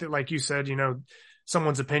I think that, like you said,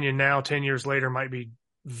 someone's opinion now, 10 years later, might be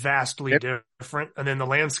vastly different. And then the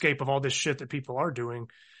landscape of all this shit that people are doing,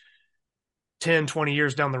 10, 20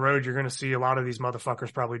 years down the road, you're going to see a lot of these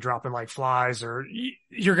motherfuckers probably dropping like flies, or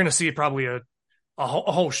you're going to see probably a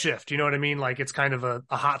whole shift. You know what I mean? Like it's kind of a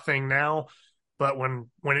hot thing now, but when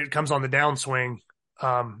it comes on the downswing,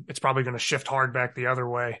 it's probably going to shift hard back the other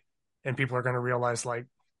way. And people are going to realize like,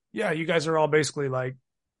 yeah, you guys are all basically like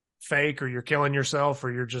fake, or you're killing yourself,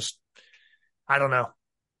 or you're just, I don't know,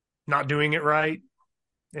 not doing it right.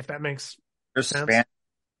 If that makes sense.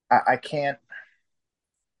 I can't.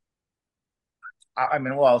 I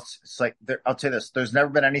mean, well, it's like, I'll tell you this, there's never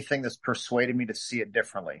been anything that's persuaded me to see it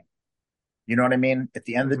differently. You know what I mean? At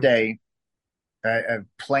the end of the day, I'm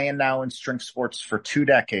playing now in strength sports for 2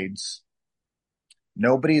 decades.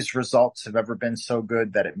 Nobody's results have ever been so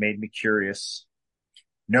good that it made me curious.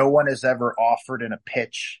 No one has ever offered in a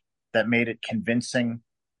pitch that made it convincing.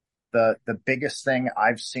 The biggest thing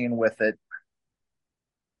I've seen with it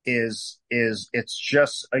is it's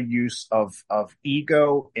just a use of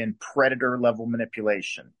ego and predator level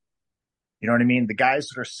manipulation. You know what I mean? The guys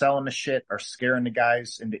that are selling the shit are scaring the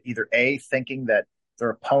guys into either A, thinking that their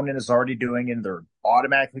opponent is already doing it and they're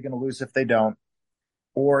automatically going to lose if they don't,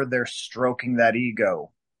 or they're stroking that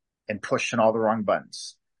ego and pushing all the wrong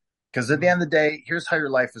buttons. Because at the end of the day, here's how your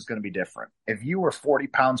life is going to be different. If you were 40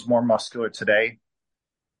 pounds more muscular today,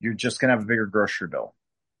 you're just going to have a bigger grocery bill.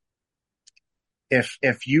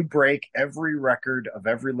 If you break every record of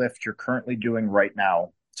every lift you're currently doing right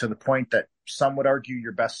now to the point that some would argue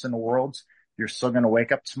you're best in the world, you're still going to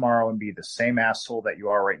wake up tomorrow and be the same asshole that you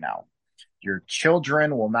are right now. Your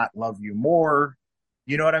children will not love you more.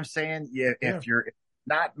 You know what I'm saying? If you're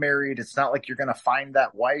not married, it's not like you're going to find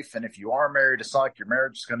that wife. And if you are married, it's not like your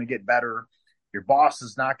marriage is going to get better. Your boss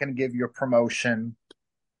is not going to give you a promotion.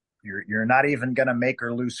 You're not even going to make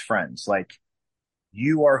or lose friends. Like,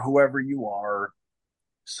 you are whoever you are.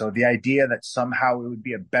 So the idea that somehow it would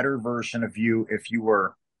be a better version of you if you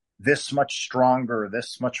were this much stronger,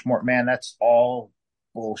 this much more, man, that's all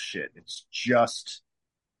bullshit. It's just,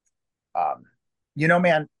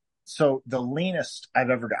 man, so the leanest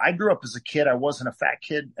I've ever got, I grew up as a kid. I wasn't a fat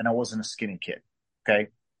kid and I wasn't a skinny kid. Okay.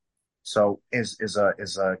 So as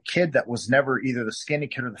a kid that was never either the skinny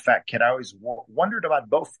kid or the fat kid, I always wondered about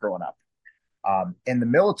both growing up. In the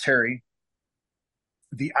military,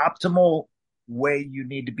 the optimal way you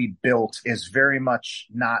need to be built is very much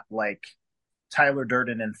not like Tyler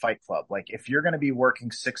Durden in Fight Club. Like, if you're going to be working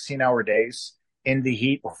 16-hour days in the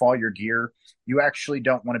heat with all your gear, you actually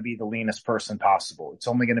don't want to be the leanest person possible. It's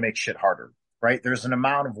only going to make shit harder, right? There's an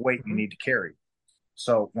amount of weight you need to carry.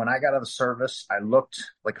 So when I got out of the service, I looked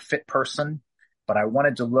like a fit person, but I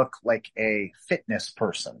wanted to look like a fitness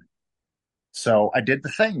person. So I did the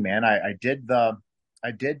thing, man. I'm going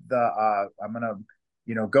to,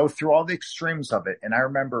 go through all the extremes of it. And I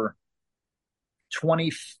remember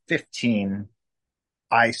 2015,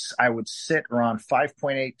 I would sit around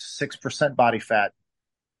 5.8 to 6% body fat.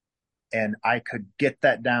 And I could get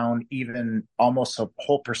that down even almost a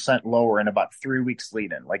whole percent lower in about 3 weeks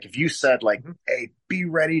lead in. Like, if you said like, hey, be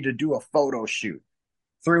ready to do a photo shoot,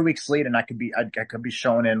 3 weeks lead in, I could be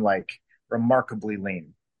showing in like remarkably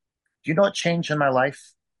lean. Do you know what changed in my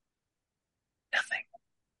life? Nothing.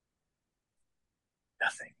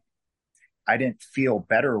 I didn't feel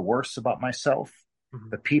better or worse about myself. Mm-hmm.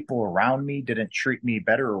 The people around me didn't treat me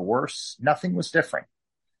better or worse. Nothing was different.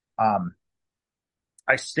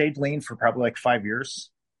 I stayed lean for probably like 5 years,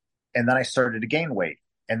 and then I started to gain weight,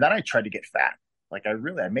 and then I tried to get fat. Like, I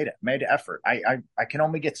made an effort. I can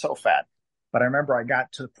only get so fat, but I remember I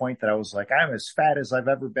got to the point that I was like, I'm as fat as I've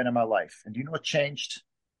ever been in my life. And do you know what changed?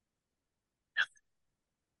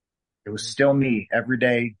 It was still me every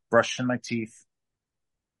day, brushing my teeth.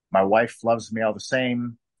 My wife loves me all the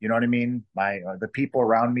same. You know what I mean? The people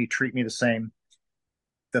around me treat me the same.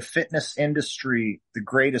 The fitness industry, the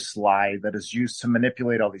greatest lie that is used to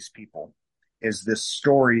manipulate all these people is this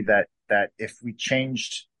story that if we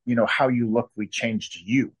changed, how you look, we changed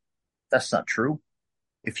you. That's not true.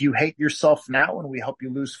 If you hate yourself now and we help you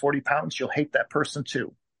lose 40 pounds, you'll hate that person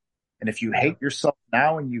too. And if you hate yourself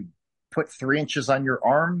now and you put 3 inches on your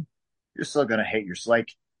arm, you're still going to hate yourself.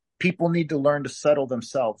 Like, people need to learn to settle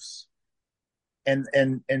themselves. And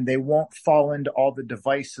they won't fall into all the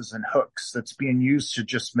devices and hooks that's being used to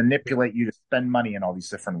just manipulate you to spend money in all these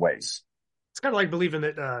different ways. It's kind of like believing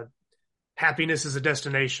that happiness is a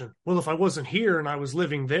destination. Well, if I wasn't here and I was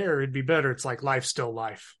living there, it'd be better. It's like life's still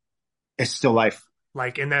life. It's still life.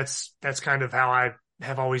 Like, and that's kind of how I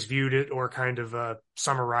have always viewed it, or kind of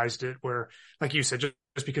summarized it, where, like you said, just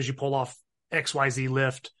because you pull off XYZ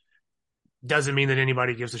lift doesn't mean that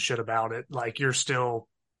anybody gives a shit about it. Like, you're still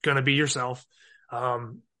going to be yourself.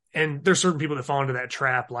 And there's certain people that fall into that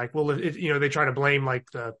trap. Like, well, they try to blame like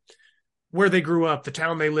where they grew up, the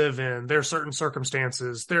town they live in, their certain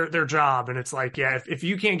circumstances, their job. And it's like, yeah, if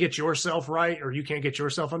you can't get yourself right, or you can't get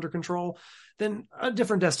yourself under control, then a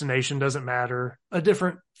different destination doesn't matter. A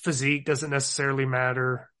different physique doesn't necessarily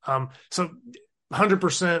matter. So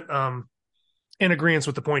 100%, in agreement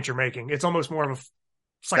with the point you're making. It's almost more of a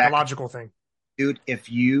psychological thing. Dude,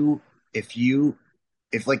 if you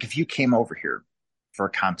came over here for a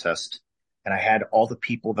contest and I had all the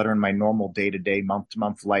people that are in my normal day-to-day,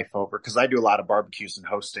 month-to-month life over, because I do a lot of barbecues and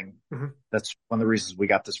hosting. Mm-hmm. That's one of the reasons we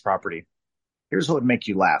got this property. Here's what would make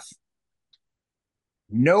you laugh.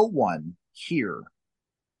 No one here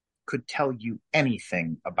could tell you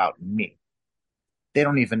anything about me. They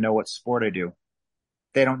don't even know what sport I do.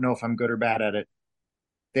 They don't know if I'm good or bad at it.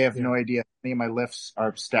 They have no idea if any of my lifts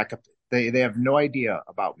are stacked up. They have no idea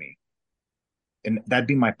about me. And that'd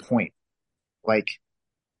be my point. Like,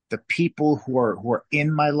 the people who are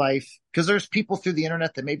in my life, because there's people through the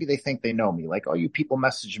internet that maybe they think they know me. Like, oh, you people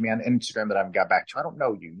message me on Instagram that I haven't got back to. I don't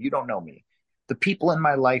know you. You don't know me. The people in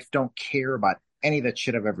my life don't care about any of that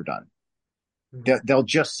shit I've ever done. Mm-hmm. They'll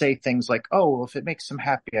just say things like, "Oh, well, if it makes them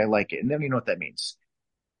happy, I like it," and then you know what that means.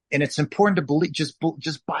 And it's important to believe, just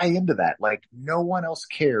buy into that. Like no one else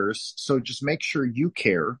cares, so just make sure you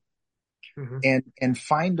care, Mm-hmm. and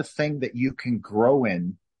find a thing that you can grow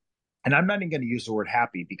in. And I'm not even going to use the word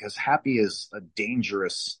happy because happy is a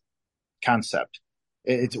dangerous concept.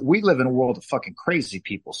 We live in a world of fucking crazy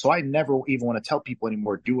people, so I never even want to tell people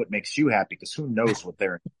anymore, do what makes you happy, because who knows what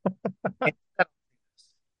they're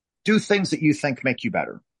do things that you think make you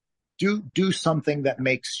better. Do something that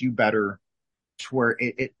makes you better, to where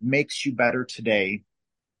it makes you better today,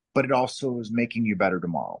 but it also is making you better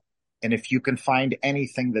tomorrow. And if you can find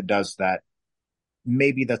anything that does that,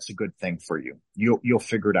 maybe that's a good thing for you. You'll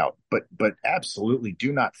figure it out. But absolutely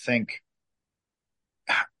do not think.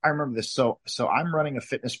 I remember this. So I'm running a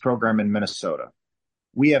fitness program in Minnesota.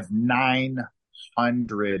 We have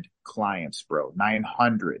 900 clients, bro.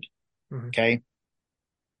 900. Mm-hmm. Okay.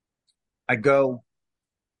 I go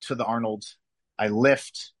to the Arnold's. I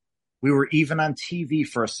lift. We were even on TV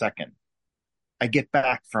for a second. I get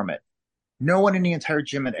back from it. No one in the entire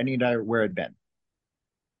gym had any idea where I'd been.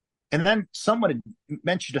 And then someone had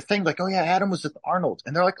mentioned a thing like, "Oh yeah, Adam was at the Arnold."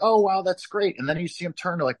 And they're like, "Oh wow, that's great." And then you see him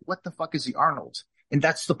turn, they're like, "What the fuck is the Arnold?" And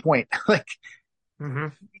that's the point. Like, Mm-hmm.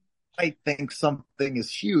 I think something is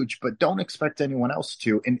huge, but don't expect anyone else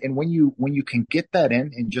to. And when you can get that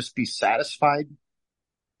in and just be satisfied,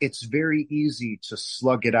 it's very easy to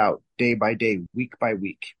slug it out day by day, week by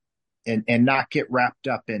week, and not get wrapped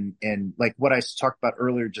up in like what I talked about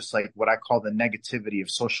earlier, just like what I call the negativity of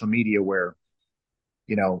social media, where,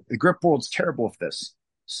 you know, the grip world's terrible with this.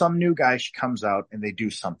 Some new guy comes out and they do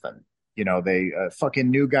something. You know, they fucking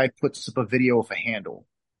new guy puts up a video of a handle.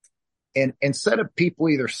 And instead of people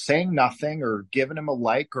either saying nothing or giving him a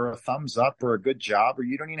like or a thumbs up or a good job, or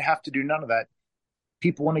you don't even have to do none of that,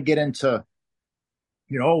 people want to get into,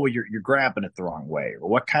 you know, "Oh, well, you're grabbing it the wrong way," or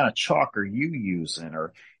 "What kind of chalk are you using?"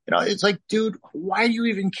 Or, you know, it's like, dude, why do you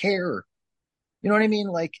even care? You know what I mean?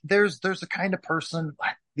 Like there's a kind of person,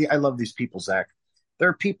 I love these people, Zach. There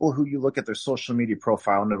are people who you look at their social media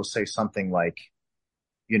profile and it'll say something like,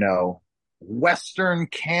 you know, Western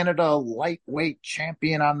Canada lightweight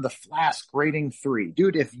champion on the flask rating 3.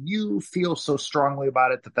 Dude, if you feel so strongly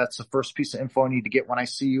about it that that's the first piece of info I need to get when I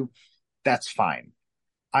see you, that's fine.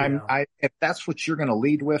 If that's what you're going to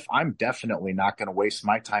lead with, I'm definitely not going to waste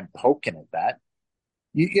my time poking at that.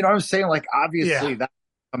 You know what I'm saying? Like, obviously that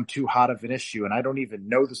I'm too hot of an issue and I don't even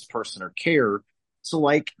know this person or care. So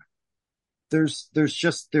like, there's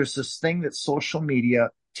this thing that social media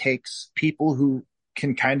takes people who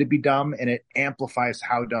can kind of be dumb and it amplifies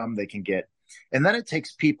how dumb they can get. And then it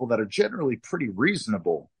takes people that are generally pretty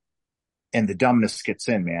reasonable and the dumbness gets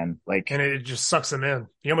in, man. Like, and it just sucks them in.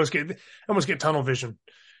 You almost get tunnel vision.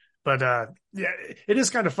 But yeah, it is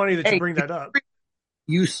kind of funny that you bring that up.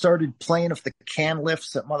 You started playing with the can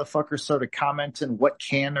lifts that motherfuckers started commenting, "What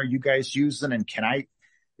can are you guys using? And can I?"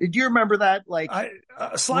 Do you remember that? Like,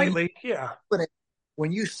 slightly, yeah.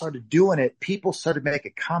 When you started doing it, people started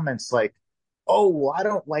making comments like, "Oh, well, I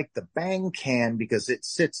don't like the bang can because it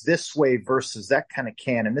sits this way versus that kind of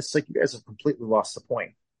can." And it's like, you guys have completely lost the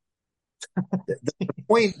point.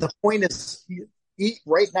 The point is,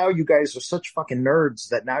 right now, you guys are such fucking nerds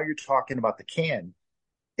that now you're talking about the can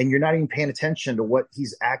and you're not even paying attention to what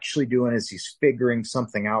he's actually doing as he's figuring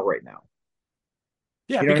something out right now.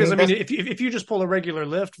 Yeah, you know because I mean, if you just pull a regular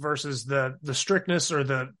lift versus the strictness or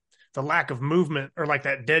the lack of movement or like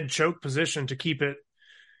that dead choke position to keep it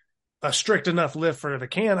a strict enough lift for the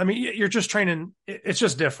can, I mean, you're just training. It's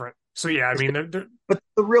just different. So yeah, I mean, but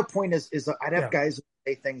the real point is I'd have guys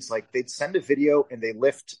say things like they'd send a video and they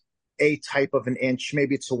lift a type of an inch,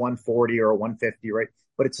 maybe it's a 140 or a 150, right?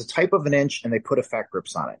 But it's a type of an inch and they put a fat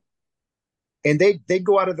grips on it. And they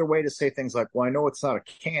go out of their way to say things like, "Well, I know it's not a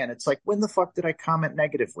can." It's like, when the fuck did I comment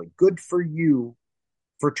negatively? Good for you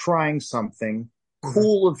for trying something. Mm-hmm.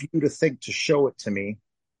 Cool of you to think to show it to me.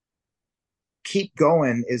 Keep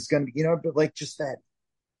going is going to, you know, but like just that,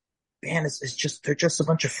 man, it's just, they're just a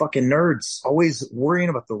bunch of fucking nerds always worrying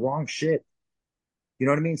about the wrong shit. You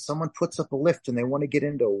know what I mean? Someone puts up a lift and they want to get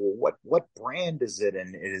into, well, what brand is it?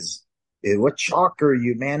 And what chalk are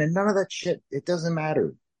you, man? And none of that shit, it doesn't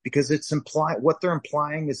matter. Because it's what they're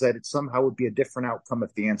implying is that it somehow would be a different outcome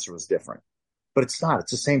if the answer was different. But it's not. It's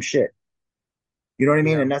the same shit. You know what I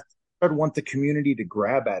mean? Yeah. And that's what I'd want the community to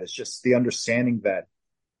grab at. It's just the understanding that,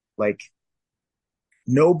 like,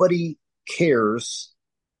 nobody cares,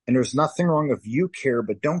 and there's nothing wrong if you care,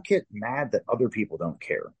 but don't get mad that other people don't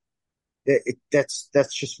care. That's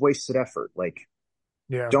just wasted effort. Like,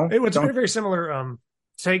 yeah, it's very, very similar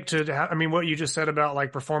take to, I mean, what you just said about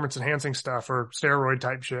like performance enhancing stuff or steroid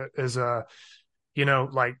type shit is,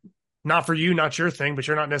 like not for you, not your thing, but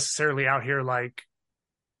you're not necessarily out here like,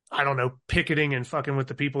 I don't know, picketing and fucking with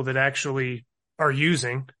the people that actually are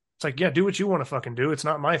using. It's like, yeah, do what you want to fucking do. It's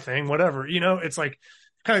not my thing, whatever. It's like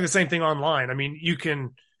kind of the same thing online. I mean, you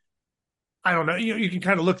can, I don't know, you can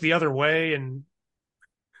kind of look the other way and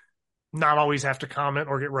not always have to comment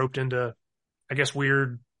or get roped into, I guess,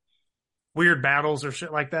 weird battles or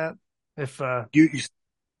shit like that. If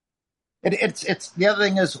it's the other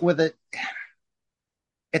thing is with it,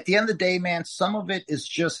 at the end of the day, man, some of it is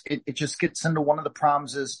just, it just gets into one of the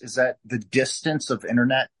problems is that the distance of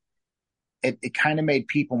internet, it kind of made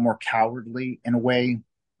people more cowardly in a way.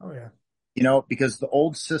 Oh yeah. Because the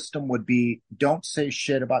old system would be, don't say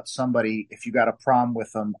shit about somebody if you got a problem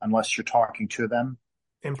with them unless you're talking to them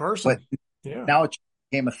in person. But yeah. Now it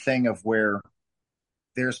became a thing of where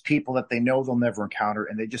there's people that they know they'll never encounter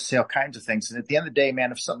and they just say all kinds of things. And at the end of the day,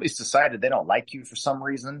 man, if somebody's decided they don't like you for some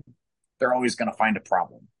reason, they're always going to find a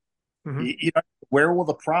problem. Mm-hmm. Where will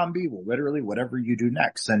the problem be? Well, literally whatever you do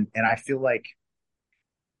next. And I feel like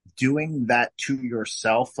doing that to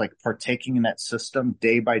yourself, like partaking in that system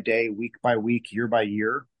day by day, week by week, year by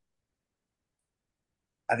year,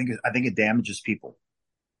 I think it damages people.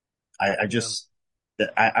 I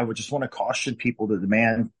would just want to caution people to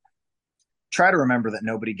demand, try to remember that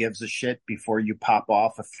nobody gives a shit before you pop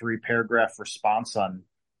off a 3-paragraph response on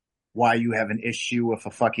why you have an issue with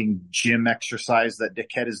a fucking gym exercise that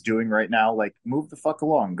dickhead is doing right now. Like, move the fuck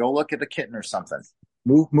along. Go look at a kitten or something.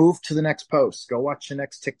 Move to the next post. Go watch the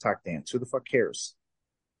next TikTok dance. Who the fuck cares?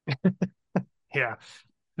 Yeah.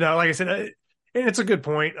 No, like I said, it's a good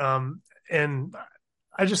point. And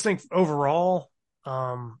I just think overall,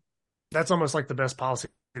 that's almost like the best policy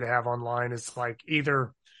to have online. It's like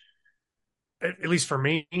either, at least for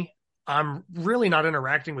me, I'm really not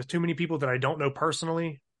interacting with too many people that I don't know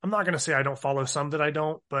personally. I'm not going to say I don't follow some that I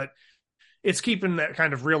don't, but it's keeping that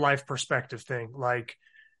kind of real life perspective thing. Like,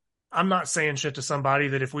 I'm not saying shit to somebody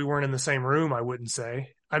that if we weren't in the same room, I wouldn't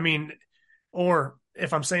say. I mean, or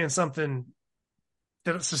if I'm saying something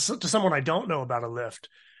to someone I don't know about a lift,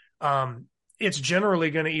 it's generally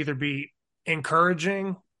going to either be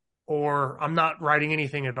encouraging or I'm not writing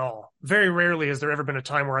anything at all. Very rarely has there ever been a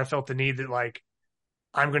time where I felt the need that like,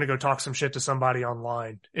 I'm going to go talk some shit to somebody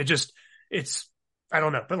online. I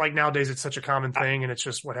don't know, but like nowadays it's such a common thing and it's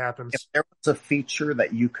just what happens. If there was a feature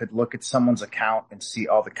that you could look at someone's account and see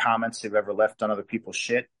all the comments they've ever left on other people's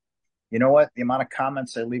shit, you know what? The amount of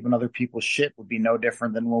comments they leave on other people's shit would be no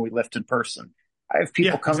different than when we lift in person. I have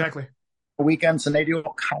people come exactly. for weekends and they do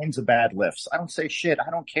all kinds of bad lifts. I don't say shit.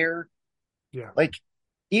 I don't care. Yeah. Like,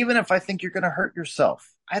 even if I think you're going to hurt yourself,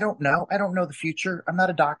 I don't know. I don't know the future. I'm not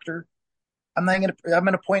a doctor. I'm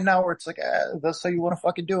at a point now where it's like, that's how you want to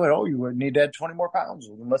fucking do it. Oh, you would need to add 20 more pounds.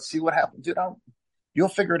 Let's see what happens. You'll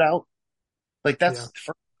figure it out. Like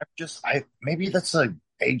maybe that's a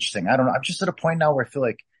age thing. I don't know. I'm just at a point now where I feel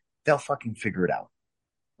like they'll fucking figure it out.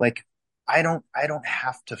 Like, I don't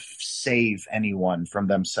have to save anyone from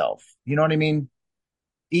themselves. You know what I mean?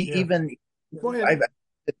 Even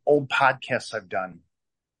old podcasts I've done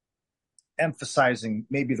emphasizing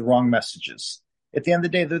maybe the wrong messages. At the end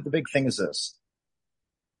of the day, the big thing is this.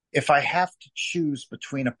 If I have to choose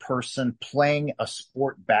between a person playing a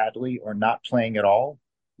sport badly or not playing at all,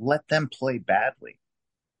 let them play badly.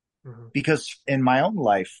 Mm-hmm. Because in my own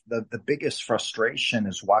life, the biggest frustration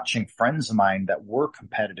is watching friends of mine that were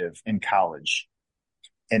competitive in college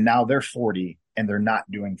and now they're 40 and they're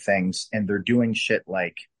not doing things and they're doing shit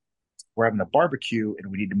like, we're having a barbecue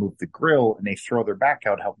and we need to move the grill, and they throw their back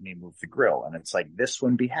out helping me move the grill. And it's like, this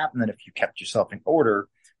wouldn't be happening if you kept yourself in order,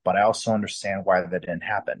 but I also understand why that didn't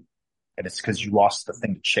happen. And it's because you lost the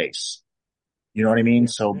thing to chase. You know what I mean?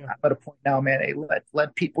 So I'm at a point now, man, hey,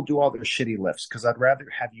 let people do all their shitty lifts, because I'd rather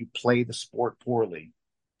have you play the sport poorly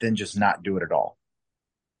than just not do it at all.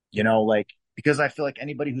 Because I feel like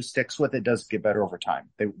anybody who sticks with it does get better over time.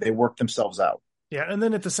 They work themselves out. Yeah. And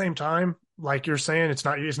then at the same time, like you're saying, it's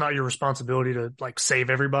not your responsibility to like save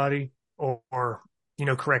everybody or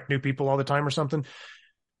correct new people all the time or something.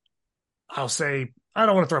 I'll say, I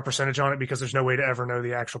don't want to throw a percentage on it because there's no way to ever know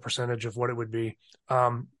the actual percentage of what it would be.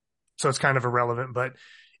 So it's kind of irrelevant, but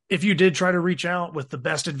if you did try to reach out with the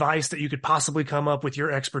best advice that you could possibly come up with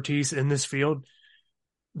your expertise in this field,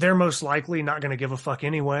 they're most likely not going to give a fuck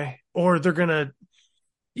anyway, or they're going to,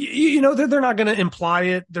 they're not going to imply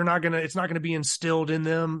it. It's not going to be instilled in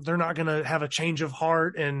them. They're not going to have a change of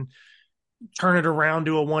heart and turn it around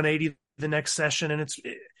to a 180 the next session. And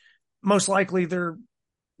most likely they're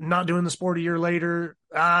not doing the sport a year later.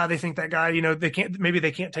 They think that guy, they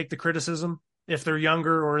can't take the criticism. if they're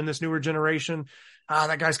younger or in this newer generation,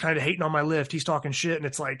 that guy's kind of hating on my lift. He's talking shit. And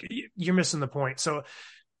it's like, you're missing the point. So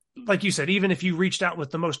like you said, even if you reached out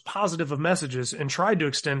with the most positive of messages and tried to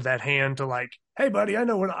extend that hand to like, hey buddy, I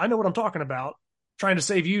know what I'm talking about, trying to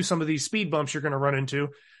save you some of these speed bumps you're going to run into,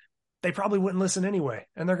 they probably wouldn't listen anyway.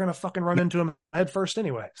 And they're going to fucking run into them head first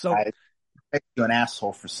anyway. So I make you an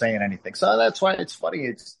asshole for saying anything. So that's why it's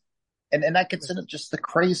funny. And that gets into just the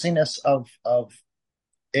craziness of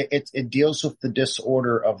it deals with the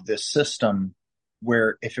disorder of this system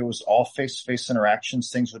where if it was all face-to-face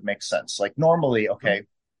interactions, things would make sense. Like normally, okay,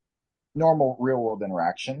 normal real-world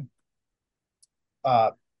interaction.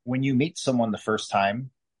 When you meet someone the first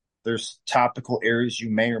time, there's topical areas you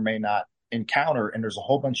may or may not encounter, and there's a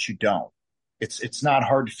whole bunch you don't. It's not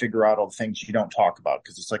hard to figure out all the things you don't talk about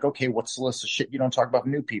because it's like, okay, what's the list of shit you don't talk about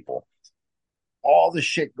with new people? All the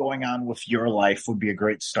shit going on with your life would be a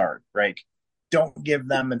great start, right? Don't give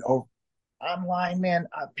them an online, man.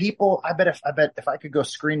 People, I bet if I could go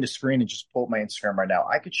screen to screen and just pull up my Instagram right now,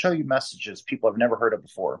 I could show you messages people have never heard of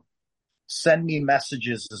before. Send me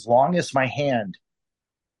messages as long as my hand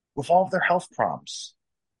with all of their health problems.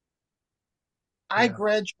 I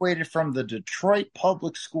graduated from the Detroit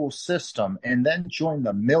public school system and then joined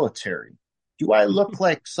the military. Do I look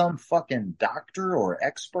like some fucking doctor or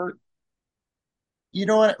expert? You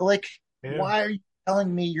know what? Like, why are you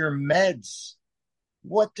telling me your meds?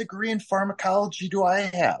 What degree in pharmacology do I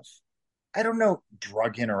have? I don't know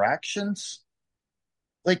drug interactions.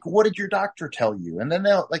 Like, what did your doctor tell you? And then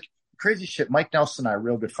they'll like crazy shit. Mike Nelson and I are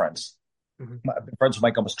real good friends. I've been friends with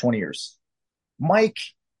Mike almost 20 years. Mike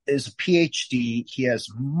is a PhD. He has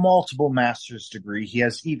multiple master's degree. He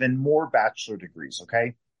has even more bachelor degrees.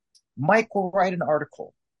 Okay. Mike will write an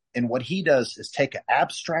article. And what he does is take an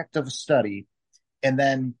abstract of a study and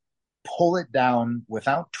then pull it down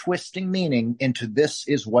without twisting meaning into this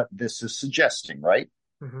is what this is suggesting, right?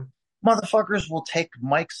 Motherfuckers will take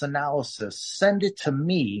Mike's analysis, send it to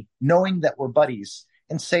me, knowing that we're buddies,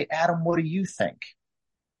 and say, Adam, what do you think?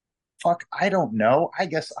 Fuck, I don't know. I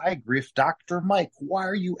guess I agree with Dr. Mike. Why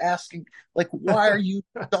are you asking? Like, why are you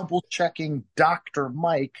double checking Dr.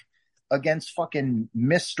 Mike against fucking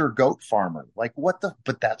Mr. Goat Farmer? Like, what the?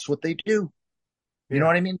 But that's what they do. You know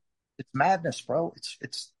what I mean? It's madness, bro.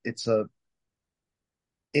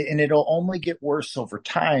 And it'll only get worse over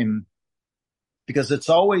time because it's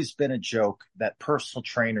always been a joke that personal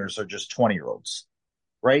trainers are just 20-year-olds,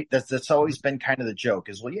 right? That's always been kind of the joke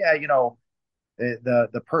is, well, yeah, you know,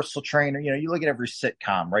 the personal trainer, you know, you look at every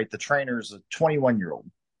sitcom, right? The trainer is a 21-year-old.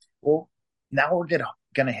 Well, now we're going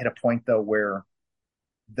to hit a point though, where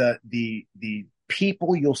the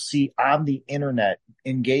people you'll see on the internet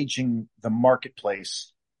engaging the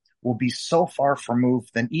marketplace will be so far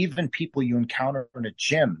removed than even people you encounter in a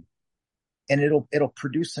gym. And it'll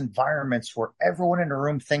produce environments where everyone in the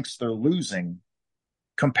room thinks they're losing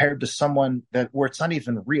compared to someone where it's not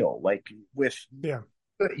even real. Like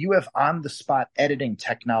you have on the spot editing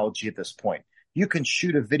technology at this point. You can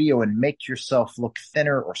shoot a video and make yourself look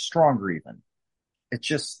thinner or stronger even. It's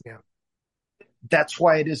just, that's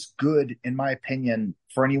why it is good, in my opinion,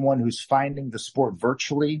 for anyone who's finding the sport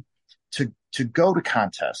virtually to go to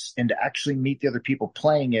contests and to actually meet the other people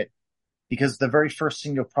playing it, because the very first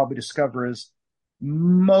thing you'll probably discover is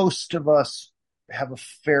most of us have a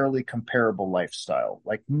fairly comparable lifestyle.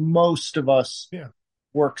 Like most of us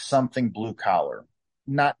work something blue collar,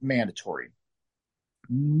 not mandatory.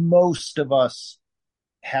 Most of us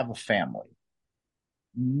have a family.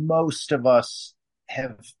 Most of us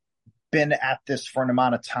have been at this for an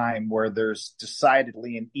amount of time where there's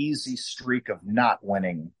decidedly an easy streak of not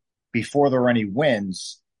winning before there are any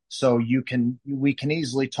wins. So we can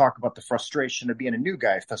easily talk about the frustration of being a new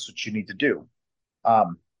guy if that's what you need to do.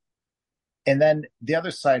 And then the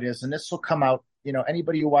other side is, and this will come out, you know,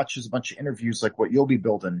 anybody who watches a bunch of interviews like what you'll be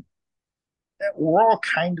building, we're all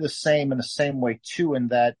kind of the same in the same way too, in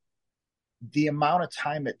that the amount of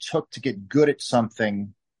time it took to get good at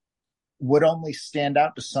something would only stand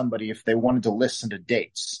out to somebody if they wanted to listen to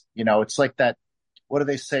dates. You know, it's like that. What do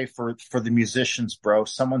they say for the musicians, bro?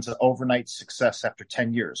 Someone's an overnight success after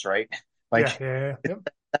 10 years, right? Like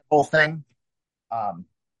that whole thing.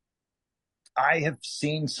 I have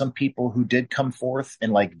seen some people who did come forth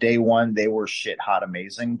and like day one, they were shit hot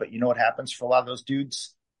amazing. But you know what happens for a lot of those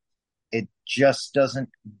dudes? It just doesn't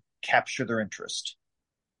capture their interest.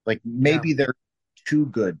 Like maybe they're too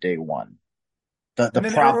good day one. And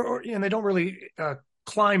they don't really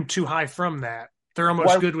climb too high from that. They're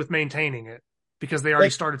almost good with maintaining it because they already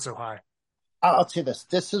started so high. I'll tell you this.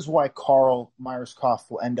 This is why Carl Myerscough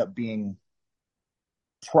will end up being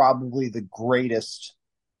probably the greatest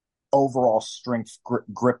overall strength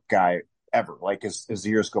grip guy ever, like as the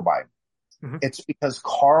years go by. Mm-hmm. It's because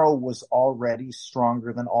Carl was already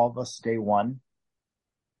stronger than all of us day one.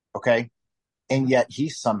 Okay. And yet he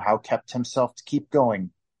somehow kept himself to keep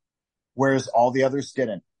going, whereas all the others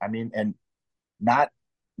didn't. I mean, and not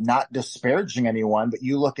disparaging anyone, but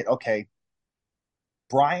you look at, okay,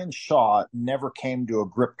 Brian Shaw never came to a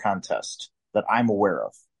grip contest that I'm aware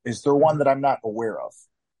of. Is there one that I'm not aware of?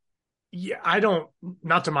 Yeah,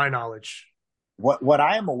 not to my knowledge. What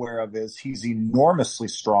I am aware of is he's enormously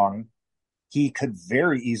strong. He could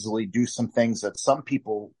very easily do some things that some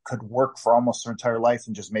people could work for almost their entire life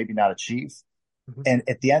and just maybe not achieve. Mm-hmm. And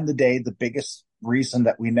at the end of the day, the biggest reason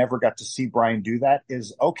that we never got to see Brian do that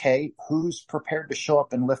is, okay, who's prepared to show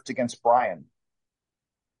up and lift against Brian?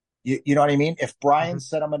 You know what I mean? If Brian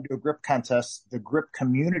said, I'm going to do a grip contest, the grip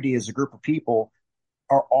community as a group of people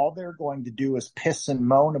are all they're going to do is piss and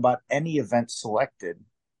moan about any event selected.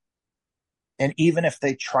 And even if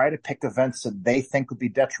they try to pick events that they think would be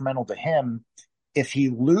detrimental to him, if he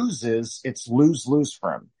loses, it's lose-lose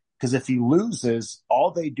for him. Because if he loses,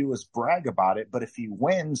 all they do is brag about it. But if he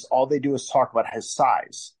wins, all they do is talk about his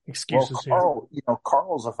size. Excuses. Well,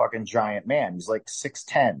 Carl's a fucking giant man. He's like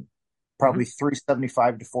 6'10", probably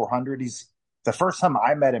 375 to 400. The first time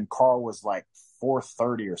I met him, Carl was like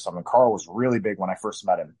 430 or something. Carl was really big when I first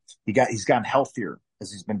met him. He's gotten healthier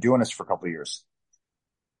as he's been doing this for a couple of years.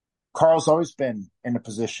 Carl's always been in a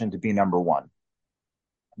position to be number one.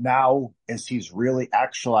 Now, as he's really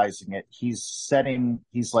actualizing it, he's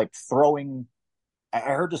like throwing. I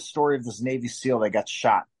heard the story of this Navy SEAL that got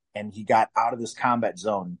shot and he got out of this combat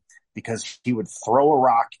zone because he would throw a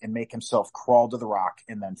rock and make himself crawl to the rock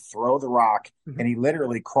and then throw the rock. And he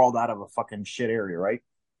literally crawled out of a fucking shit area, right?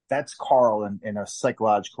 That's Carl in a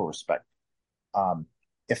psychological respect.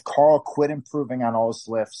 If Carl quit improving on all his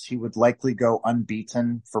lifts, he would likely go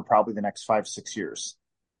unbeaten for probably the next 5-6 years.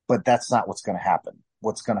 But that's not what's going to happen.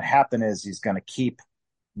 What's going to happen is he's going to keep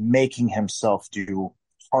making himself do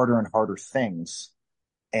harder and harder things.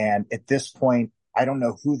 And at this point, I don't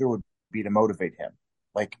know who there would be to motivate him.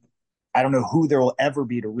 Like, I don't know who there will ever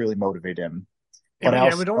be to really motivate him. But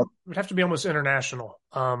it would have to be almost international.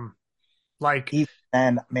 I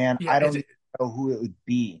don't know who it would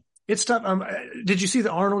be. It's tough. Did you see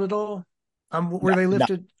the Arnold at all? Where they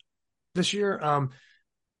lifted this year?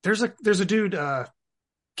 There's a dude,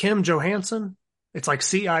 Kim Johansson. It's like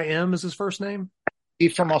CIM is his first name.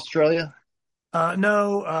 He's from Australia?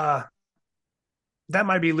 No. That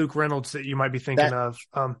might be Luke Reynolds that you might be thinking of.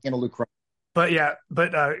 Luke Reynolds.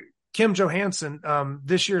 But Kim Johansson,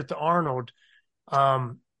 this year at the Arnold,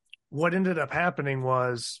 what ended up happening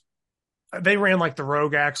was they ran like the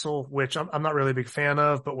Rogue Axle, which I'm not really a big fan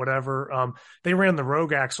of, but whatever. They ran the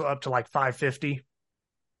Rogue Axle up to like 550.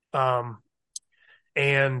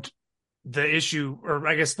 And the issue, or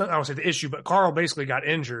I guess I would say the issue, but Carl basically got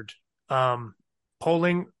injured,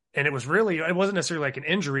 pulling, and it wasn't necessarily like an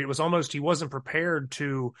injury. It was almost, he wasn't prepared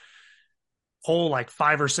to pull like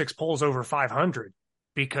 5 or 6 pulls over 500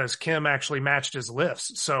 because Kim actually matched his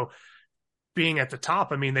lifts. So being at the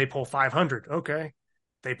top, I mean, they pull 500. Okay.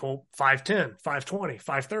 They pull 510, 520,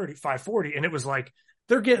 530, 540. And it was like,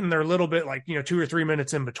 they're getting their little bit like, 2 or 3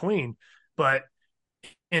 minutes in between. But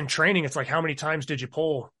in training, it's like, how many times did you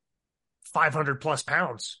pull 500 plus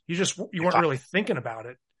pounds? You weren't really thinking about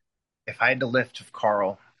it. If I had to lift with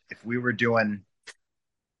Carl, if we were doing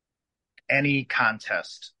any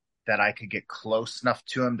contest that I could get close enough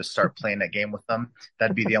to him to start playing that game with them,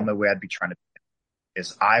 that'd be the only way I'd be trying to do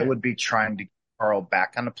it. I would be trying to get Carl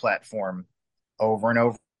back on the platform over and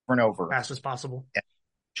over and over. Fast as possible. And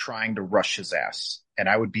trying to rush his ass. And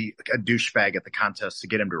I would be a douchebag at the contest to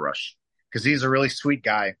get him to rush. Because he's a really sweet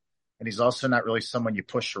guy. And he's also not really someone you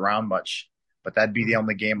push around much. But that'd be the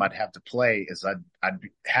only game I'd have to play, is I'd be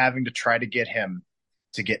having to try to get him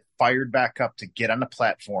to get fired back up to get on the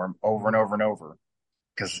platform over and over and over.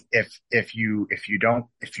 Because if you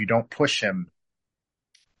don't push him,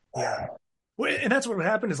 yeah. Well, and that's what would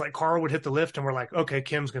happen is like Carl would hit the lift and we're like, okay,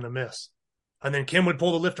 Kim's gonna miss. And then Kim would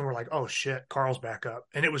pull the lift and we're like, oh shit, Carl's back up.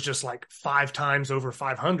 And it was just like 5 times over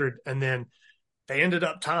 500. And then they ended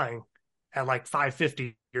up tying at like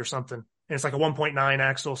 550 or something. And it's like a 1.9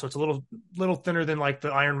 axle. So it's a little thinner than like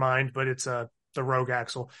the Iron Mind, but it's the Rogue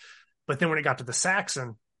axle. But then when it got to the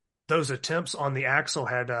Saxon, those attempts on the axle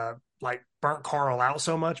had like burnt Carl out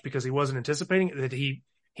so much because he wasn't anticipating that he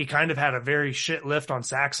kind of had a very shit lift on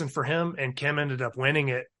Saxon for him. And Kim ended up winning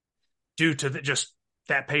it due to just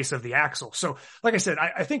that pace of the axle. So like I said,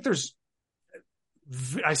 I think there's,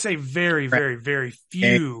 I say very, very, very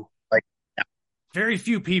few, very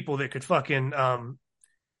few people that could fucking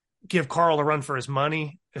give Carl a run for his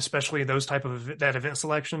money, especially those type of that event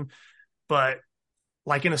selection. But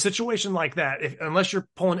like in a situation like that, unless you're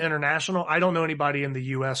pulling international, I don't know anybody in the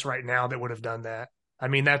US right now that would have done that. I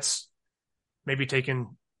mean, that's maybe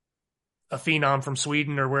taking a phenom from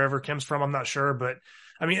Sweden or wherever Kim's from. I'm not sure, but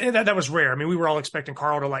I mean, that was rare. I mean, we were all expecting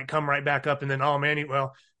Carl to like come right back up and then, oh man,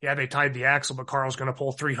 they tied the axle, but Carl's going to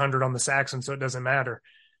pull 300 on the Saxon, so it doesn't matter.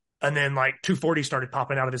 And then like 240 started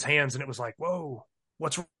popping out of his hands, and it was like, whoa,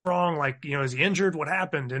 what's wrong? Like, is he injured? What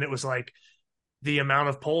happened? And it was like the amount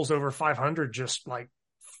of pulls over 500 just like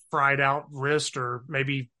fried out wrist or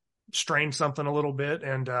maybe strained something a little bit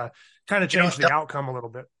and kind of changed the outcome a little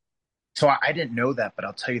bit. So I didn't know that, but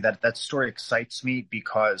I'll tell you that story excites me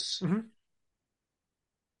because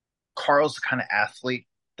Carl's the kind of athlete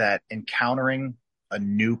that encountering a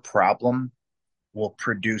new problem will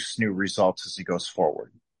produce new results as he goes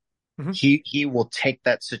forward. He will take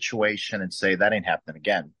that situation and say, that ain't happening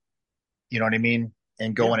again. You know what I mean?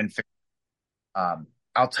 And go in and fix it.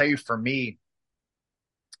 I'll tell you, for me,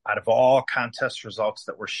 out of all contest results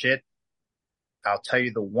that were shit, I'll tell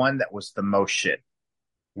you the one that was the most shit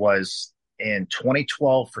was in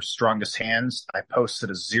 2012 for strongest hands. I posted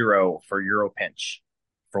a 0 for Euro pinch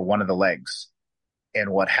for one of the legs.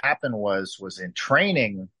 And what happened was in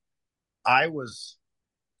training, I was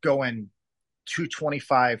going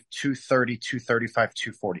 225, 230, 235,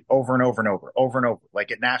 240 over and over and over.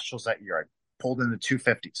 Like at nationals that year, I pulled in the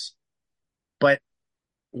 250s. But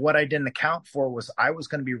what I didn't account for was I was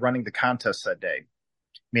going to be running the contest that day,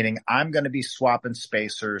 meaning I'm going to be swapping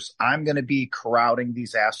spacers. I'm going to be crowding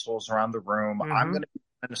these assholes around the room. I'm going to be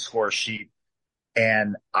on a score sheet.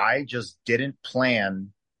 And I just didn't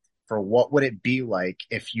plan for what would it be like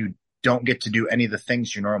if you don't get to do any of the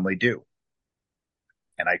things you normally do.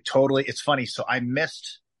 And it's funny. So I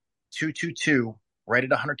missed 222 right at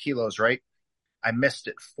 100 kilos, right? I missed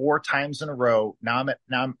it 4 times in a row. Now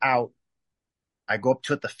I'm out. I go up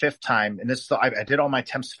to it the 5th time. And I did all my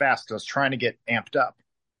attempts fast because I was trying to get amped up,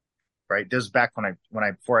 right? This is back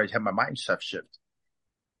before I had my mindset shift.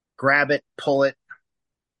 Grab it, pull it.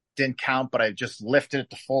 Didn't count, but I just lifted it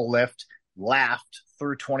to full lift, laughed,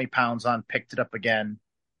 threw 20 pounds on, picked it up again.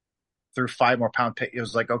 Threw 5 more pound pick. It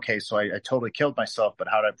was like, okay, so I totally killed myself, but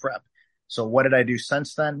how did I prep? So what did I do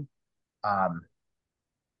since then?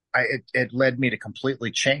 It led me to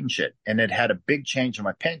completely change it. And it had a big change in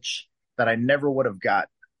my pinch that I never would have got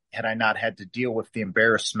had I not had to deal with the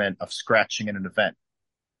embarrassment of scratching in an event.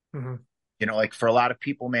 Like for a lot of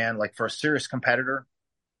people, man, like for a serious competitor,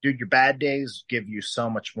 dude, your bad days give you so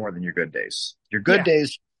much more than your good days. Your good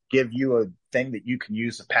days give you a thing that you can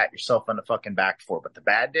use to pat yourself on the fucking back for. But the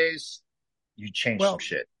bad days, you change some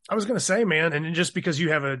shit. I was going to say, man, and just because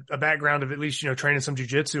you have a background of at least, training some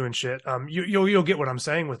jujitsu and shit, you'll get what I'm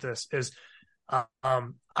saying with this is,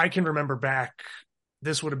 I can remember back,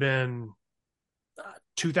 this would have been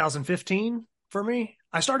 2015 for me.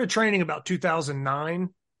 I started training about 2009.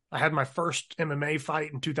 I had my first MMA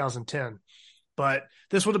fight in 2010, but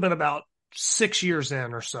this would have been about 6 years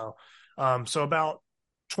in or so. So about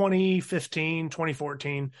 2015,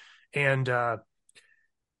 2014. And,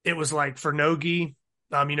 it was like for no-gi,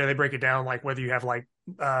 they break it down, like whether you have like,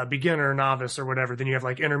 beginner, novice or whatever, then you have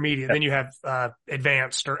like intermediate, then you have,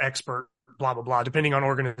 advanced or expert, blah, blah, blah, depending on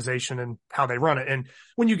organization and how they run it. And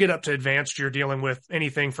when you get up to advanced, you're dealing with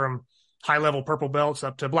anything from high level purple belts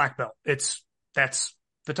up to black belt. That's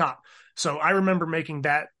the top. So I remember making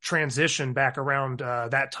that transition back around,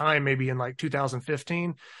 that time, maybe in like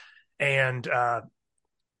 2015, and,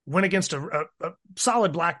 went against a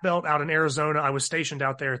solid black belt out in Arizona. I was stationed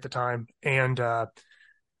out there at the time. And,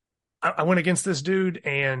 I went against this dude,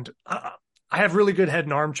 and I have really good head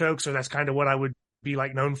and arm chokes. So that's kind of what I would be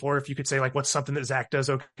like known for. If you could say like, what's something that Zach does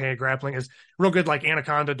okay at grappling, is real good, like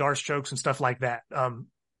anaconda, Darce chokes and stuff like that.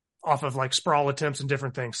 Off of like sprawl attempts and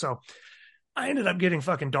different things. So I ended up getting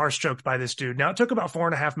fucking Darce choked by this dude. Now it took about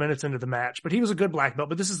 4.5 minutes into the match, but he was a good black belt.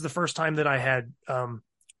 But this is the first time that I had,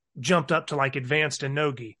 jumped up to like advanced in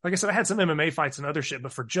no-gi. Like I said, I had some MMA fights and other shit,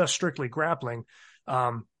 but for just strictly grappling,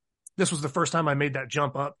 this was the first time I made that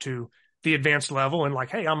jump up to the advanced level and like,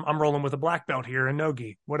 hey, I'm rolling with a black belt here in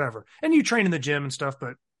no-gi, whatever. And you train in the gym and stuff,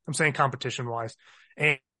 but I'm saying competition wise.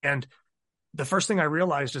 And the first thing I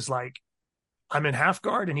realized is like, I'm in half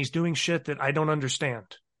guard and he's doing shit that I don't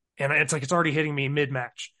understand. And it's like, it's already hitting me mid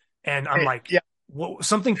match. And I'm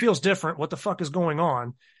something feels different. What the fuck is going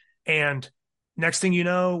on? And next thing you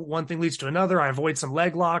know, one thing leads to another. I avoid some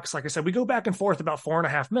leg locks. Like I said, we go back and forth about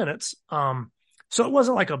 4.5 minutes. So it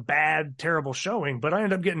wasn't like a bad, terrible showing, but I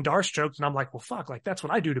ended up getting Darce choked, and I'm like, well, fuck, like that's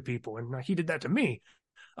what I do to people. And he did that to me.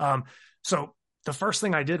 So the first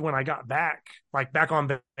thing I did when I got back, like back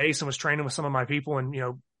on base and was training with some of my people and,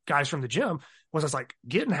 guys from the gym, was I was like,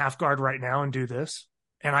 get in half guard right now and do this.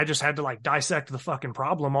 And I just had to like dissect the fucking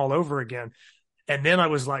problem all over again. And then I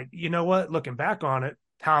was like, you know what? Looking back on it,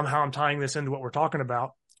 how I'm tying this into what we're talking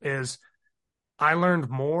about is I learned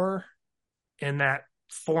more in that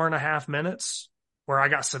 4.5 minutes where I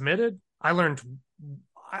got submitted. I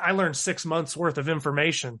learned 6 months worth of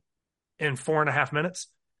information in 4.5 minutes,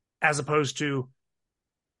 as opposed to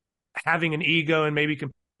having an ego and maybe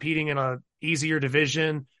competing in a easier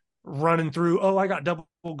division, running through, oh, I got double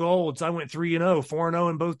golds. I went 3-0,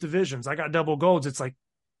 4-0 in both divisions. I got double golds. It's like,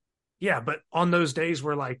 yeah, but on those days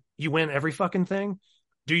where like you win every fucking thing,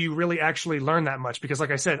 do you really actually learn that much? Because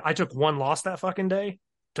like I said, I took one loss that fucking day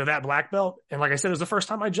to that black belt. And like I said, it was the first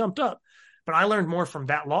time I jumped up, but I learned more from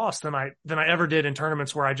that loss than I ever did in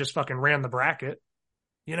tournaments where I just fucking ran the bracket,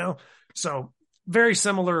 you know? So very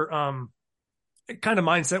similar, kind of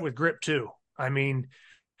mindset with grip too. I mean,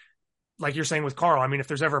 like you're saying with Carl, I mean, if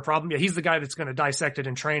there's ever a problem, yeah, he's the guy that's going to dissect it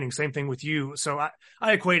in training. Same thing with you. So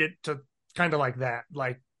I equate it to kind of like that.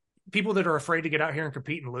 Like people that are afraid to get out here and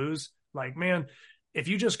compete and lose, like, man, if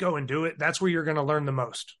you just go and do it, that's where you're going to learn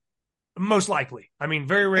the most likely. I mean,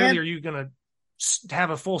 very rarely are you going to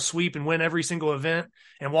have a full sweep and win every single event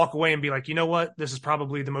and walk away and be like, you know what, this is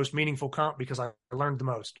probably the most meaningful comp because I learned the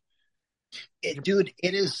most. Dude,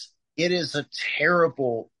 it is a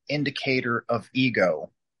terrible indicator of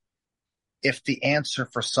ego if the answer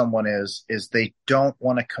for someone is they don't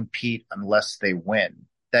want to compete unless they win.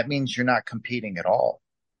 That means you're not competing at all.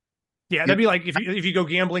 Yeah, that'd be like if you go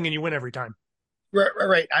gambling and you win every time.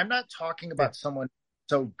 Right. I'm not talking about someone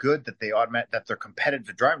so good that that they're competitive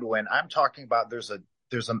to drive to win. I'm talking about there's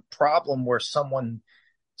a problem where someone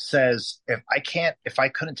says, if I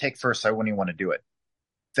couldn't take first, I wouldn't even want to do it.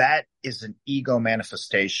 That is an ego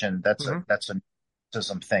manifestation. That's a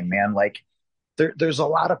narcissism thing, man. Like there's a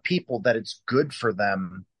lot of people that it's good for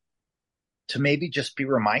them to maybe just be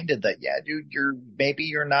reminded that, yeah, dude,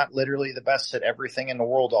 you're not literally the best at everything in the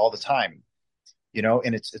world all the time, you know.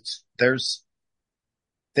 And there's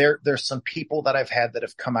some people that I've had that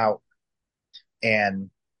have come out and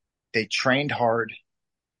they trained hard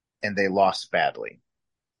and they lost badly,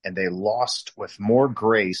 and they lost with more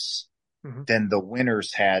grace than the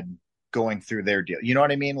winners had going through their deal. You know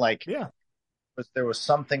what I mean? Like, yeah, there was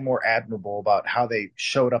something more admirable about how they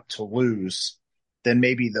showed up to lose than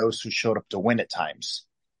maybe those who showed up to win at times.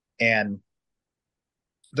 And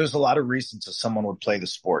there's a lot of reasons that someone would play the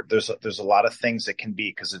sport. There's a lot of things that can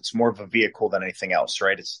be, because it's more of a vehicle than anything else,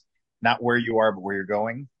 right? It's not where you are, but where you're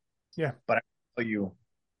going. Yeah. But I tell you,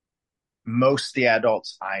 most of the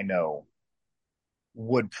adults I know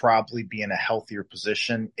would probably be in a healthier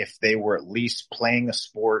position if they were at least playing a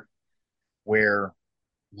sport where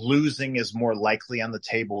losing is more likely on the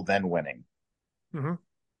table than winning. Mm-hmm.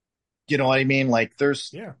 You know what I mean? Like because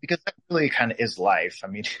that really kind of is life. I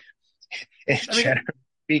mean, generally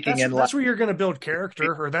speaking, that's where you're going to build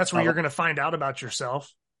character, or that's where you're going to find out about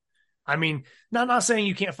yourself. I mean, not saying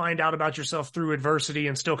you can't find out about yourself through adversity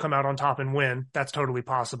and still come out on top and win. That's totally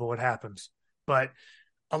possible. It happens. But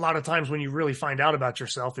a lot of times when you really find out about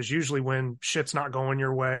yourself is usually when shit's not going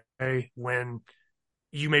your way, when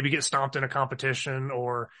you maybe get stomped in a competition,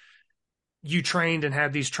 or you trained and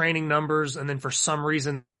had these training numbers, and then for some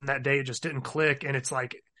reason that day it just didn't click. And it's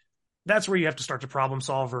like, that's where you have to start to problem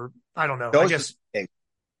solve, or I don't know.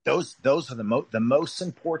 Those are the most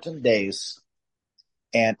important days.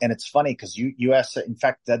 And it's funny because you asked, in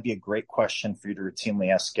fact, that'd be a great question for you to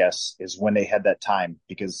routinely ask guests, is when they had that time,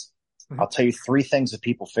 because I'll tell you 3 things that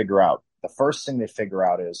people figure out. The first thing they figure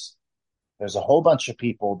out is there's a whole bunch of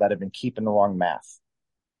people that have been keeping the wrong math.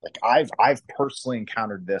 Like I've personally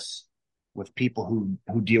encountered this with people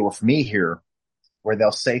who deal with me here, where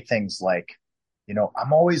they'll say things like, you know,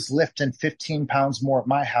 I'm always lifting 15 pounds more at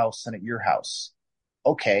my house than at your house.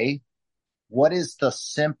 Okay. What is the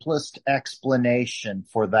simplest explanation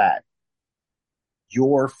for that?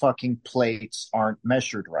 Your fucking plates aren't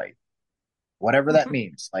measured right. Whatever that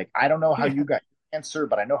means. Like, I don't know how you got your answer,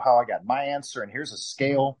 but I know how I got my answer. And here's a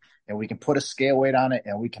scale, and we can put a scale weight on it,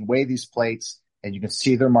 and we can weigh these plates, and you can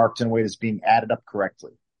see they're marked in weight as being added up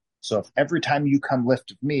correctly. So if every time you come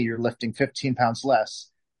lift with me, you're lifting 15 pounds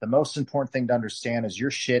less, the most important thing to understand is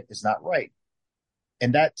your shit is not right.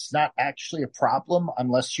 And that's not actually a problem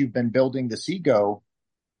unless you've been building this ego,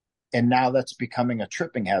 and now that's becoming a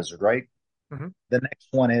tripping hazard, right? Mm-hmm. The next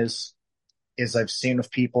one is I've seen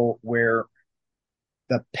with people where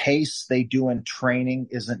the pace they do in training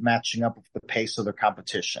isn't matching up with the pace of their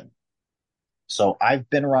competition. So I've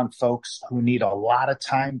been around folks who need a lot of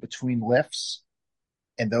time between lifts,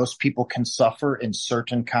 and those people can suffer in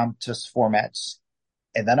certain competition formats.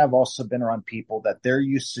 And then I've also been around people that they're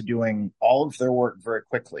used to doing all of their work very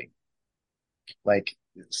quickly. Like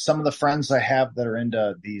some of the friends I have that are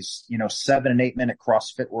into these, 7 and 8 minute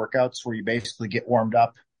CrossFit workouts where you basically get warmed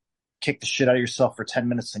up, kick the shit out of yourself for 10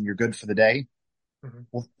 minutes and you're good for the day. Mm-hmm.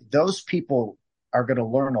 Well, those people are going to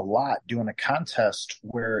learn a lot doing a contest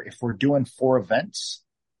where if we're doing 4 events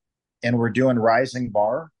and we're doing rising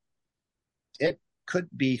bar, it could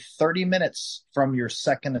be 30 minutes from your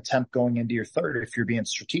second attempt going into your third if you're being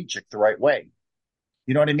strategic the right way.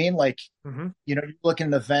 You know what I mean? Like, you look at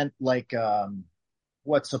an event like,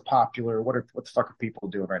 what's a popular, what the fuck are people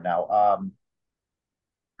doing right now?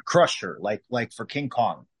 Crusher, like for King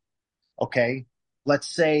Kong. Okay. Let's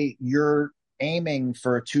say you're aiming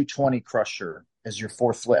for a 220 crusher as your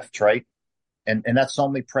 4th lift, right? And that's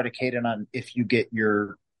only predicated on if you get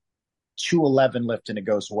your 211 lift and it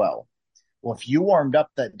goes well. Well, if you warmed up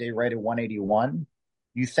that day right at 181,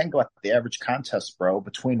 you think about the average contest, bro,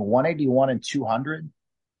 between 181 and 200,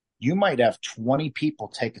 you might have 20 people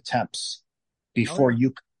take attempts before you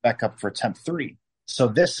come back up for attempt 3. So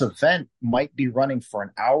this event might be running for an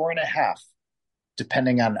hour and a half,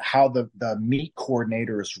 depending on how the meet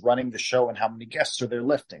coordinator is running the show and how many guests are there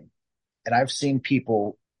lifting. And I've seen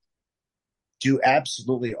people do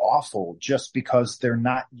absolutely awful just because they're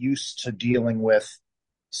not used to dealing with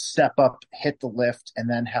step up, hit the lift, and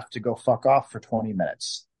then have to go fuck off for 20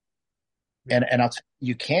 minutes. And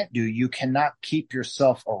you cannot keep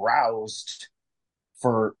yourself aroused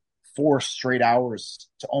for 4 straight hours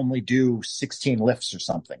to only do 16 lifts or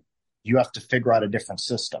something. You have to figure out a different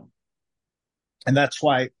system. And that's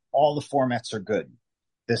why all the formats are good.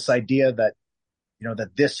 This idea that,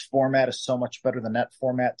 that this format is so much better than that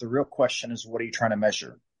format. The real question is, what are you trying to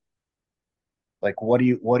measure? Like, what are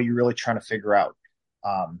you really trying to figure out?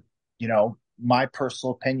 My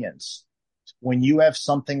personal opinions, when you have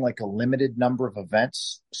something like a limited number of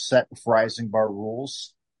events set with rising bar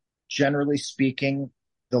rules, generally speaking,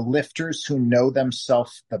 the lifters who know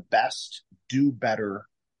themselves the best do better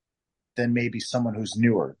than maybe someone who's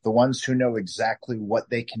newer. The ones who know exactly what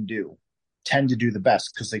they can do tend to do the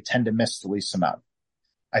best because they tend to miss the least amount.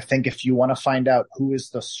 I think if you want to find out who is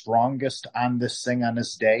the strongest on this thing on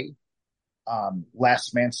this day,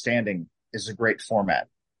 last man standing is a great format.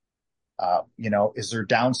 Is there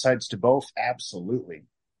downsides to both? Absolutely.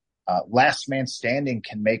 Last man standing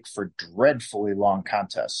can make for dreadfully long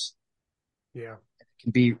contests. Yeah. It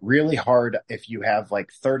can be really hard if you have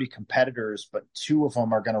like 30 competitors, but 2 of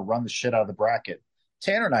them are going to run the shit out of the bracket.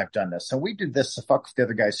 Tanner and I have done this, and we did this to fuck with the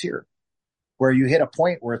other guys here, where you hit a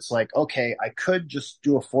point where it's like, okay, I could just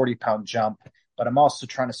do a 40-pound jump, but I'm also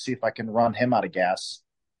trying to see if I can run him out of gas.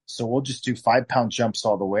 So we'll just do 5-pound jumps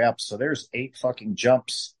all the way up. So there's 8 fucking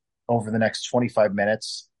jumps over the next 25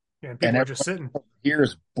 minutes. Yeah, people are just sitting here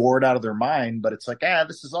is bored out of their mind, but it's like,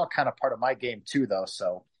 this is all kind of part of my game too, though.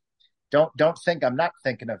 So don't think I'm not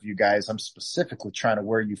thinking of you guys. I'm specifically trying to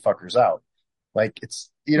wear you fuckers out. Like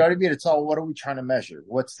it's, you know what I mean? It's all, what are we trying to measure?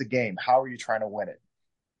 What's the game? How are you trying to win it?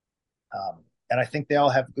 And I think they all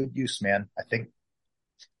have good use, man. I think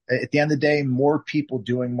at the end of the day, more people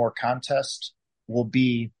doing more contests will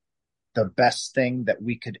be the best thing that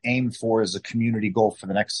we could aim for as a community goal for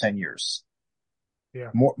the next 10 years. Yeah.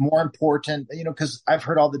 More important, because I've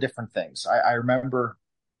heard all the different things. I remember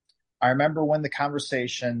when the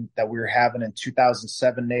conversation that we were having in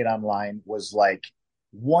 2007 and 8 online was like,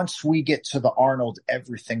 once we get to the Arnold,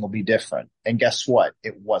 everything will be different. And guess what?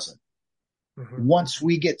 It wasn't. Mm-hmm. Once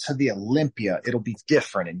we get to the Olympia, it'll be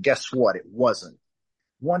different. And guess what? It wasn't.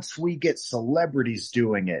 Once we get celebrities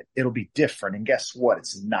doing it, it'll be different. And guess what?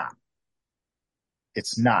 It's not.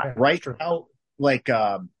 It's not. Yeah, right now, like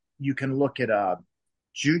you can look at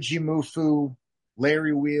Juji Mufu,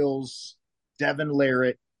 Larry Wheels, Devin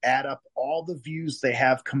Larrett, add up all the views they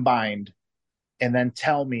have combined, and then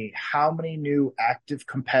tell me how many new active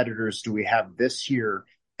competitors do we have this year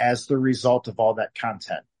as the result of all that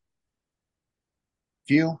content?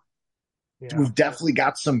 Few. Yeah. We've definitely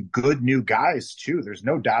got some good new guys too. There's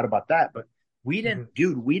no doubt about that. But we didn't,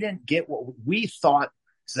 we didn't get what we thought,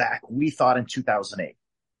 Zach, we thought in 2008.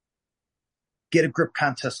 Get a grip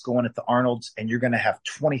contest going at the Arnold's and you're going to have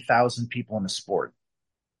 20,000 people in the sport.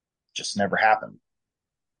 Just never happened.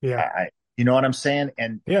 Yeah. You know what I'm saying?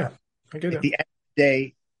 And yeah, I get it. At the end of the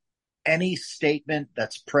day, any statement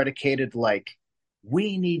that's predicated like,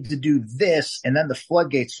 we need to do this and then the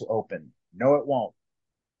floodgates will open. No, it won't.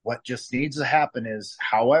 What just needs to happen is,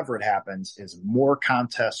 however it happens, is more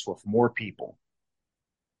contests with more people.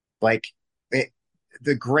 Like,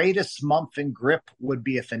 the greatest month in grip would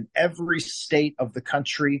be if in every state of the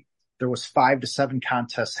country, there was 5 to 7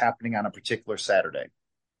 contests happening on a particular Saturday.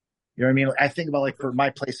 You know what I mean? I think about like for my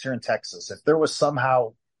place here in Texas, if there was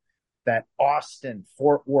somehow that Austin,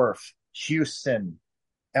 Fort Worth, Houston,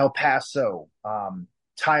 El Paso,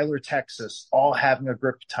 Tyler, Texas, all having a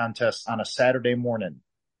grip contest on a Saturday morning,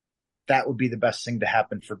 that would be the best thing to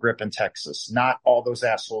happen for grip in Texas. Not all those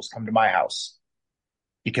assholes come to my house,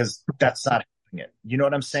 because that's not happening. You know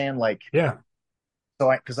what I'm saying? Like, Yeah.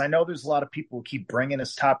 so because I know there's a lot of people who keep bringing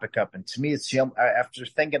this topic up, and to me, it's after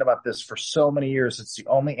thinking about this for so many years, it's the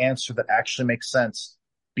only answer that actually makes sense,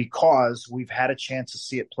 because we've had a chance to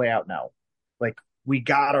see it play out now. Like, we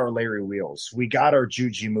got our Larry Wheels, we got our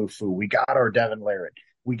Juji Mufu, we got our Devin Larrett,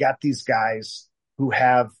 we got these guys who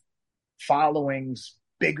have followings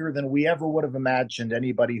bigger than we ever would have imagined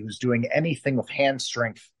anybody who's doing anything with hand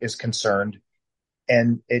strength is concerned,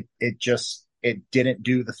 and it didn't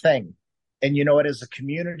do the thing. And you know what, as a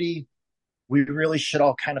community, we really should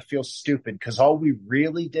all kind of feel stupid, because all we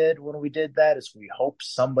really did when we did that is we hoped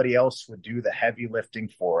somebody else would do the heavy lifting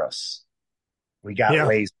for us. We got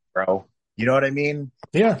lazy, bro. You know what I mean?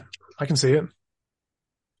 Yeah, I can see it.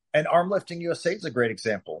 And Arm Lifting USA is a great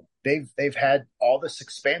example. They've had all this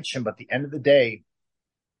expansion, but at the end of the day,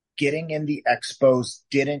 getting in the expos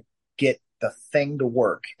didn't get the thing to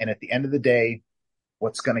work. And at the end of the day,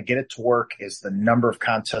 what's going to get it to work is the number of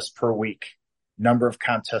contests per week, number of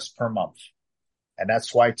contests per month. And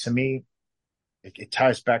that's why, to me, it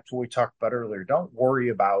ties back to what we talked about earlier. Don't worry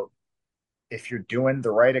about if you're doing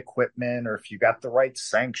the right equipment or if you got the right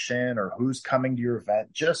sanction or who's coming to your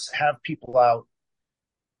event. Just have people out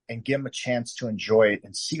and give them a chance to enjoy it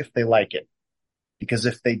and see if they like it. Because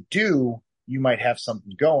if they do, you might have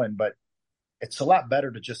something going, but it's a lot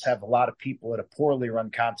better to just have a lot of people at a poorly run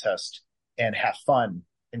contest and have fun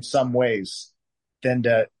in some ways than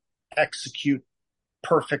to execute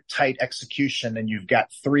perfect, tight execution and you've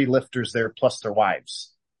got 3 lifters there plus their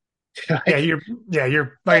wives. You're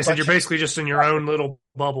like I said, you're basically just in your own little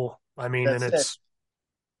bubble. I mean, and it's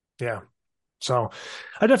So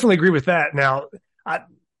I definitely agree with that. Now,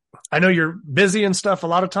 I know you're busy and stuff a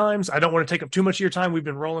lot of times. I don't want to take up too much of your time. We've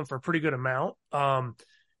been rolling for a pretty good amount.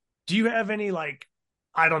 Do you have any, like,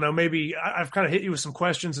 I don't know, maybe I've kind of hit you with some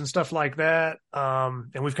questions and stuff like that.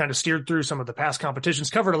 And we've kind of steered through some of the past competitions,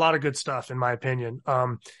 covered a lot of good stuff, in my opinion.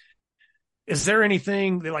 Is there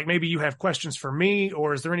anything that, like, maybe you have questions for me,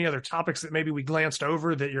 or is there any other topics that maybe we glanced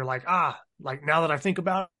over that you're like, like, now that I think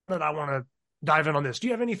about it, I want to dive in on this? Do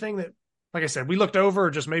you have anything that, like I said, we looked over,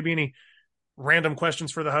 or just maybe any random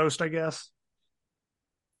questions for the host, I guess?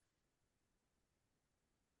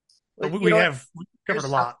 We have covered a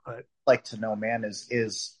lot, but I'd like to know, man,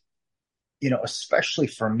 is, especially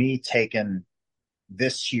for me taking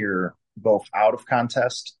this year, both out of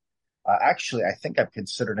contest, actually, I think I've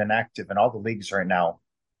considered inactive in all the leagues right now.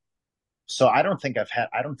 So I don't think I've had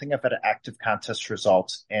an active contest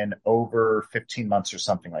result in over 15 months or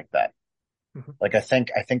something like that. Mm-hmm. Like, I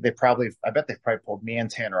bet they've probably pulled me and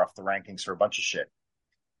Tanner off the rankings for a bunch of shit.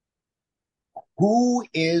 Who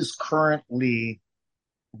is currently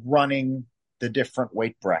running the different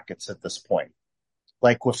weight brackets at this point?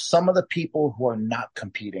 Like, with some of the people who are not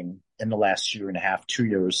competing in the last year and a half, 2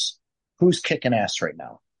 years, who's kicking ass right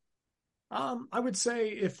now? I would say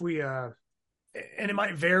if we, and it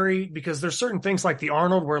might vary because there's certain things like the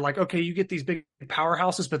Arnold where, like, okay, you get these big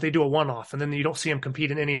powerhouses, but they do a one-off and then you don't see them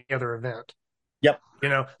compete in any other event. Yep.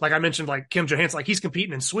 Like I mentioned, like Kim Johansson, like he's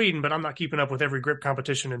competing in Sweden, but I'm not keeping up with every grip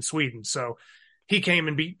competition in Sweden. So he came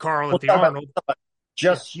and beat Carl at the Arnold.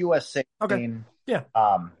 Just USA. Okay. Yeah.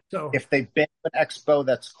 So if they've been to an expo,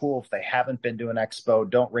 that's cool. If they haven't been to an expo,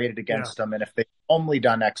 don't rate it against them. And if they've only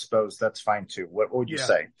done expos, that's fine too. What would you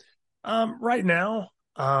say? Right now,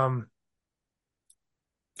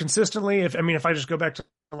 consistently, if I just go back to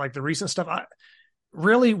like the recent stuff,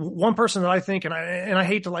 really one person that I think, and I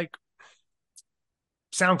hate to like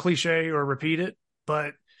sound cliche or repeat it,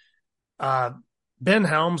 but Ben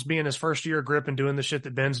Helms being his first year grip and doing the shit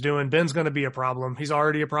that Ben's doing, Ben's going to be a problem. He's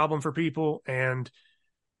already a problem for people. And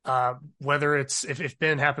whether it's, if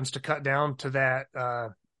Ben happens to cut down to that,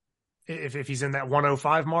 if he's in that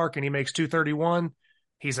 105 mark and he makes 231,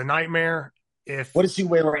 he's a nightmare. What does he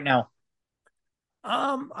weigh right now?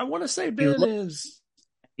 I want to say Ben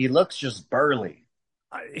he looks just burly.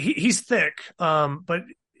 He's thick. But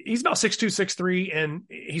he's about 6'2", 6'3", and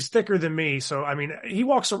he's thicker than me. So,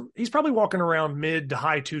 he's probably walking around mid to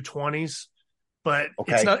high 220s, but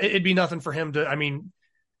it'd be nothing for him to,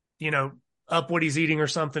 up what he's eating or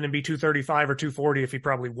something and be 235 or 240 if he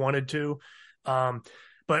probably wanted to.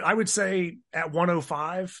 But I would say at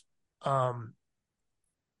 105,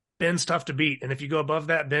 Ben's tough to beat. And if you go above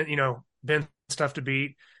that, Ben's tough to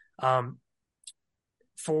beat.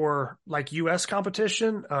 for like US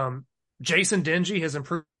competition, Jason Dingy has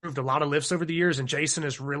improved a lot of lifts over the years, and Jason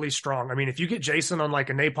is really strong. I mean, if you get Jason on like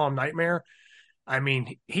a Napalm Nightmare, I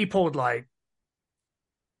mean, he pulled like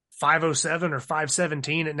 507 or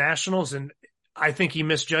 517 at nationals, and I think he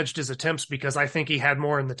misjudged his attempts because I think he had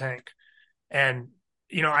more in the tank. And,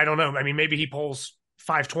 you know, I don't know. I mean, maybe he pulls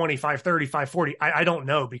 520, 530, 540. I don't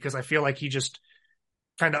know, because I feel like he just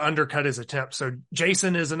kind of undercut his attempt. So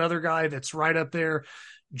Jason is another guy that's right up there.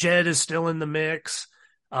 Jed is still in the mix.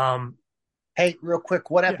 Hey, real quick,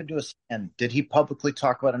 what happened to his hand? Did he publicly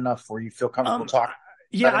talk about enough where you feel comfortable talking?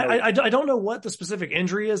 Yeah, I don't know what the specific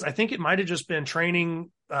injury is. I think it might have just been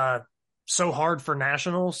training so hard for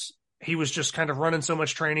nationals. He was just kind of running so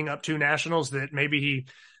much training up to nationals that maybe he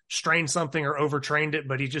strained something or overtrained it.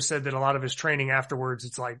 But he just said that a lot of his training afterwards,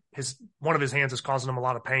 it's like one of his hands is causing him a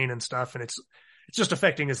lot of pain and stuff, and it's just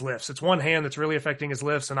affecting his lifts. It's one hand that's really affecting his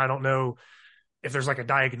lifts, and I don't know if there's like a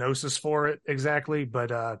diagnosis for it exactly,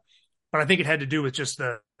 but I think it had to do with just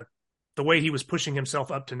the way he was pushing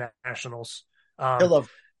himself up to nationals.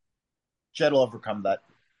 Jed will overcome that.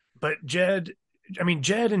 But Jed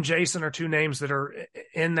and Jason are two names that are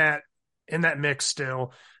in that mix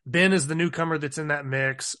still. Ben is the newcomer that's in that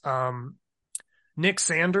mix. Nick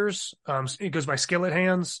Sanders, he goes by Skillet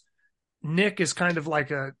Hands. Nick is kind of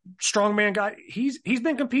like a strongman guy. He's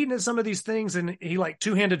been competing at some of these things, and he like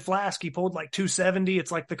two-handed flask. He pulled like 270.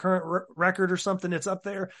 It's like the current record or something. It's up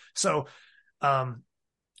there. So,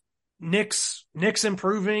 Nick's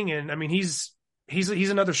improving, and I mean, he's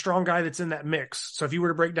another strong guy that's in that mix. So if you were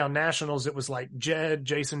to break down nationals, it was like Jed,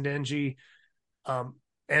 Jason Dingy.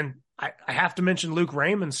 And I have to mention Luke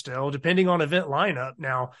Raymond still, depending on event lineup.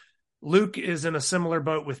 Now, Luke is in a similar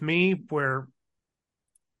boat with me, where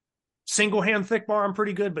single hand thick bar, I'm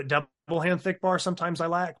pretty good, but double hand thick bar, sometimes I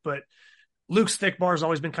lack. But Luke's thick bar has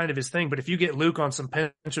always been kind of his thing. But if you get Luke on some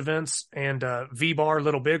pinch events and V bar,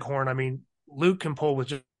 little bighorn, I mean, Luke can pull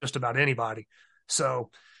with just about anybody. So,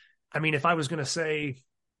 I mean, if I was going to say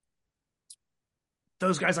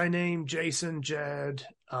those guys I named, Jason, Jed,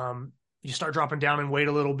 you start dropping down in weight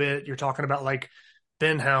a little bit. You're talking about like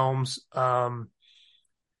Ben Helms.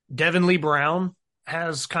 Devin Lee Brown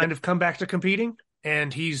has kind of come back to competing,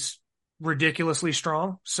 and he's ridiculously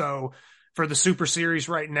strong. So for the Super Series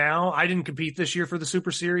right now, I didn't compete this year for the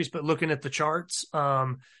Super Series, but looking at the charts, I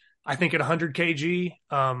think at 100 kg,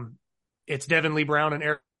 it's Devin Lee Brown and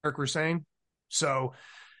Eric Rusain. So,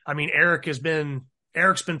 I mean, Eric's been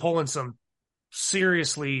pulling some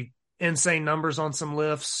seriously insane numbers on some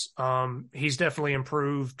lifts. He's definitely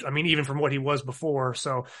improved. I mean, even from what he was before.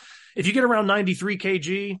 So if you get around 93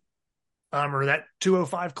 kg, or that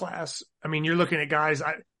 205 class, I mean, you're looking at guys.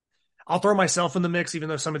 I'll throw myself in the mix, even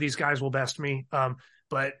though some of these guys will best me.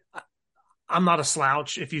 But I'm not a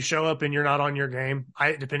slouch. If you show up and you're not on your game,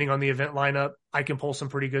 depending on the event lineup, I can pull some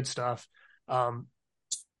pretty good stuff.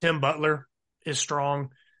 Tim Butler is strong.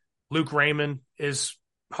 Luke Raymond is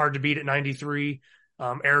hard to beat at 93.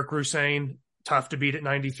 Eric Rusain, tough to beat at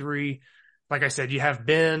 93. Like I said, you have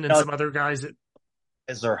Ben and some other guys that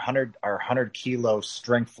is our 100 kilo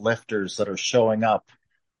strength lifters that are showing up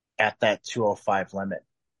at that 205 limit.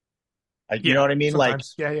 You know what I mean?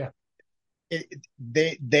 Sometimes. Like,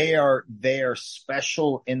 they are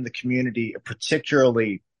special in the community,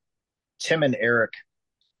 particularly Tim and Eric.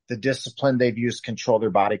 The discipline they've used to control their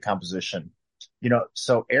body composition. You know,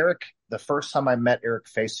 so Eric, the first time I met Eric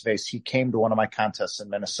face to face, he came to one of my contests in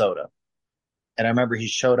Minnesota. And I remember he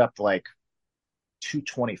showed up like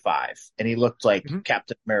 225 and he looked like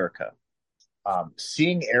Captain America.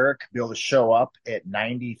 Seeing Eric be able to show up at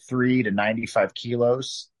 93 to 95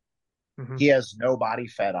 kilos, he has no body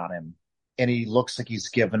fat on him and he looks like he's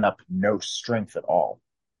given up no strength at all.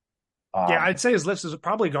 Yeah, I'd say his lifts has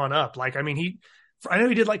probably gone up. Like, I mean, I know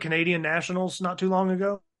he did like Canadian nationals not too long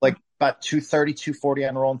ago. Like about 230, 240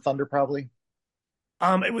 on Rolling Thunder, probably.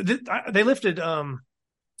 They lifted, I'm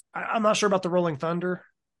not sure about the Rolling Thunder.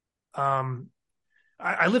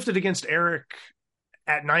 I lifted against Eric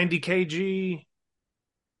at 90 kg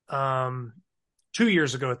 2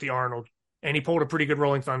 years ago at the Arnold, and he pulled a pretty good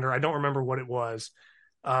Rolling Thunder. I don't remember what it was.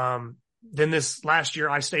 Then this last year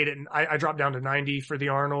I dropped down to 90 for the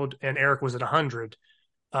Arnold, and Eric was at 100.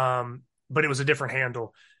 But it was a different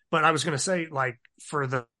handle. But I was going to say, like, for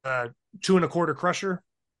the 2 1/4 crusher,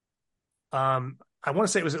 I want to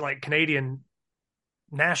say it was at like Canadian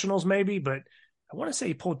nationals maybe, but I want to say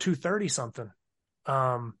he pulled 230 something.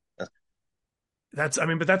 That's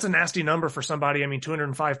a nasty number for somebody. I mean,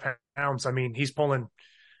 205 pounds. I mean, he's pulling,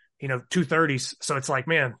 230s. So it's like,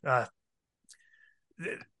 man, that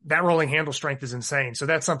rolling handle strength is insane. So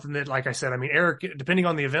that's something that, like I said, I mean, Eric, depending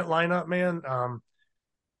on the event lineup, man,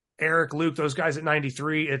 Eric, Luke, those guys at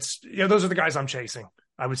 93, those are the guys I'm chasing,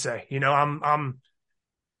 I would say.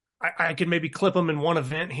 I could maybe clip them in one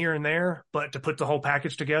event here and there, but to put the whole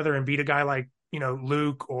package together and beat a guy like,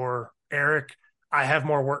 Luke or Eric, I have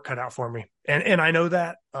more work cut out for me. And I know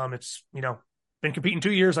that, it's, been competing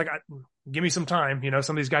 2 years. Give me some time.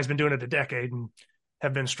 Some of these guys been doing it a decade and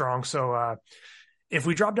have been strong. So, if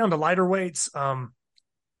we drop down to lighter weights,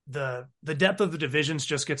 the depth of the divisions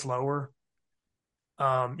just gets lower.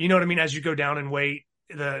 You know what I mean? As you go down in weight,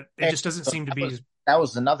 it just doesn't seem to be. That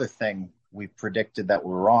was another thing we predicted that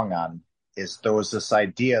we're wrong on, is there was this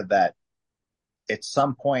idea that at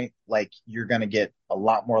some point, like, you're going to get a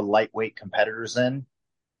lot more lightweight competitors in,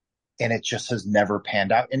 and it just has never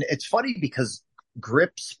panned out. And it's funny because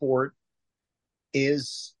grip sport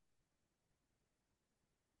is,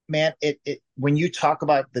 man, when you talk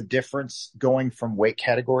about the difference going from weight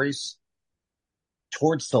categories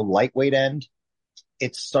towards the lightweight end,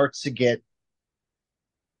 it starts to get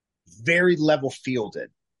very level fielded.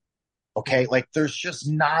 Okay. Like, there's just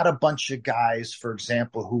not a bunch of guys, for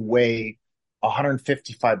example, who weigh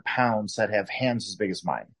 155 pounds that have hands as big as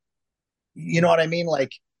mine. You know what I mean?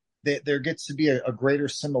 Like, there gets to be a greater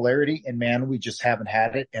similarity, and man, we just haven't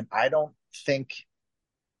had it. And I don't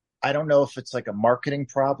know if it's like a marketing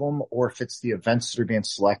problem or if it's the events that are being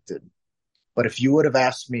selected. But if you would have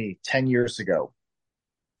asked me 10 years ago,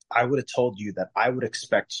 I would have told you that I would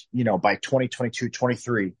expect, by 2022,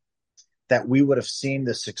 23, that we would have seen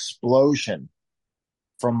this explosion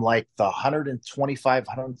from like the 125,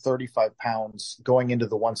 135 pounds going into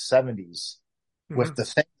the 170s. Mm-hmm. With the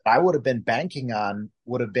thing that I would have been banking on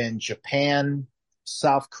would have been Japan,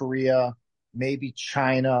 South Korea, maybe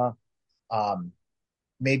China,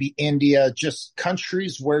 maybe India, just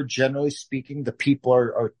countries where, generally speaking, the people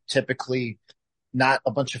are typically not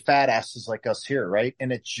a bunch of fat asses like us here, right?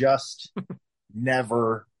 And it just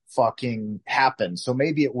never fucking happened. So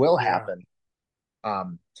maybe it will happen.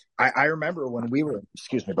 I remember when we were,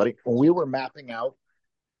 excuse me, buddy, when we were mapping out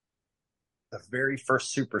the very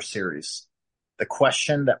first Super Series, the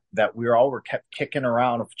question that we all were kept kicking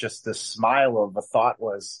around of just this smile of a thought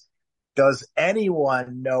was, does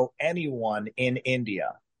anyone know anyone in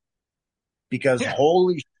India? Because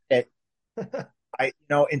holy shit,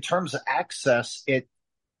 in terms of access,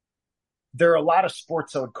 there are a lot of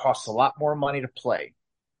sports that would cost a lot more money to play.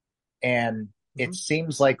 And it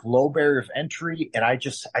seems like low barrier of entry. And I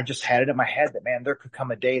just had it in my head that, man, there could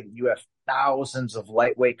come a day that you have thousands of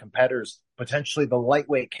lightweight competitors. Potentially the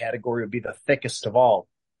lightweight category would be the thickest of all.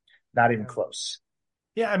 Not even close.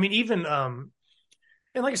 Yeah. I mean, even, and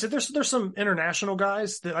like I said, there's some international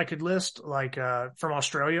guys that I could list, like, from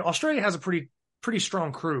Australia. Australia has a pretty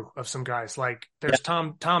strong crew of some guys. Like, there's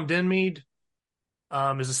Tom Denmead,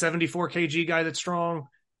 is a 74 kg guy that's strong.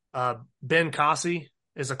 Ben Cassi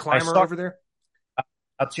is a climber over there.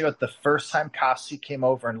 I'll tell you what, the first time Cassi came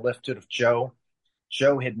over and lifted with Joe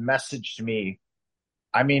had messaged me,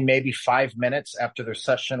 maybe 5 minutes after their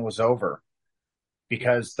session was over,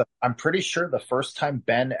 because I'm pretty sure the first time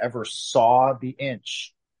Ben ever saw the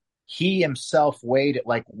Inch, he himself weighed at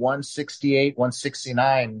like 168,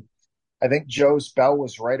 169. I think Joe's bell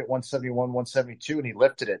was right at 171, 172, and he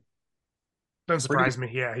lifted it. Doesn't surprise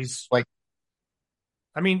me. Yeah, he's like,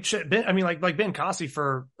 like Ben Cassi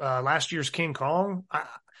for last year's King Kong.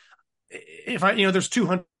 There's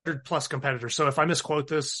 200 plus competitors. So if I misquote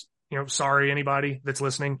this, sorry, anybody that's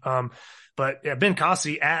listening. But yeah, Ben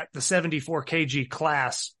Cassi at the 74 kg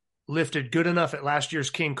class lifted good enough at last year's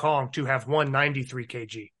King Kong to have 193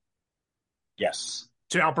 kg. Yes.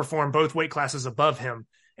 To outperform both weight classes above him.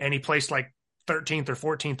 And he placed like 13th or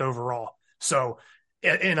 14th overall. So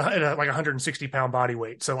in like 160 pound body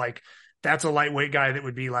weight. So like, that's a lightweight guy that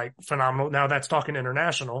would be like phenomenal. Now that's talking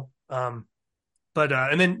international. And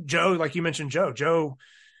then Joe, like you mentioned, Joe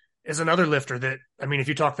is another lifter that, if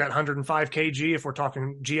you talk that 105 kg, if we're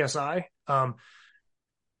talking GSI,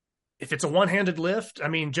 if it's a one-handed lift,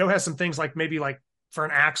 Joe has some things like maybe like for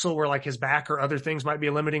an axle where like his back or other things might be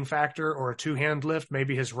a limiting factor, or a two-hand lift.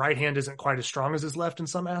 Maybe his right hand isn't quite as strong as his left in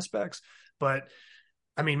some aspects, but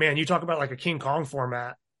man, you talk about like a King Kong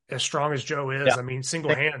format, as strong as Joe is,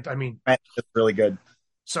 single hand, it's really good.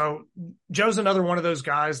 So Joe's another one of those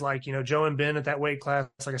guys, like, Joe and Ben at that weight class.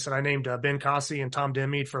 Like I said, I named Ben Cassi and Tom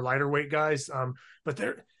Denmead for lighter weight guys. But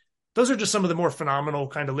those are just some of the more phenomenal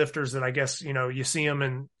kind of lifters that I guess, you see them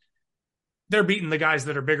and they're beating the guys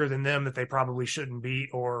that are bigger than them that they probably shouldn't beat,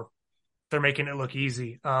 or they're making it look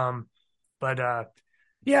easy.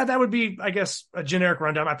 Yeah, that would be, I guess, a generic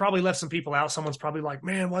rundown. I probably left some people out. Someone's probably like,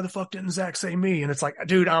 man, why the fuck didn't Zach say me? And it's like,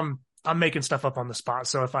 dude, I'm making stuff up on the spot.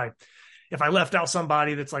 So if I if I left out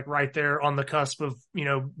somebody that's like right there on the cusp of,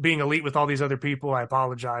 being elite with all these other people, I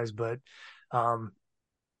apologize. But,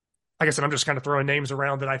 like I said, I'm just kind of throwing names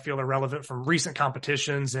around that I feel are relevant from recent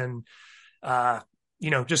competitions and,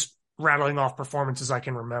 just rattling off performances I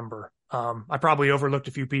can remember. I probably overlooked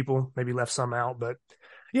a few people, maybe left some out, but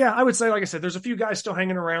yeah, I would say, like I said, there's a few guys still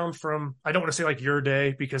hanging around from, I don't want to say like your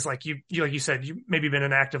day, because like you said, you maybe been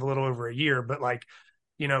inactive a little over a year, but like,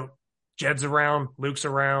 Jed's around, Luke's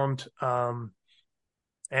around.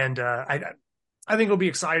 And I think it'll be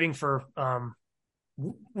exciting for,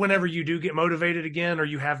 whenever you do get motivated again, or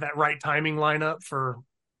you have that right timing lineup for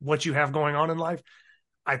what you have going on in life.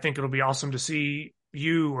 I think it'll be awesome to see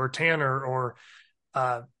you or Tanner or,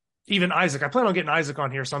 even Isaac. I plan on getting Isaac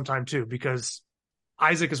on here sometime too, because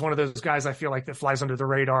Isaac is one of those guys I feel like that flies under the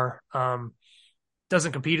radar,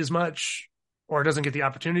 doesn't compete as much or doesn't get the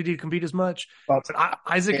opportunity to compete as much. But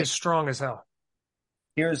Isaac is strong as hell.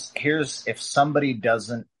 Here's if somebody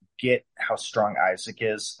doesn't get how strong Isaac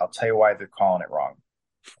is, I'll tell you why they're calling it wrong.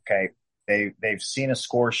 Okay. They've seen a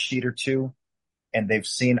score sheet or two, and they've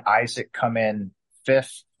seen Isaac come in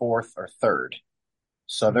 5th, 4th, or 3rd.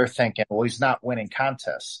 So they're thinking, well, he's not winning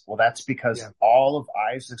contests. Well, that's because all of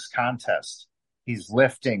Isaac's contests, he's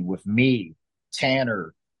lifting with me,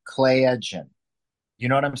 Tanner, Clay Edgen. You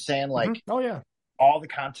know what I'm saying? Like, oh yeah, all the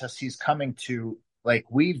contests he's coming to, like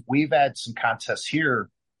we've had some contests here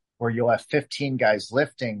where you'll have 15 guys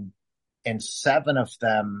lifting, and 7 of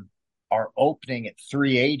them are opening at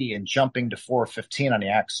 380 and jumping to 415 on the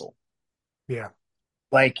axle. Yeah.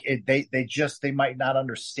 Like they might not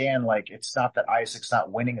understand. Like, it's not that Isaac's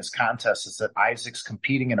not winning his contest. It's that Isaac's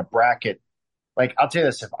competing in a bracket. Like, I'll tell you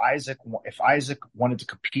this, if Isaac wanted to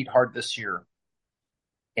compete hard this year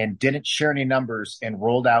and didn't share any numbers and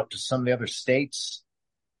rolled out to some of the other states,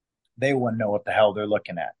 they wouldn't know what the hell they're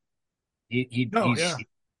looking at. He's a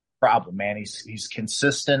problem, man. He's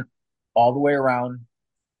consistent all the way around.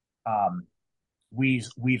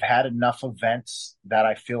 We've had enough events that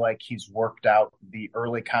I feel like he's worked out the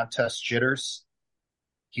early contest jitters.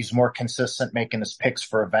 He's more consistent making his picks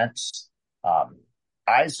for events.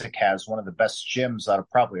 Isaac has one of the best gyms out of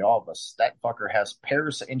probably all of us. That fucker has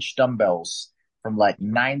pairs of inch dumbbells from like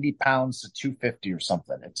 90 pounds to 250 or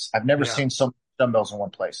something. I've never seen so many dumbbells in one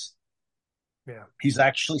place. Yeah. He's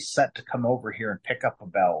actually set to come over here and pick up a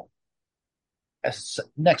bell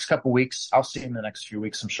next couple weeks. I'll see him in the next few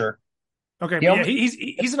weeks, I'm sure. Okay.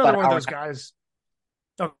 He's another one of those guys.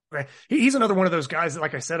 Okay. He's another one of those guys that,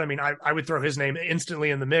 like I said, I mean, I would throw his name instantly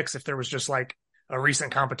in the mix if there was just like a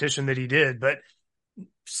recent competition that he did, but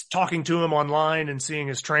talking to him online and seeing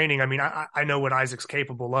his training, I mean, I know what Isaac's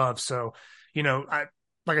capable of. So,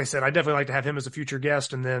 like I said, I definitely like to have him as a future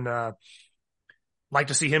guest, and then, like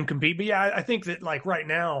to see him compete. But yeah, I think that like right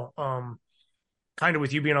now, kind of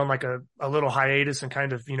with you being on like a little hiatus and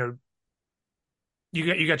kind of,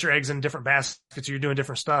 you got your eggs in different baskets, you're doing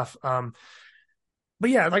different stuff. But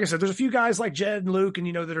yeah, like I said, there's a few guys like Jed and Luke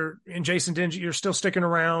and, that are in Jason Dingy, you're still sticking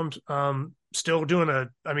around, still doing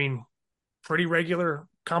pretty regular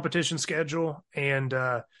competition schedule. And,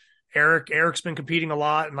 Eric's been competing a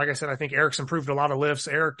lot. And like I said, I think Eric's improved a lot of lifts.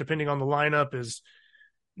 Eric, depending on the lineup, is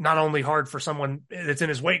not only hard for someone that's in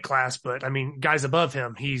his weight class, but I mean, guys above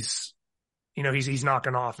him, he's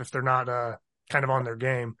knocking off if they're not, kind of on their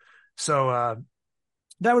game. So,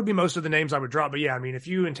 that would be most of the names I would drop. But yeah, I mean, if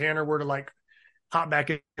you and Tanner were to like hop back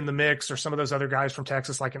in the mix, or some of those other guys from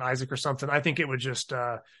Texas, like an Isaac or something, I think it would just,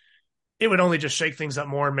 it would only just shake things up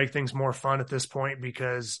more and make things more fun at this point,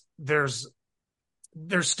 because there's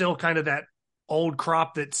still kind of that old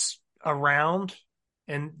crop that's around,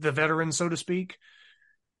 and the veterans, so to speak,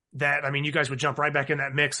 that, I mean, you guys would jump right back in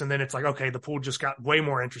that mix, and then it's like, okay, the pool just got way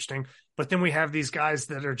more interesting. But then we have these guys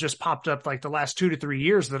that are just popped up like the last 2 to 3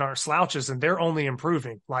 years that aren't slouches, and they're only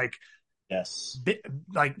improving. Like, yes,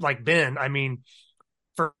 like Ben. I mean,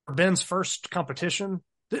 for Ben's first competition,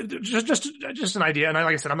 just an idea. And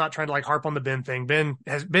like I said, I'm not trying to like harp on the Ben thing. Ben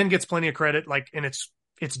gets plenty of credit, like, and it's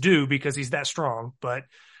due because he's that strong. But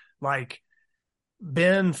like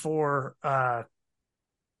Ben for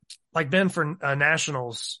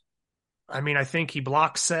nationals, I mean, I think he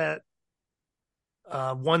block set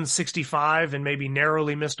 165 and maybe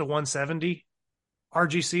narrowly missed a 170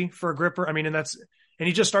 RGC for a gripper. I mean, and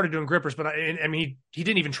he just started doing grippers, but I mean, he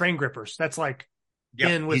didn't even train grippers. That's like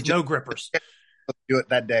Ben with no grippers. Do it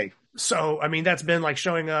that day. So, I mean, that's been like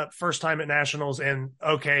showing up first time at nationals, and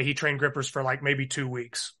okay, he trained grippers for like maybe 2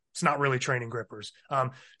 weeks. It's not really training grippers.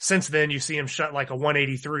 Since then, you see him shut like a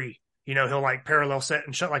 183. He'll like parallel set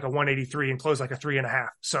and shut like a 183 and close like a 3.5.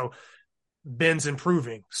 So Ben's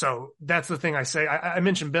improving. So that's the thing I say. I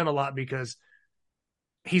mention Ben a lot because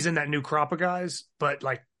he's in that new crop of guys, but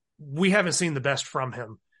like we haven't seen the best from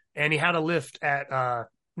him. And he had a lift at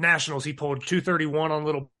nationals. He pulled 231 on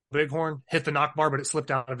Little Bighorn, hit the knock bar, but it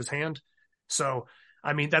slipped out of his hand. So,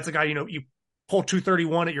 I mean, that's a guy, you pull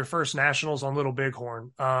 231 at your first nationals on Little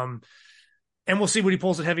Bighorn. And we'll see what he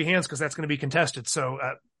pulls at heavy hands, because that's going to be contested. So,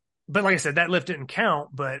 but like I said, that lift didn't count,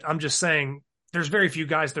 but I'm just saying there's very few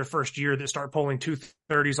guys their first year that start pulling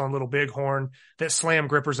 230s on Little Bighorn, that slam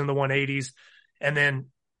grippers in the 180s. And then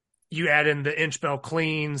you add in the inch bell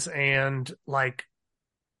cleans and like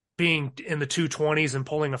being in the 220s and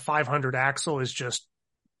pulling a 500 axle is just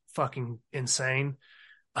fucking insane.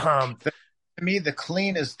 To me, the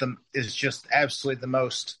clean is just absolutely the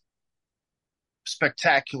most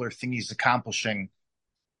spectacular thing he's accomplishing.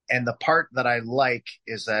 And the part that I like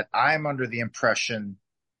is that I'm under the impression,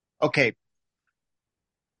 okay,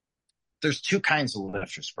 there's two kinds of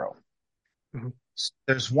lifters, bro. Mm-hmm.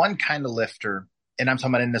 There's one kind of lifter, and I'm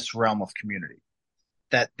talking about in this realm of community,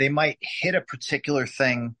 that they might hit a particular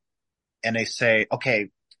thing and they say,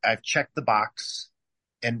 okay, I've checked the box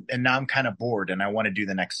and now I'm kind of bored and I want to do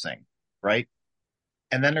the next thing. Right.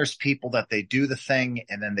 And then there's people that they do the thing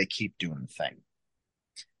and then they keep doing the thing.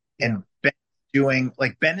 And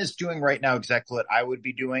Ben is doing right now exactly what I would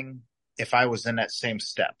be doing if I was in that same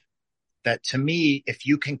step. That to me, if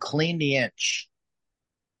you can clean the inch,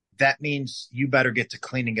 that means you better get to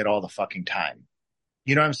cleaning it all the fucking time.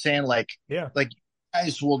 You know what I'm saying? Like, yeah. Like you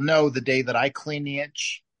guys will know the day that I clean the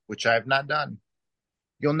inch, which I have not done.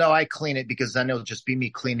 You'll know I clean it, because then it'll just be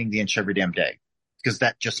me cleaning the inch every damn day, because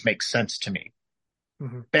that just makes sense to me.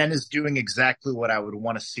 Mm-hmm. Ben is doing exactly what I would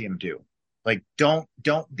want to see him do. Like, don't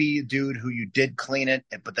be a dude who you did clean it,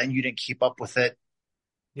 but then you didn't keep up with it.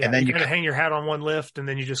 Yeah, and then you kind of hang your hat on one lift and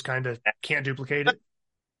then you just kind of can't duplicate it.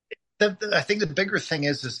 I think the bigger thing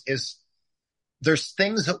is there's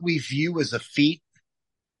things that we view as a feat,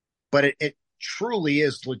 but it truly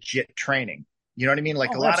is legit training. You know what I mean?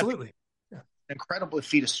 Like absolutely. Incredible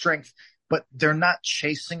feat of strength, but they're not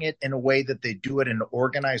chasing it in a way that they do it in an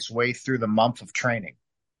organized way through the month of training.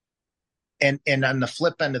 And on the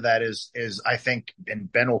flip end of that is I think, and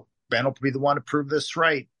Ben will be the one to prove this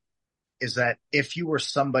right, is that if you were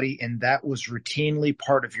somebody and that was routinely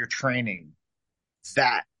part of your training,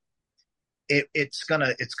 that it's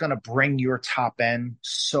gonna bring your top end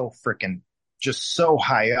so freaking just so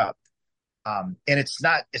high up. And it's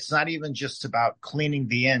not even just about cleaning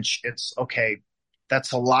the inch. It's okay.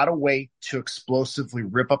 That's a lot of weight to explosively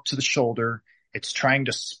rip up to the shoulder. It's trying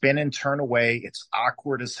to spin and turn away. It's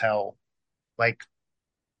awkward as hell. Like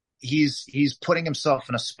he's putting himself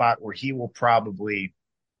in a spot where he will probably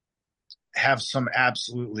have some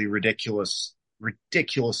absolutely ridiculous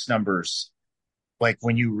numbers. Like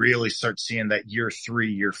when you really start seeing that year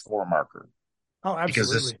 3, year 4 marker. Oh, absolutely.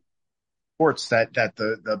 Because this sports that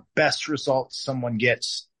the best results someone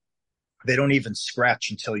gets, they don't even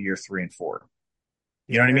scratch until year 3 and 4.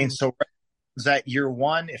 You know what I mean? So is that year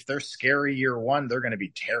 1, if they're scary year 1, they're going to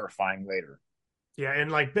be terrifying later. Yeah.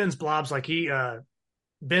 And like Ben's blobs, like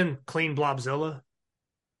Ben cleaned Blobzilla.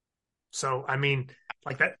 So, I mean,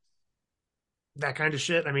 like that kind of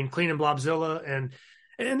shit. I mean, cleaning Blobzilla and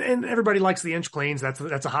everybody likes the inch cleans.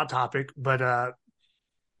 That's a hot topic, but,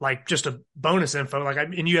 like just a bonus info, like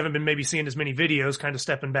and you haven't been maybe seeing as many videos, kind of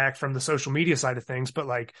stepping back from the social media side of things, but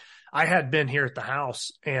like I had Ben here at the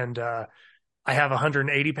house and, I have a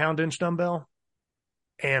 180-pound inch dumbbell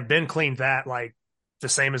and Ben cleaned that like the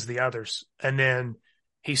same as the others. And then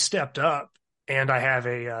he stepped up and I have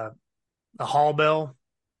a Hall bell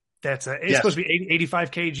that's it's supposed to be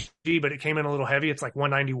 85 kg, but it came in a little heavy. It's like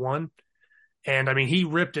 191. And I mean, he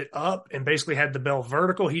ripped it up and basically had the bell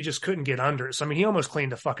vertical. He just couldn't get under it. So, I mean, he almost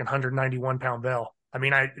cleaned a fucking 191-pound bell. I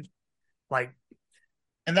mean, and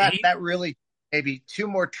that really maybe 2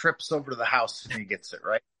 more trips over to the house and he gets it,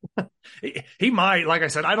 right? He might. Like I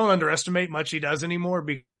said, I don't underestimate much he does anymore,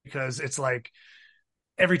 because it's like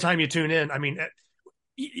every time you tune in, I mean,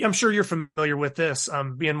 I'm sure you're familiar with this,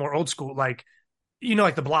 being more old school, like, you know,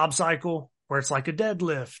 like the blob cycle where it's like a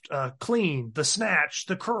deadlift, clean, the snatch,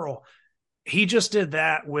 the curl. He just did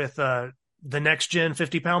that with the next gen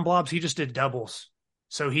 50-pound blobs. He just did doubles.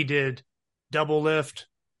 So he did double lift,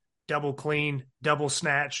 double clean, double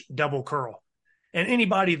snatch, double curl. And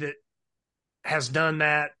anybody that has done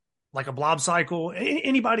that, like a blob cycle,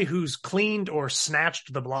 anybody who's cleaned or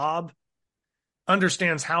snatched the blob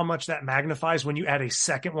understands how much that magnifies when you add a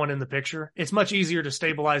second one in the picture. It's much easier to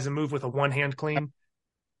stabilize and move with a one-hand clean.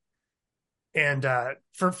 And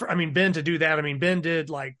for I mean, Ben to do that, I mean, Ben did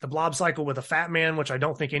like the blob cycle with a fat man, which I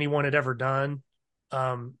don't think anyone had ever done.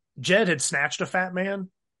 Jed had snatched a fat man.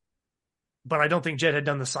 but I don't think Jed had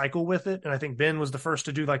done the cycle with it. And I think Ben was the first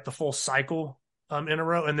to do like the full cycle in a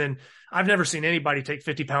row. And then I've never seen anybody take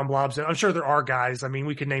 50-pound blobs. And I'm sure there are guys. I mean,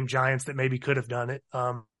 we could name giants that maybe could have done it.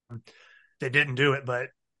 They didn't do it,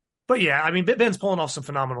 but yeah, I mean, Ben's pulling off some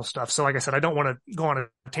phenomenal stuff. So like I said, I don't want to go on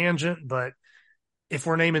a tangent, but if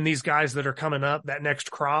we're naming these guys that are coming up, that next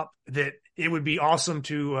crop, that it would be awesome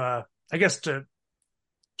to, I guess to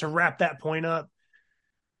wrap that point up.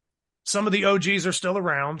 Some of the OGs are still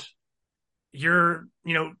around. You're,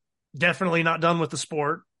 definitely not done with the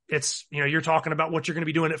sport. It's, you're talking about what you're going to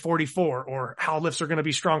be doing at 44 or how lifts are going to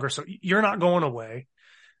be stronger. So you're not going away.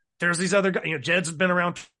 There's these other guys, Jed's been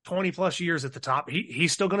around 20 plus years at the top.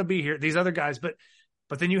 He's still going to be here. These other guys, but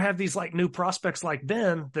then you have these like new prospects like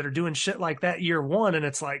Ben that are doing shit like that year one. And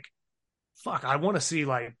it's like, fuck, I want to see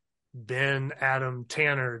like Ben, Adam,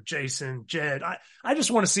 Tanner, Jason, Jed. I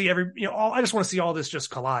just want to see I just want to see all this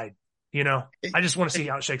just collide. I just want to see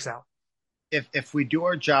how it shakes out. If we do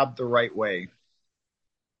our job the right way,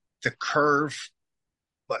 the curve,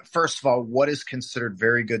 but first of all, what is considered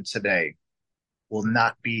very good today will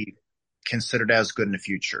not be considered as good in the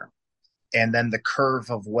future. And then the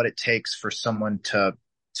curve of what it takes for someone to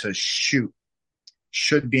shoot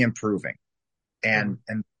should be improving. And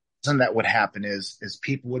something that would happen is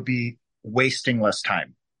people would be wasting less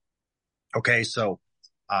time. Okay. So,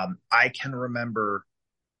 I can remember,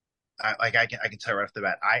 I can tell you right off the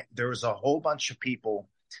bat, there was a whole bunch of people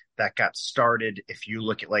that got started. If you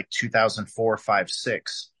look at like 2004, 5,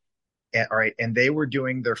 6, and they were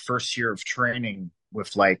doing their first year of training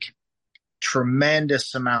with like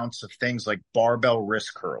tremendous amounts of things like barbell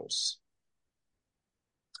wrist curls.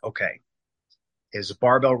 Okay. Is a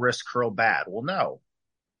barbell wrist curl bad? Well, no.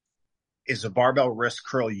 Is a barbell wrist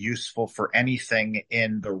curl useful for anything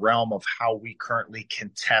in the realm of how we currently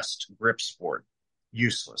contest grip sport?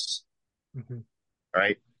 Useless. Mm-hmm.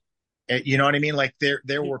 Right? You know what I mean? Like there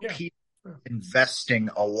were people investing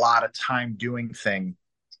a lot of time doing thing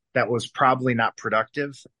that was probably not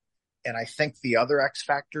productive. And I think the other X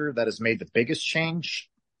factor that has made the biggest change,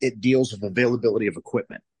 it deals with availability of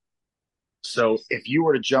equipment. So if you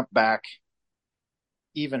were to jump back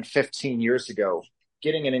even 15 years ago,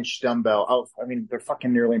 getting an inch dumbbell, they're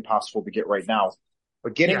fucking nearly impossible to get right now,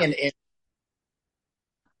 but getting an inch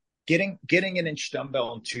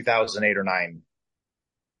dumbbell in 2008 or 9,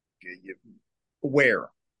 where?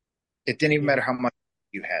 It didn't even matter how much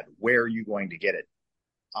you had. Where are you going to get it?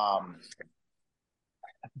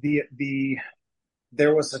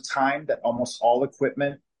 There was a time that almost all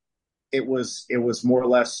equipment, it was more or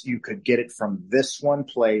less you could get it from this one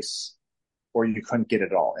place or you couldn't get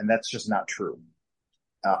it at all. And that's just not true.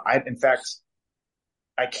 In fact,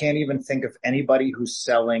 I can't even think of anybody who's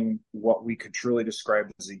selling what we could truly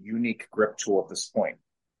describe as a unique grip tool at this point.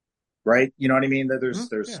 Right? You know what I mean? There's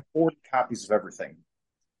 40 copies of everything.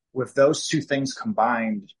 With those two things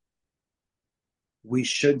combined, we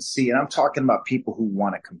should see, and I'm talking about people who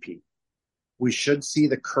want to compete. We should see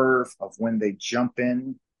the curve of when they jump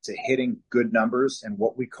in to hitting good numbers and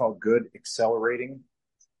what we call good accelerating,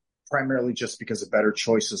 primarily just because of better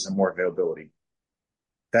choices and more availability.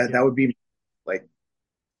 That would be like,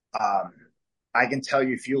 I can tell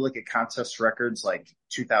you if you look at contest records like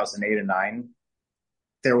 2008 and 9,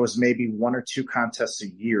 there was maybe 1 or 2 contests a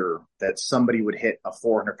year that somebody would hit a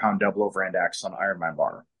 400-pound double overhand axle on Ironman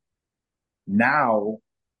bar. Now,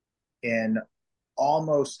 in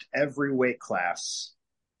almost every weight class,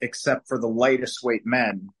 except for the lightest weight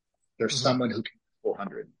men, there's someone who can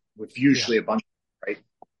 400 with usually a bunch, right?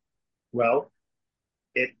 Well,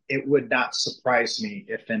 it would not surprise me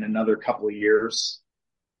if in another couple of years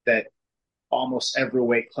that almost every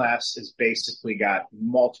weight class is basically got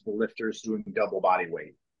multiple lifters doing double body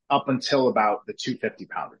weight up until about the 250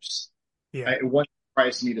 pounders. Yeah. It wouldn't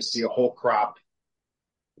surprise me to see a whole crop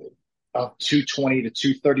of 220 to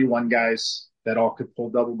 231 guys that all could pull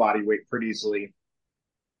double body weight pretty easily.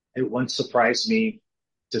 It wouldn't surprise me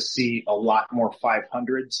to see a lot more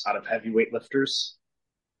 500s out of heavyweight lifters.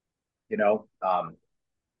 It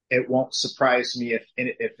won't surprise me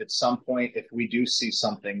if at some point, if we do see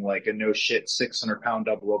something like a 600-pound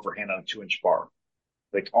double overhand on a 2-inch bar,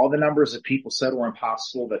 like all the numbers that people said were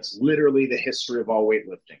impossible, that's literally the history of all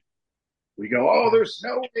weightlifting. We go, oh, there's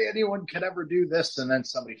no way anyone could ever do this. And then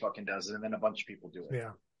somebody fucking does it. And then a bunch of people do it.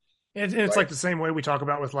 Yeah. And it's like the same way we talk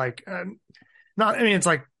about with like, it's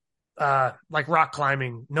like rock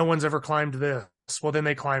climbing. No one's ever climbed this. Well, then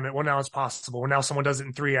they climb it. Well, now it's possible. Well, now someone does it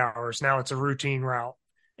in 3 hours. Now it's a routine route.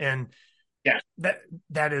 And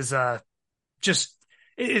that is just,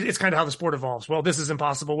 it's kind of how the sport evolves. Well, this is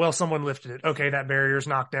impossible. Well, someone lifted it. Okay. That barrier is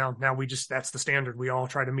knocked down. Now that's the standard. We all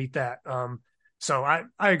try to meet that. So I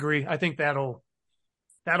agree. I think that'll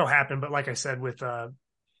happen. But like I said, with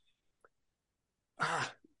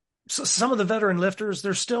so some of the veteran lifters,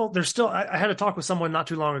 they're still. I had a talk with someone not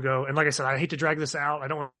too long ago, and like I said, I hate to drag this out. I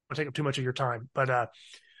don't want to take up too much of your time, but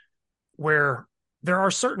where there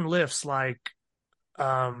are certain lifts like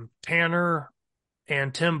Tanner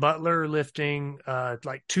and Tim Butler lifting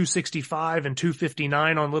like 265 and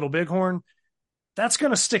 259 on Little Bighorn, that's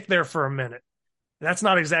going to stick there for a minute. That's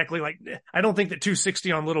not exactly like, I don't think that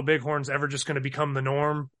 260 on Little Bighorn's ever just going to become the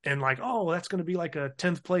norm and like, oh, that's going to be like a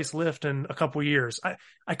 10th place lift in a couple years.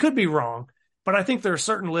 I could be wrong, but I think there are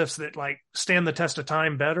certain lifts that like stand the test of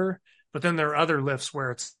time better. But then there are other lifts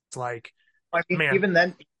where it's like, I mean, man, even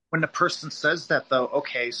then, when the person says that though,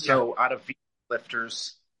 okay, so out of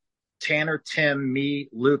lifters, Tanner, Tim, me,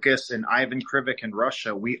 Lucas, and Ivan Krivik in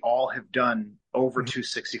Russia, we all have done over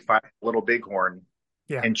 265 Little Bighorn.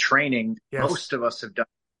 Yeah. In training, yes. Most of us have done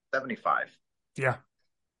 75. Yeah.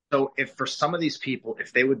 So if for some of these people,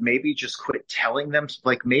 if they would maybe just quit telling them,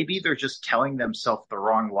 like maybe they're just telling themselves the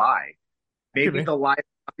wrong lie. Maybe the lie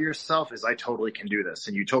of yourself is I totally can do this,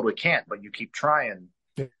 and you totally can't, but you keep trying.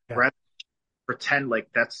 Yeah. Rather than pretend like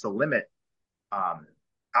that's the limit. I'll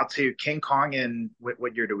tell you, King Kong in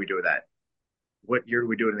what year do we do that? What year do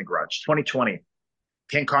we do it in the garage? 2020.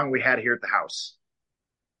 King Kong we had here at the house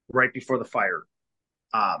right before the fire.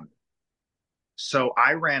 So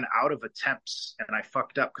I ran out of attempts and I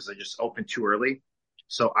fucked up because I just opened too early.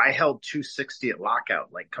 So I held 260 at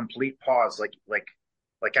lockout, like complete pause, like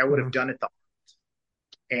I would have done it.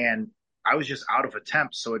 And I was just out of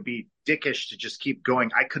attempts. So it'd be dickish to just keep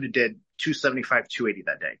going. I could have did 275, 280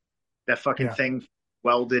 that day. That fucking thing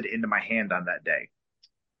welded into my hand on that day.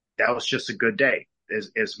 That was just a good day.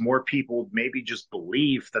 As more people maybe just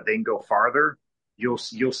believe that they can go farther, you'll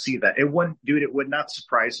see that. It would not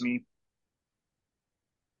surprise me.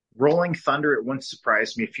 Rolling Thunder, it wouldn't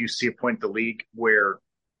surprise me if you see a point in the league where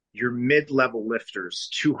your mid-level lifters,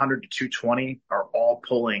 200 to 220, are all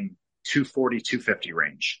pulling 240, 250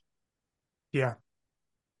 range. Yeah.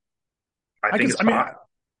 I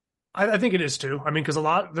think it is too. I mean, because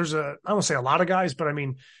I won't say a lot of guys, but I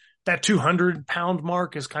mean, that 200-pound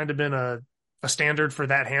mark has kind of been a standard for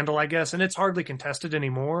that handle, I guess, and it's hardly contested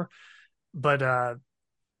anymore. But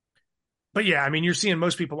yeah, I mean, you're seeing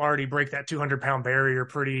most people already break that 200-pound barrier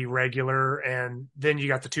pretty regular. And then you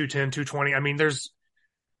got the 210, 220. I mean, there's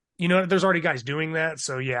already guys doing that.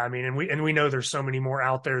 So yeah, I mean, and we know there's so many more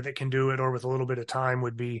out there that can do it or with a little bit of time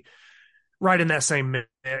would be right in that same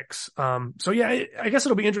mix. So yeah, I guess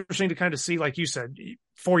it'll be interesting to kind of see, like you said,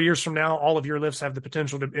 4 years from now, all of your lifts have the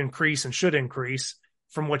potential to increase and should increase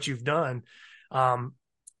from what you've done.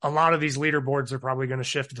 A lot of these leaderboards are probably going to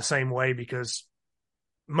shift the same way because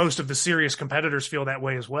most of the serious competitors feel that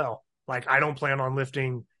way as well. Like I don't plan on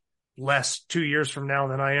lifting less 2 years from now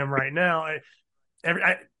than I am right now.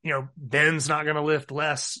 Ben's not going to lift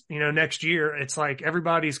less, next year. It's like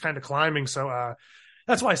everybody's kind of climbing. So,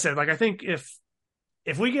 that's why I said, like, I think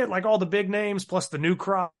if we get like all the big names plus the new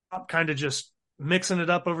crop kind of just mixing it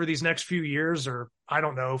up over these next few years, or I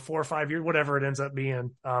don't know, 4 or 5 years, whatever it ends up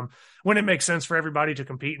being, when it makes sense for everybody to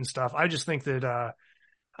compete and stuff, I just think that,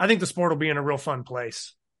 I think the sport will be in a real fun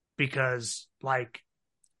place because like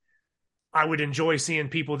I would enjoy seeing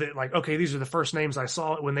people that like, okay, these are the first names I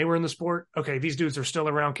saw when they were in the sport. Okay. These dudes are still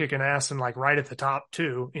around kicking ass and like right at the top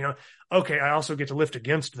too, okay. I also get to lift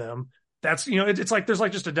against them. That's, it's like, there's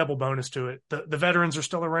like just a double bonus to it. The veterans are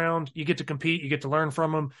still around. You get to compete, you get to learn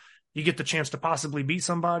from them. You get the chance to possibly beat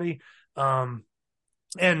somebody. And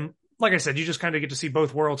like I said, you just kind of get to see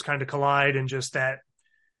both worlds kind of collide and just that,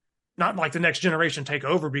 not like the next generation take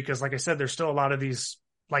over because like I said, there's still a lot of these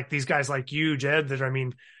guys like you, Jed, that, I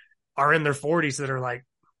mean, are in their 40s that are like,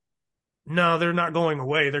 no, they're not going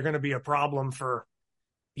away. They're going to be a problem for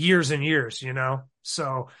years and years,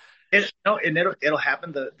 So it'll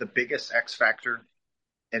happen. The biggest X factor.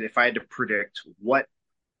 And if I had to predict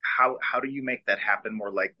how do you make that happen more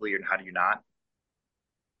likely and how do you not?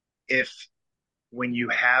 If when you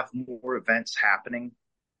have more events happening,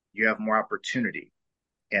 you have more opportunity.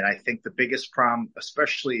 And I think the biggest problem,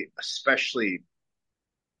 especially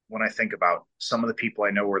when I think about some of the people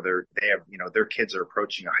I know where they have, their kids are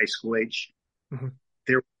approaching a high school age,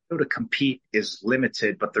 their window to compete is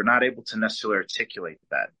limited, but they're not able to necessarily articulate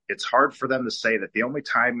that. It's hard for them to say that the only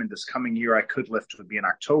time in this coming year I could lift would be in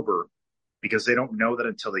October because they don't know that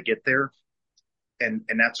until they get there. And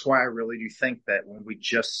that's why I really do think that when we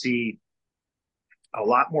just see a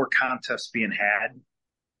lot more contests being had,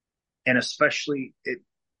 and especially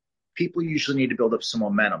people usually need to build up some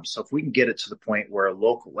momentum. So if we can get it to the point where a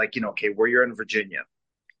local, like, where you're in Virginia,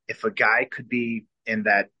 if a guy could be in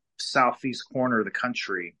that southeast corner of the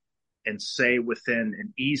country and say within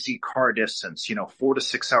an easy car distance, 4 to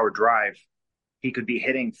 6 hour drive, he could be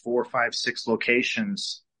hitting 4, 5, 6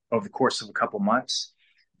 locations over the course of a couple months.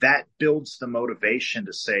 That builds the motivation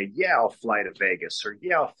to say, yeah, I'll fly to Vegas, or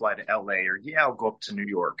yeah, I'll fly to LA, or yeah, I'll go up to New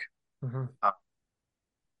York. Mm-hmm.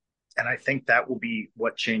 And I think that will be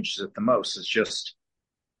what changes it the most, is just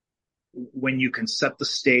when you can set the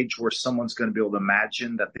stage where someone's going to be able to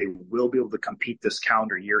imagine that they will be able to compete this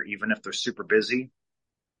calendar year, even if they're super busy,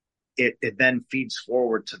 it then feeds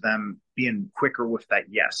forward to them being quicker with that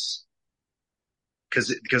yes.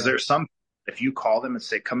 Because there's some, if you call them and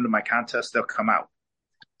say, come to my contest, they'll come out.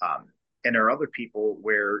 And there are other people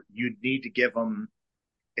where you need to give them,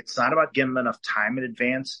 it's not about giving them enough time in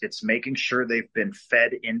advance. It's making sure they've been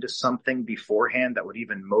fed into something beforehand that would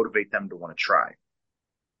even motivate them to want to try.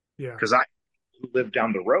 Yeah. Because I live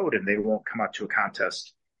down the road and they won't come out to a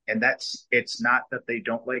contest. And it's not that they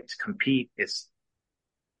don't like to compete. It's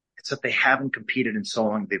that they haven't competed in so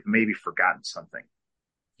long, they've maybe forgotten something.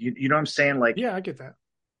 You know what I'm saying? Like, yeah, I get that.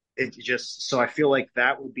 So I feel like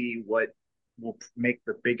that will be what will make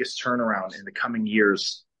the biggest turnaround in the coming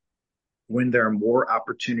years. When there are more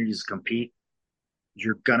opportunities to compete,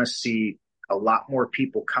 you're going to see a lot more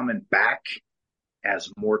people coming back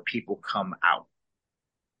as more people come out.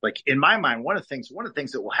 Like, in my mind, one of the things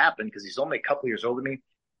that will happen, because he's only a couple years older than me, at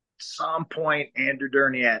some point, Andrew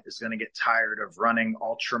Derniette is going to get tired of running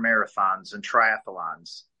ultra marathons and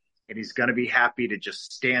triathlons, and he's going to be happy to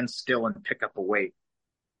just stand still and pick up a weight.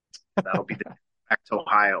 That'll be back to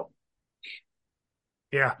Ohio.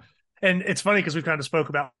 Yeah. And it's funny because we've kind of spoke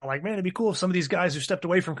about, like, man, it'd be cool if some of these guys who stepped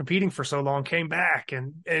away from competing for so long came back.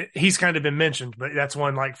 And he's kind of been mentioned, but that's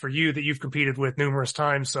one, like, for you that you've competed with numerous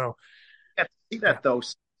times. So yeah, see that though.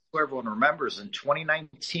 So everyone remembers in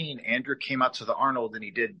 2019, Andrew came out to the Arnold and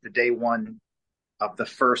he did the day one of the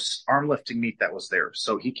first arm lifting meet that was there.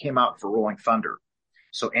 So he came out for Rolling Thunder.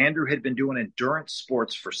 So Andrew had been doing endurance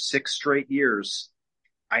sports for 6 straight years.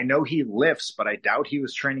 I know he lifts, but I doubt he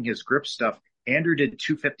was training his grip stuff. Andrew did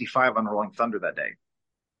 255 on Rolling Thunder that day.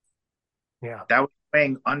 Yeah. That was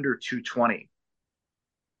weighing under 220.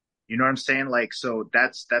 You know what I'm saying? Like, so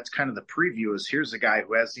that's kind of the preview, is here's a guy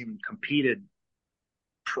who hasn't even competed,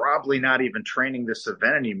 probably not even training this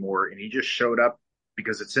event anymore. And he just showed up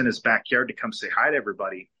because it's in his backyard to come say hi to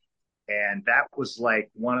everybody. And that was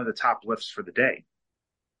like one of the top lifts for the day.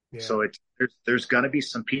 Yeah. So there's going to be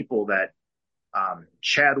some people that,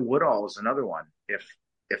 Chad Woodall is another one.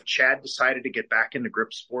 If Chad decided to get back into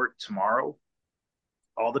grip sport tomorrow,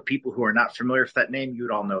 all the people who are not familiar with that name,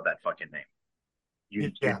 you'd all know that fucking name.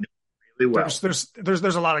 You'd know really well.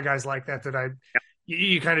 There's a lot of guys like that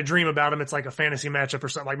you kind of dream about them. It's like a fantasy matchup or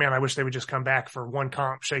something. Like, man, I wish they would just come back for one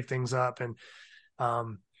comp, shake things up. And,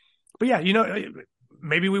 but yeah,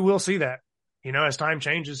 maybe we will see that, as time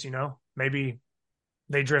changes, maybe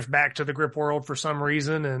they drift back to the grip world for some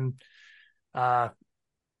reason. And, I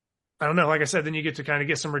don't know. Like I said, then you get to kind of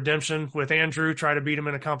get some redemption with Andrew, try to beat him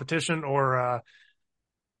in a competition, or,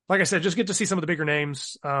 like I said, just get to see some of the bigger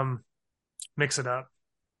names, mix it up.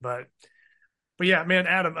 But yeah, man,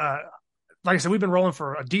 Adam, like I said, we've been rolling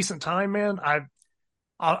for a decent time, man. I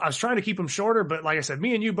was trying to keep them shorter, but like I said,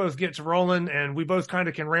 me and you both get to rolling and we both kind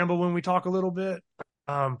of can ramble when we talk a little bit.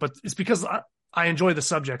 But it's because I enjoy the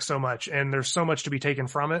subject so much and there's so much to be taken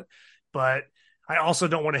from it. But I also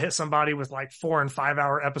don't want to hit somebody with like 4 and 5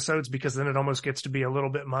 hour episodes, because then it almost gets to be a little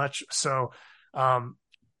bit much. So, I'm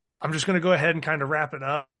just going to go ahead and kind of wrap it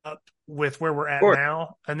up with where we're at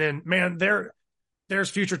now. And then, man, there's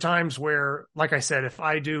future times where, like I said, if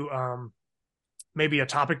I do, maybe a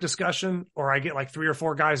topic discussion, or I get like 3 or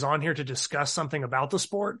 4 guys on here to discuss something about the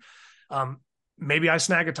sport, maybe I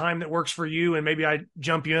snag a time that works for you and maybe I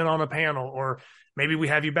jump you in on a panel, or maybe we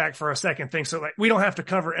have you back for a second thing. So like, we don't have to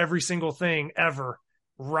cover every single thing ever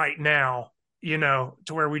right now, to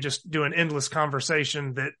where we just do an endless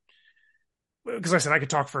conversation because like I said, I could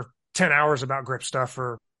talk for 10 hours about grip stuff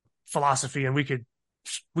or philosophy and we could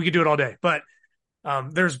do it all day, but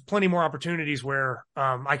there's plenty more opportunities where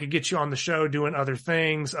I could get you on the show doing other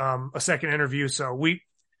things, a second interview. So we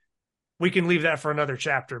can leave that for another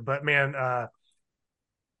chapter, but man,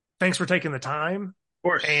 thanks for taking the time. Of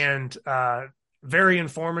course. And very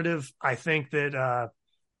informative. I think that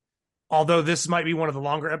although this might be one of the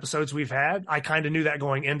longer episodes we've had, I kind of knew that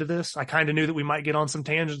going into this. I kind of knew that we might get on some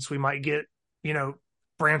tangents. We might get,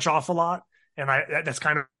 branch off a lot. And that's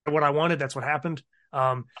kind of what I wanted. That's what happened.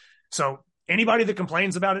 So anybody that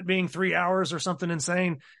complains about it being 3 hours or something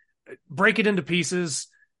insane, break it into pieces.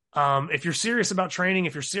 If you're serious about training,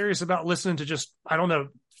 if you're serious about listening to just,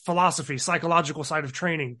 philosophy, psychological side of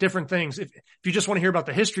training, different things. If you just want to hear about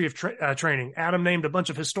the history of training, Adam named a bunch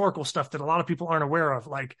of historical stuff that a lot of people aren't aware of.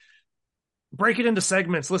 Like, break it into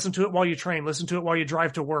segments, listen to it while you train, listen to it while you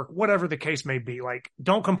drive to work, whatever the case may be. Like,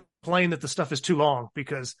 don't complain that the stuff is too long,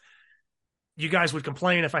 because you guys would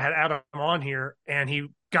complain if I had Adam on here and he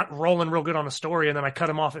got rolling real good on a story and then I cut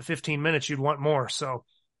him off at 15 minutes, you'd want more. So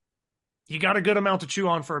you got a good amount to chew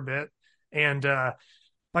on for a bit. And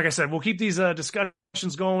like I said, we'll keep these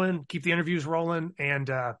discussions going, keep the interviews rolling. And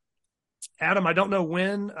Adam, I don't know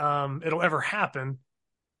when it'll ever happen,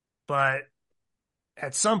 but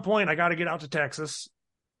at some point I got to get out to Texas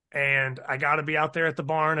and I got to be out there at the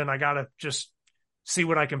barn and I got to just see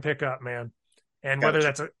what I can pick up, man. And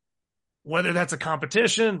whether that's a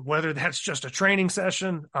competition, whether that's just a training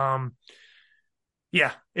session,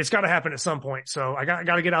 yeah, it's got to happen at some point. So I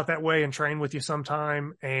got to get out that way and train with you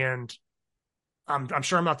sometime. And I'm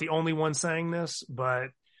sure I'm not the only one saying this, but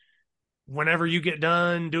whenever you get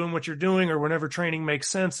done doing what you're doing, or whenever training makes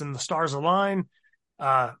sense and the stars align,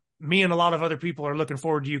 me and a lot of other people are looking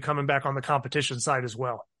forward to you coming back on the competition side as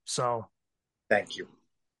well. So thank you.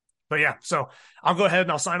 But yeah, so I'll go ahead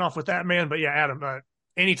and I'll sign off with that, man. But yeah, Adam,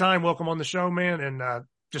 anytime, welcome on the show, man. And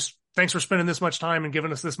just thanks for spending this much time and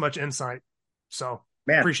giving us this much insight. So,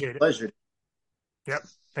 man, appreciate it. Pleasure. Yep.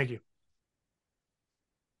 Thank you.